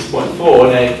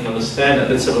 6.4. Now you can understand it.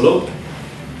 Let's have a look.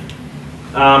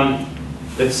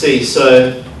 Let's see.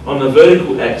 So on the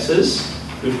vertical axis,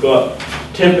 we've got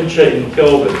temperature in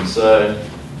Kelvin. So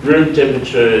room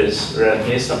temperature is around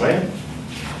here somewhere.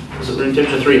 was it room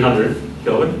temperature 300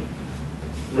 Kelvin,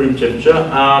 room temperature,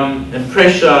 and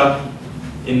pressure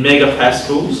in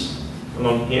megapascals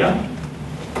along here,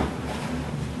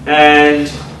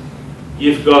 and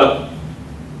you've got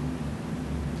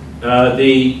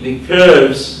the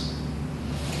curves,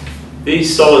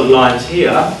 these solid lines here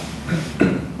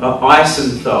are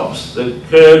isenthalps, the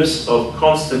curves of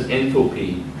constant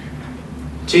enthalpy.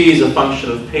 T is a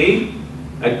function of P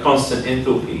at constant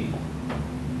enthalpy.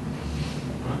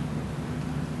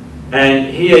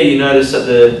 And here you notice that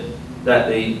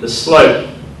the slope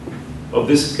of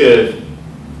this curve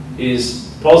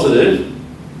is positive.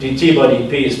 dt by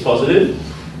dp is positive.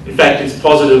 In fact, it's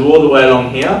positive all the way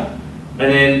along here.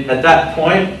 And then at that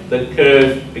point, the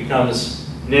curve becomes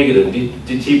negative.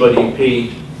 dt by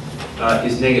dp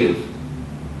is negative.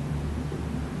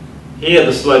 Here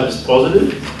the slope is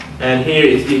positive, and here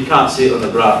you can't see it on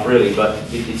the graph really, but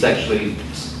it's actually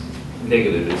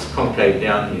negative. It's concave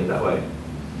down here that way,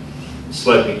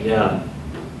 sloping down.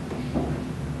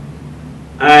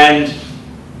 And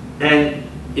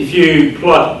if you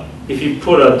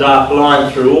put a dark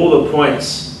line through all the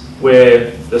points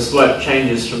where the slope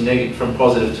changes from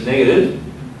positive to negative,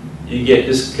 you get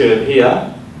this curve here.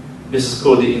 This is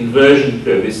called the inversion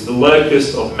curve. It's the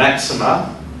locus of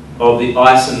maxima of the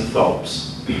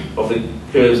isenthalps of the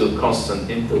curves of constant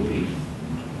enthalpy.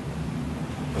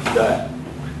 Like that.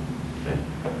 Okay.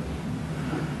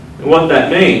 And what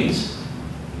that means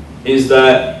is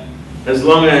that as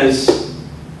long as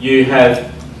you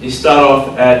start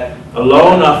off at a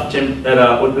low enough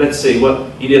let's see,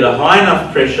 you did a high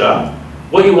enough pressure,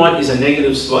 what you want is a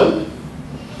negative slope,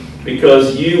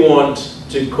 because you want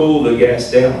to cool the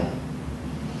gas down.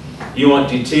 You want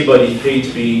dt by dp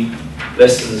to be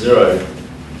less than 0.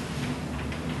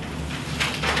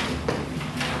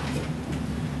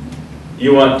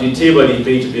 You want dt by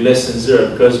dp to be less than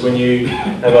 0, because when you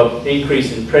have an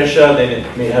increase in pressure, then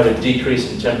it may have a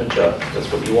decrease in temperature. That's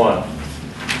what you want.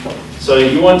 So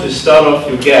you want to start off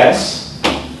your gas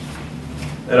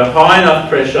at a high enough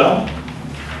pressure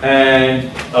and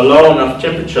a low enough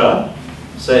temperature,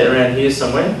 say around here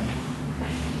somewhere.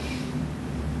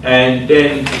 And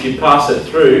then if you pass it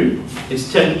through,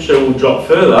 its temperature will drop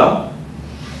further,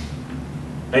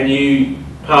 and you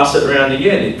pass it around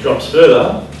again, it drops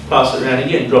further, pass it around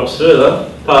again, drops further,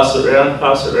 pass it around,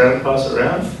 pass it around, pass it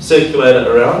around, circulate it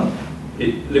around,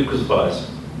 it liquefies.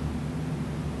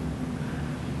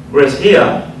 Whereas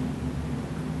here,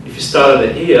 if you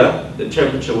started it here, the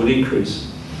temperature would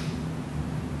increase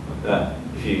like that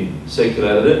if you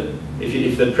circulated it.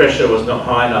 If the pressure was not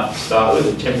high enough to start with,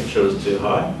 the temperature was too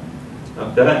high,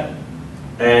 like that.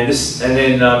 And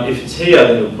then if it's here,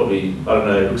 then it'll probably, I don't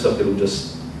know, it looks like it'll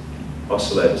just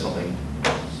oscillate or something.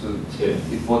 So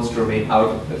it wants to remain out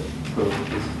of the curve,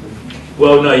 basically.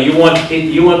 Well, no, you want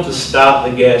to start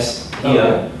the gas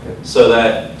here, okay. so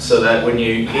that when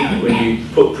you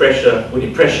put pressure, when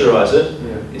you pressurize it,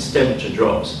 Yeah. its temperature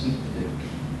drops, Yeah.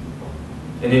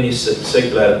 and then you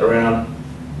circulate it around,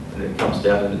 and it comes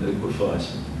down and it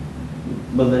liquefies.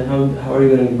 But then how are you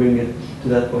going to bring it to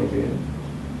that point again?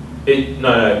 It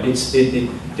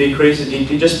decreases.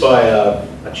 You just buy a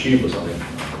tube or something.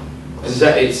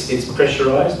 It's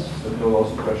pressurized. So no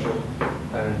loss of pressure.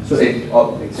 And So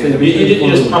You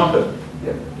just pump it.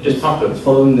 Yeah. You just pump It's it.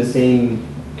 following the same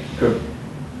curve.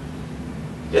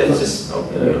 Yeah, it's just, I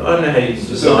don't know how you So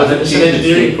design it. It's an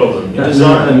engineering problem. You I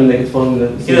design mean, it. like it's following the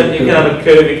You same can have a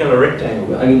curve, you can have a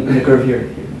rectangle. I mean, the curve here.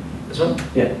 This one?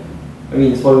 Yeah. I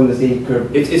mean, it's following the same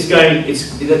curve.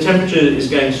 The temperature is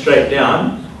going straight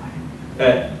down.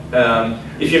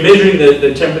 If you're measuring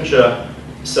the temperature,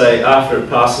 say after it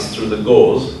passes through the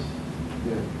gauze,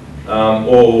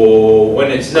 or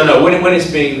when it's when it's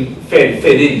being fed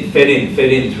in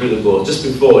through the gauze, just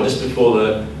before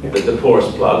the porous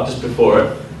plug, just before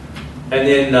it, and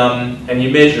then and you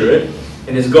measure it,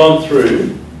 and it's gone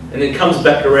through, and it comes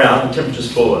back around, the temperature's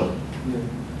fallen.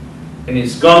 And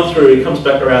it's gone through, it comes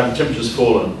back around, the temperature's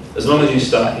fallen, as long as you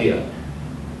start here.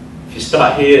 If you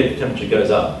start here, the temperature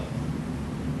goes up.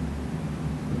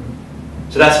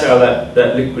 So that's how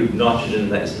that liquid nitrogen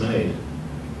that is made,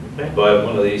 okay, by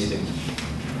one of these things.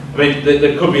 I mean,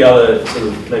 there could be other sort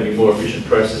of maybe more efficient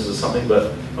processes or something,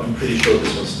 but I'm pretty sure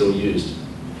this one's still used.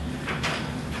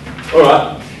 All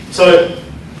right, so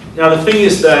now the thing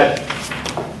is that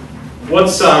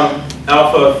what's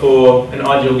alpha for an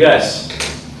ideal gas?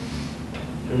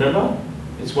 Remember?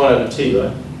 It's 1 over T,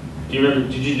 right? Do you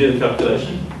remember, did you do the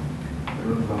calculation? I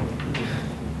don't know.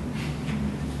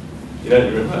 You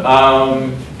don't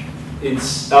remember?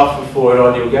 It's alpha for an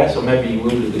ideal gas, or maybe you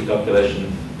will do the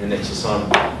calculation in the next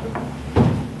assignment.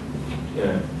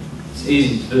 Yeah, it's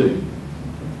easy to do.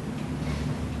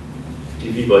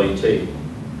 dv by dt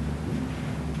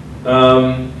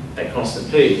at constant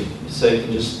p. So you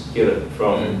can just get it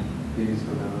from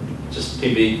just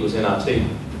pv equals nRT.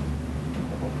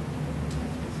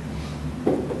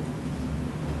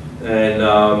 And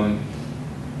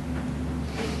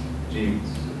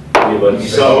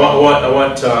so I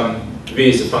want v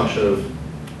as a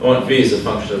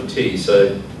function of t,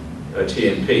 so t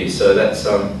and p. So that's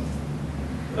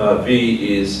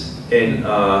v is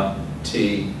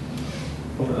nRT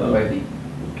by p.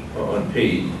 On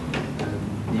p.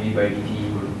 dv by dt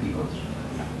equal to p constant.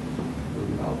 Will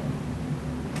be alpha.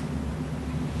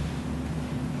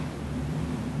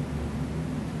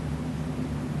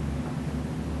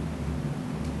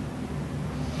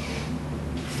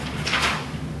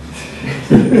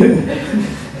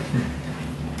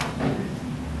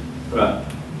 Right.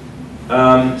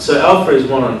 So alpha is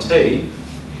 1 on t.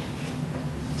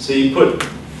 So you put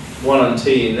 1 on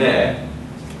t in there,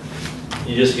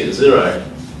 you just get 0.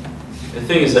 The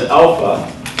thing is that alpha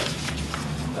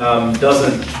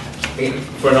doesn't,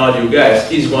 for an ideal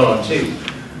gas, is 1 on t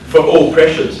for all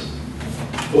pressures,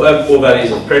 for all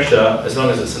values of pressure, as long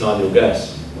as it's an ideal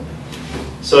gas.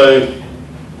 So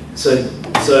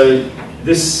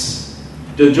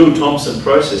the Joule-Thomson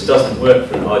process doesn't work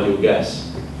for an ideal gas.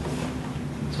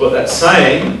 So what that's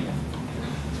saying,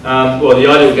 well, the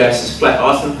ideal gas is flat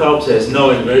isenthalp, so it has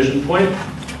no inversion point,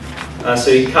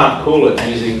 so you can't cool it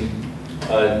using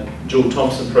a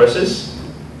Joule-Thomson process.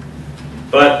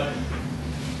 But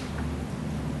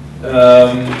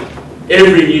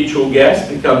every neutral gas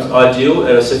becomes ideal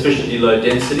at a sufficiently low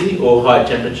density or high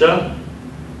temperature.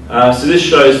 So this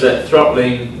shows that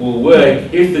throttling will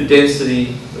work if the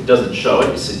density, it doesn't show it,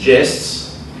 it suggests,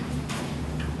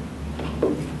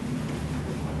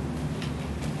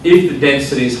 if the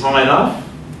density is high enough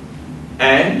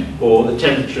and or the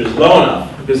temperature is low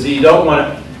enough, because you don't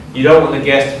want the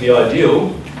gas to be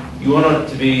ideal, you want it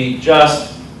to be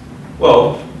just,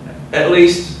 well, at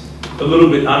least a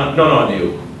little bit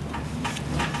non-ideal.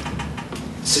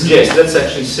 Suggest, let's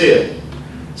actually see it.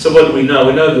 So what do we know?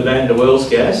 We know the van der Waals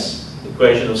gas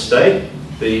equation of state,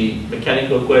 the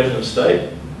mechanical equation of state.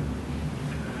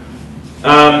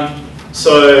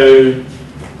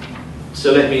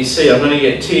 So let me see, I'm going to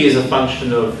get T as a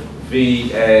function of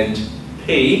V and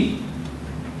P.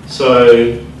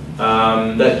 So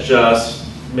that's just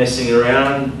messing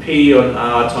around. P on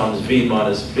R times V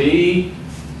minus B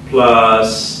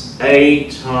plus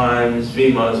 8 times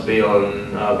V minus B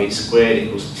on V squared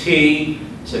equals T.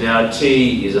 So now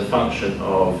T is a function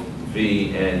of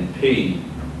V and P.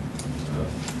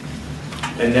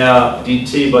 And now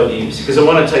dt by dv, because I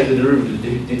want to take the derivative of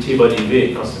dt by dv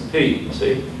at constant p, you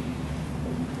see?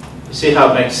 You see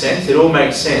how it makes sense? It all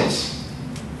makes sense.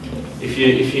 If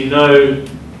you know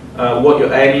what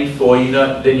you're aiming for,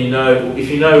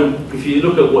 if you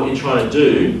look at what you're trying to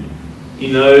do,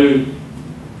 you know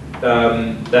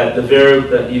that the variable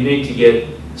that you need to get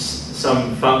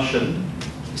some function,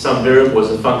 some variable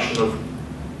as a function of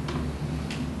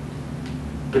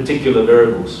particular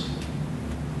variables.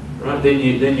 Right?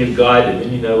 Then you're guided,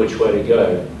 then you know which way to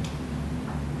go.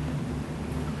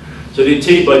 So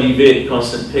dt by dv at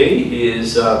constant p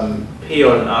is p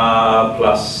on r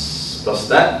plus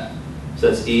that. So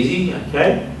that's easy,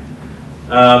 okay?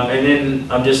 And then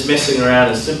I'm just messing around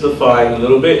and simplifying a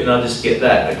little bit, and I just get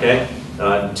that, okay?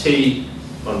 T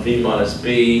on v minus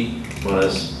b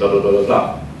minus blah blah blah blah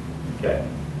blah. Okay.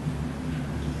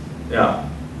 Now,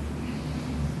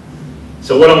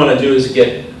 so what I want to do is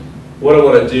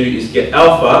get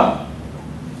alpha.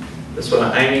 That's what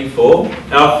I'm aiming for.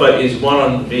 Alpha is 1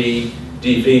 on v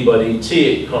dv by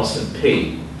dt at constant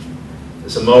p.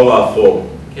 It's a molar form.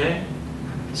 Okay.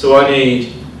 So I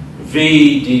need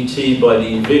v dt by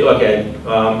dv.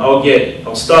 Okay.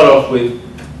 I'll start off with.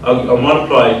 I'll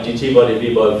multiply dt by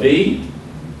dv by v,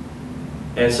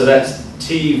 and so that's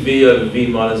tv over v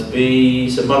minus b.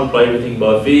 So multiply everything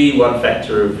by v. One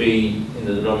factor of v in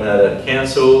the denominator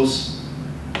cancels.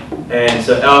 And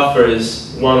so alpha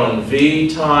is 1 on v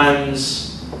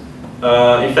times,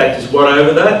 in fact it's 1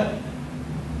 over that.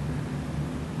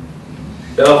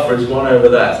 Alpha is 1 over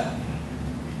that.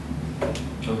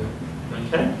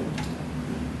 Okay?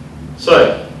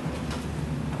 So,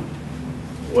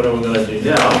 what are we going to do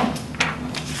now?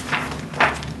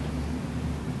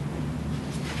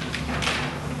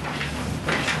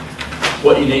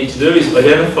 What you need to do is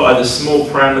identify the small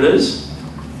parameters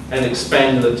and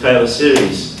expand the Taylor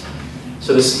series.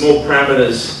 So the small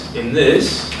parameters in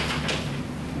this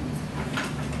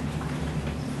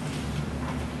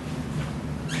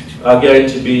are going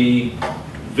to be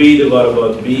v divided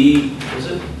by b, is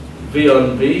it? V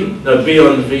on V, no, B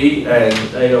on V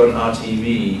and A on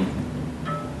RTV.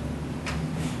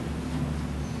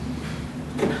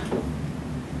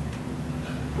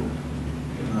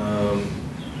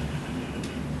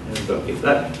 Don't get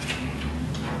that.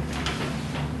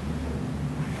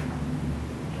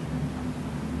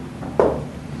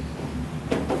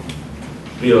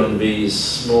 B on V is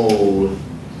small.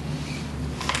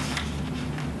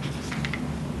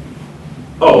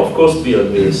 Oh, of course B on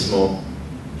V is small.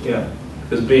 Yeah,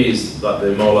 because B is like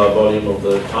the molar volume of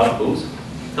the particles.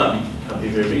 Can't be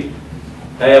very big.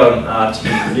 A on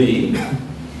RTV.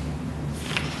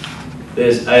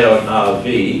 There's A on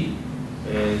RV.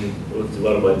 And what's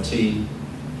divided by T?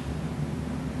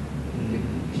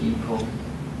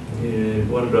 Yeah,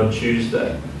 why did I choose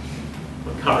that? I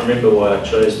can't remember why I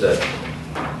chose that.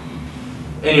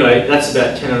 Anyway, that's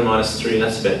about 10 to the minus 3, and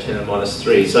that's about 10 to the minus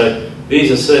 3. So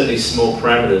these are certainly small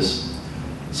parameters.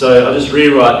 So I'll just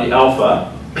rewrite the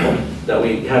alpha that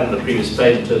we had on the previous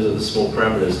page in terms of the small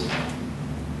parameters.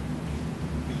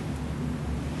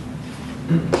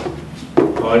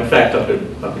 Oh, in fact, I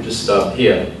could just start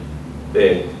here.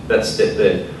 There, that step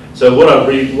there. So what I've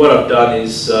done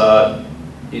is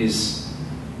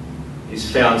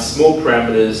found small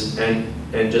parameters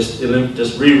and just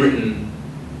rewritten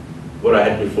what I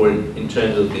had before in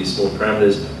terms of these small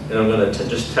parameters, and I'm going to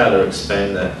just Taylor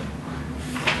expand that.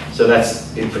 So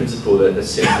that's in principle that's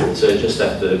simple. So you just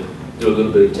have to do a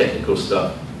little bit of technical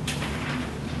stuff.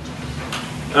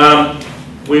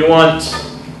 We want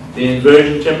the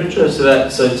inversion temperature.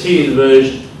 So T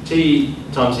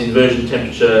times the inversion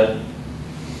temperature,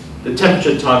 the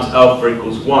temperature times alpha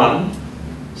equals 1.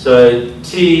 So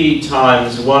T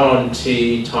times 1 on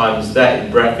T times that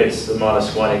in brackets, the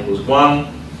minus 1 equals 1.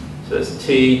 So that's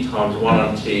T times 1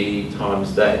 on T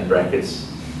times that in brackets,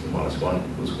 the minus 1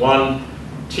 equals 1.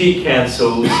 T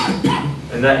cancels,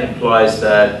 and that implies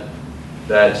that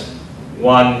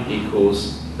 1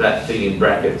 equals that thing in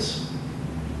brackets.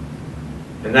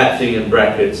 And that thing in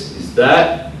brackets is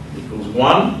that, equals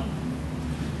 1.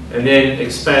 And then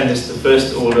expand this to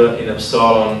first order in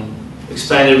epsilon,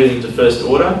 expand everything to first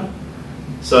order.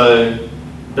 So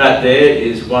that there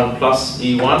is 1 plus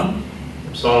E1,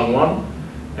 epsilon 1.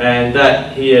 And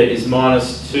that here is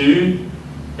minus 2.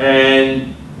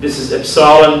 And this is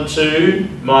epsilon 2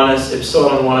 minus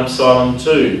epsilon 1, epsilon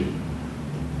 2.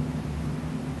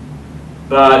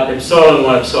 But epsilon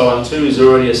 1, epsilon 2 is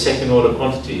already a second order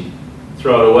quantity.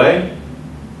 Throw it away.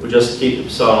 We'll just keep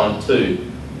epsilon 2.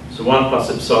 So 1 plus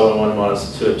epsilon 1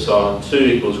 minus 2 epsilon 2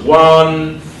 equals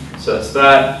 1. So that's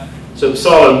that. So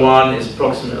epsilon 1 is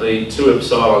approximately 2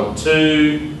 epsilon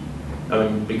 2.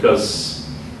 Because,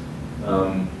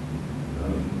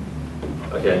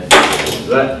 okay,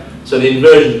 that. So the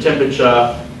inversion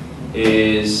temperature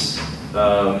is,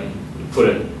 you put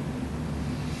it,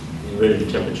 the inversion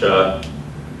temperature,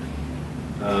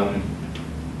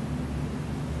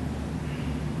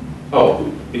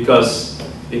 because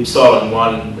the epsilon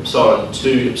 1, epsilon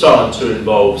 2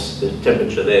 involves the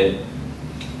temperature there,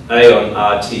 A on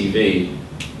RTV.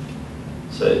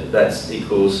 So that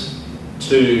equals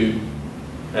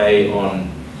 2A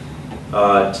on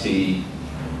RTV.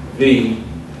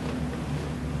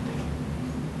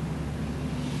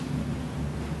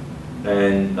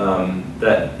 And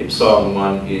that epsilon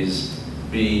 1 is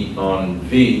B on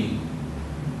V.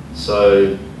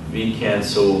 So V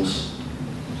cancels,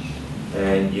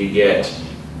 and you get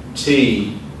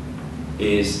T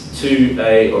is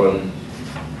 2A on,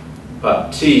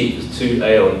 T is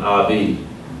 2A on RV.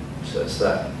 So that's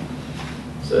that.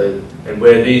 So, and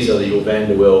where these are your van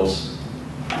der Waals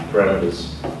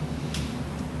parameters.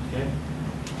 Okay.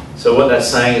 So what that's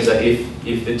saying is that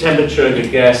if the temperature of the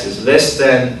gas is less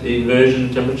than the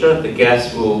inversion temperature, the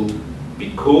gas will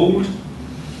be cooled,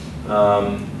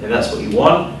 and that's what you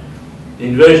want. The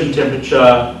inversion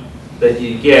temperature that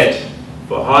you get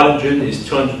for hydrogen is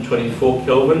 224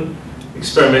 Kelvin.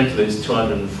 Experimentally, it's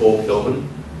 204 Kelvin.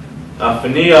 For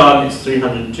neon, it's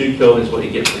 302 Kelvin is what you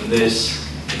get from this.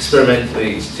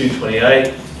 Experimentally, it's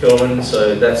 228 Kelvin,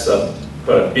 so that's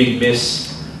quite a big miss.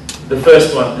 The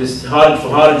first one, for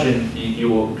hydrogen, you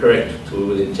will correct to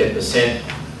within 10%.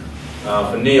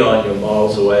 For neon, you're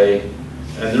miles away.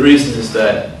 And the reason is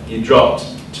that you dropped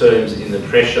terms in the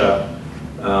pressure,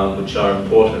 which are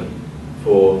important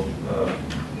for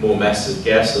more massive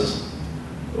gases,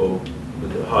 or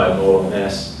with a higher molar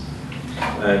mass.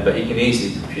 But you can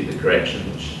easily compute the correction,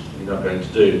 which you're not going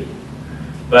to do.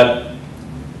 But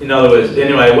in other words,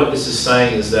 anyway, what this is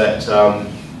saying is that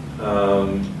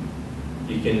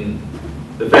you can,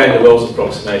 the van der Waals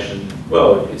approximation,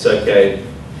 well, it's okay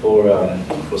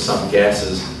for some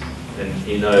gases, and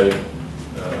you know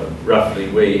roughly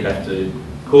where you have to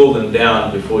cool them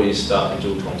down before you start the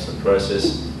Joule-Thomson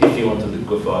process if you want to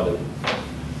liquefy them.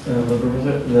 But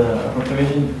Professor, the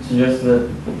approximation suggests that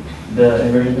the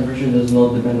immersion temperature does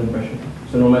not depend on pressure.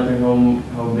 So no matter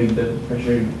how big the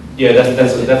pressure. Yeah,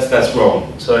 that's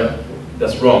wrong. So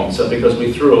that's wrong. So because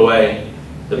we threw away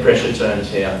the pressure terms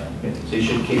here, so you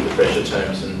should keep the pressure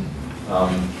terms. And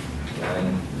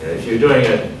if you're doing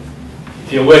it,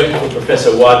 if you're working for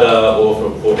Professor Wada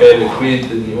or for Air Liquide,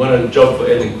 and you want a job for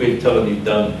Air Liquide, tell them you've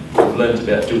learned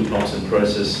about Joule-Thomson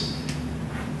process,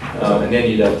 and then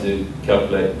you'd have to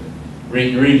calculate,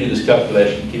 redo this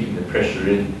calculation, keeping the pressure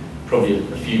in, probably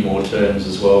a few more terms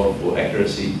as well for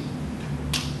accuracy.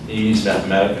 You use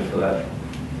Mathematica for that.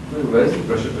 Where's the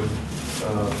pressure term?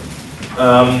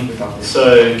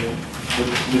 So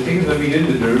the thing is, when we did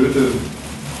the derivative.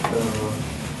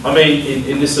 I mean,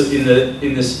 in this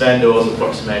Van der Waals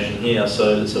approximation here,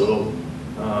 so it's a little.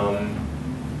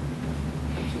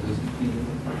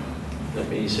 Let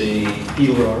me see. P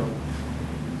over R.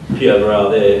 P over R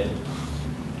there.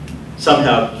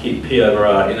 Somehow keep P over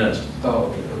R in it. Oh,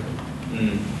 okay.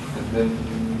 And then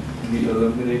we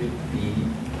eliminate P.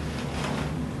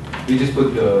 We just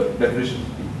put the definition of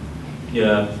P.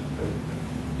 Yeah.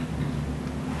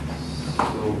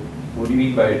 So, what do you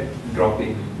mean by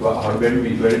dropping? Where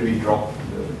did we drop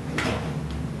the?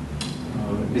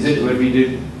 Is it when we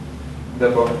did the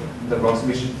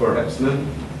approximation for epsilon?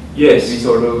 Yes. We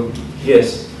sort of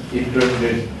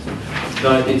interned.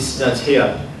 No, it's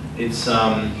here. It's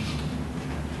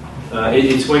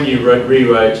it's when you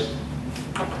rewrote.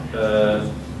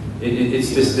 It's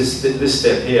this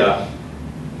step here.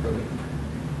 Okay.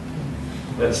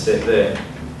 That step there.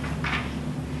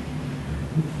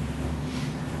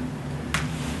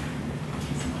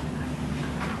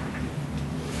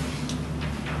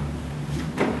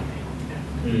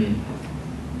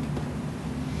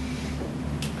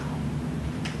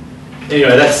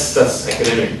 Anyway, that's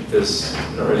academic. There's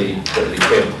not really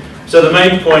clear. So the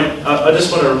main point, I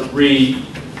just want to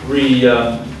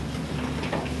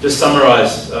just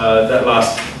summarize that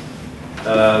last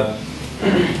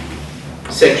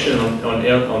section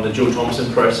on the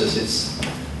Joule-Thomson process.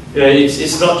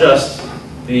 It's not just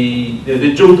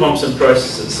the Joule-Thomson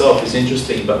process itself is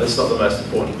interesting, but that's not the most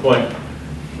important point.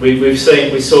 We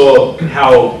saw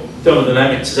how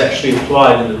thermodynamics is actually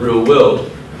applied in the real world.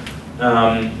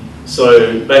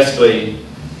 So basically,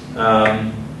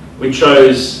 we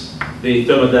chose the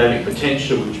thermodynamic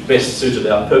potential which best suited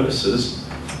our purposes,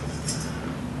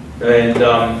 and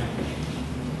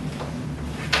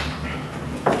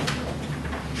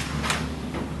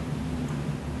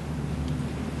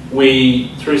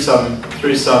we through some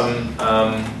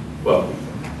well,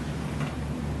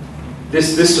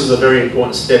 this was a very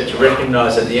important step to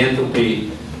recognise that the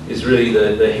enthalpy is really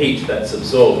the heat that's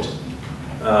absorbed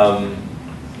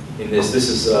in this. This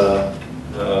is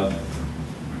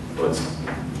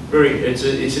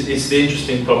it's the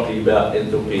interesting property about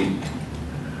enthalpy,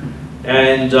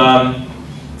 and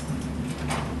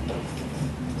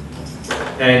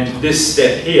this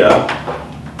step here,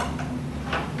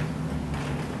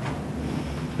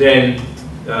 then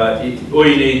all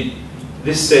you need.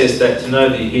 This says that to know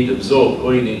the heat absorbed,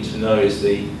 all you need to know is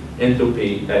the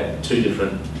enthalpy at two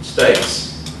different states.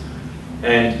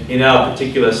 And in our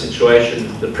particular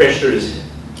situation, the pressure is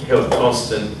held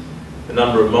constant, the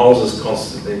number of moles is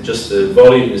constant, and just the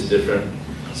volume is different.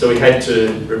 So we had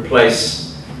to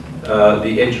replace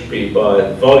the entropy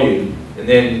by volume, and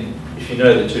then if you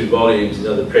know the two volumes, you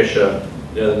know the pressure,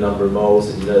 you know the number of moles,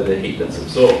 and you know the heat that's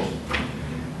absorbed.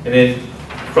 And then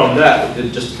from that, we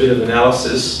did just a bit of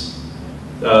analysis.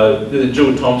 The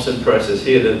Joule-Thomson process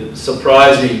here, the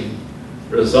surprising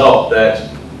result that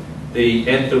the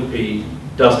enthalpy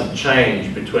doesn't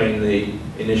change between the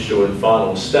initial and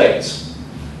final states,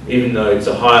 even though it's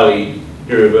a highly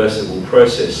irreversible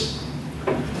process.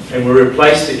 And we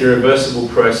replaced the irreversible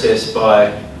process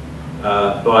by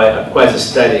a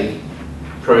quasi-static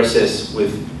process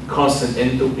with constant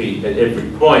enthalpy at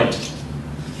every point.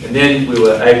 And then we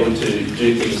were able to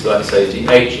do things like, say,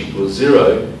 H equals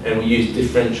 0, and we used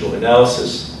differential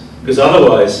analysis, because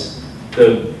otherwise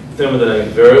the thermodynamic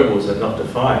variables are not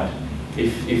defined.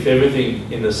 If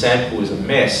everything in the sample is a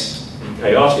mess and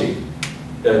chaotic,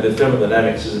 the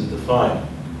thermodynamics isn't defined.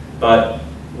 But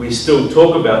we still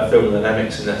talk about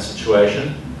thermodynamics in that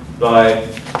situation by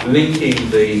linking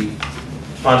the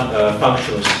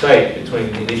functional state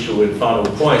between the initial and final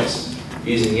points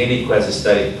using any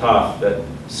quasi-static path that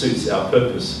suits our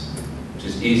purpose, which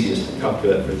is easiest to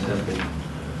calculate, for example.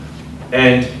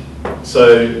 And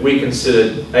so we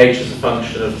considered H as a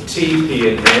function of T, P,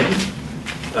 and N,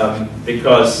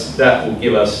 because that will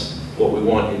give us what we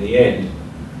want in the end.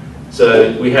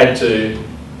 So we had to,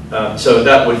 so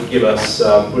that would give us,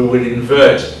 we would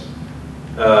invert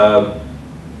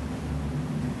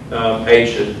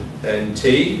h and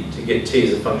t to get t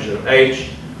as a function of h,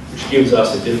 which gives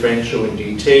us a differential in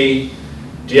dt.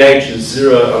 dh is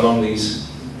 0 along these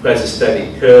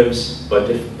quasi-static curves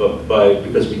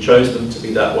because we chose them to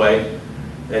be that way.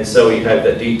 And so we have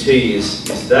that dt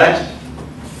is that.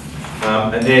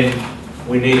 And then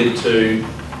we needed to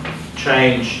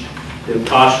change the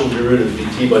partial derivative of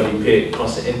dt by dp at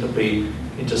constant entropy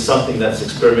into something that's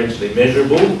experimentally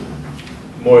measurable.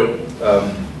 More,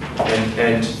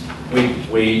 and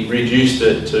we reduced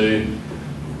it to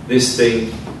this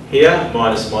thing here,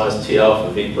 minus t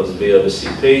alpha v plus v over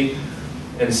cp.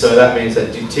 And so that means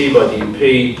that dt by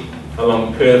dp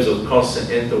along curves of constant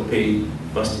enthalpy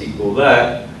must equal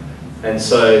that. And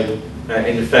so,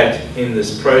 in fact, in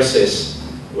this process,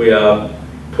 we're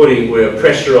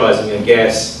pressurizing a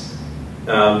gas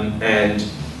and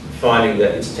finding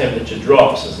that its temperature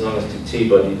drops as long as dt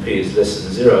by dp is less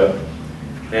than 0.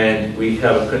 And we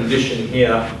have a condition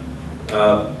here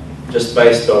just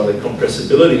based on the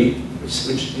compressibility,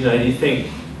 which you know, you think,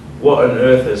 what on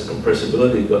earth has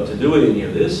compressibility got to do with any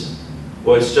of this?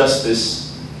 Well, it's just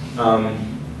this,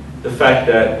 the fact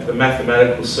that the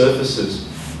mathematical surfaces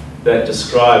that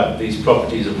describe these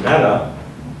properties of matter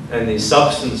and these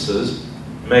substances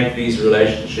make these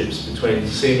relationships between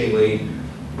seemingly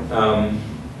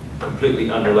completely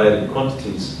unrelated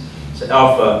quantities. So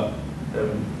alpha,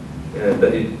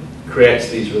 that it creates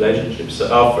these relationships,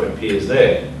 so alpha appears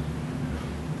there.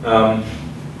 And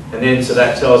then, so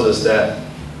that tells us that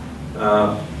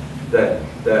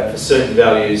that for certain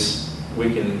values we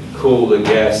can cool the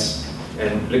gas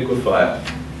and liquefy it.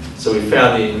 So we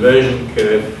found the inversion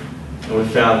curve, and we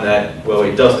found that, well,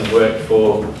 it doesn't work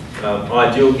for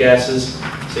ideal gases,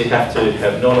 so you have to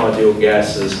have non-ideal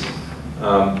gases,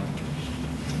 and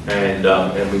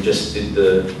we just had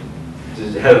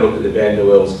a look at the van der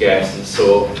Waals gas and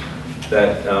saw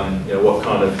that you know, what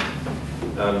kind of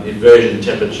inversion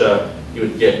temperature you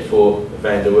would get for a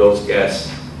van der Waals gas.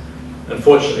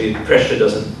 Unfortunately, the pressure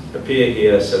doesn't appear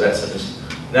here, so that's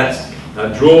a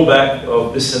drawback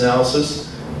of this analysis,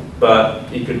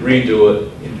 but you could redo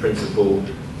it in principle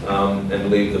and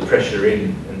leave the pressure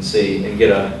in and see and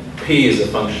get a p as a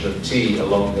function of t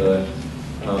along the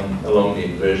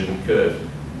inversion curve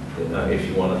if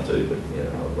you wanted to, but you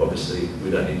know, obviously we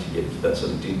don't need to get to that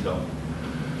sort of detail.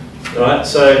 All right,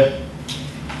 so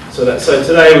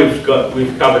today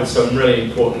we've covered some really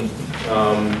important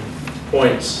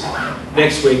points.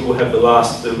 Next week we'll have the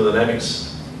last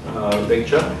thermodynamics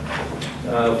lecture,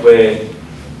 where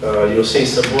you'll see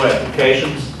some more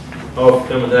applications of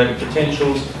thermodynamic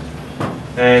potentials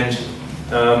and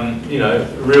you know,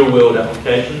 real-world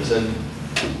applications, and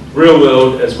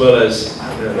real-world as well as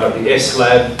like the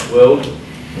S-Lab world,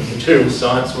 the material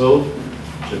science world,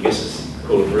 which I guess is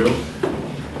called real,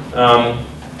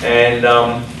 and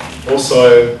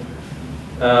also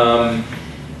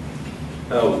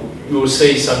we will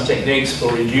see some techniques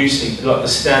for reducing, like the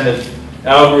standard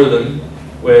algorithm,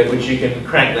 which you can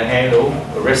crank the handle,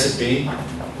 a recipe,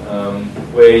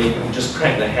 where you can just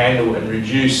crank the handle and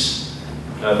reduce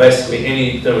basically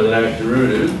any thermodynamic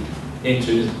derivative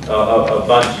into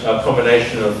a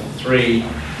combination of 3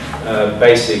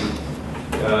 basic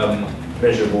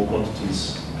measurable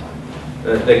quantities.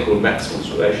 They're called Maxwell's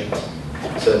relations.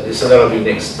 So that'll be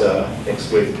next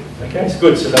week. Okay, it's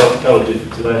good. So that'll do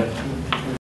for today.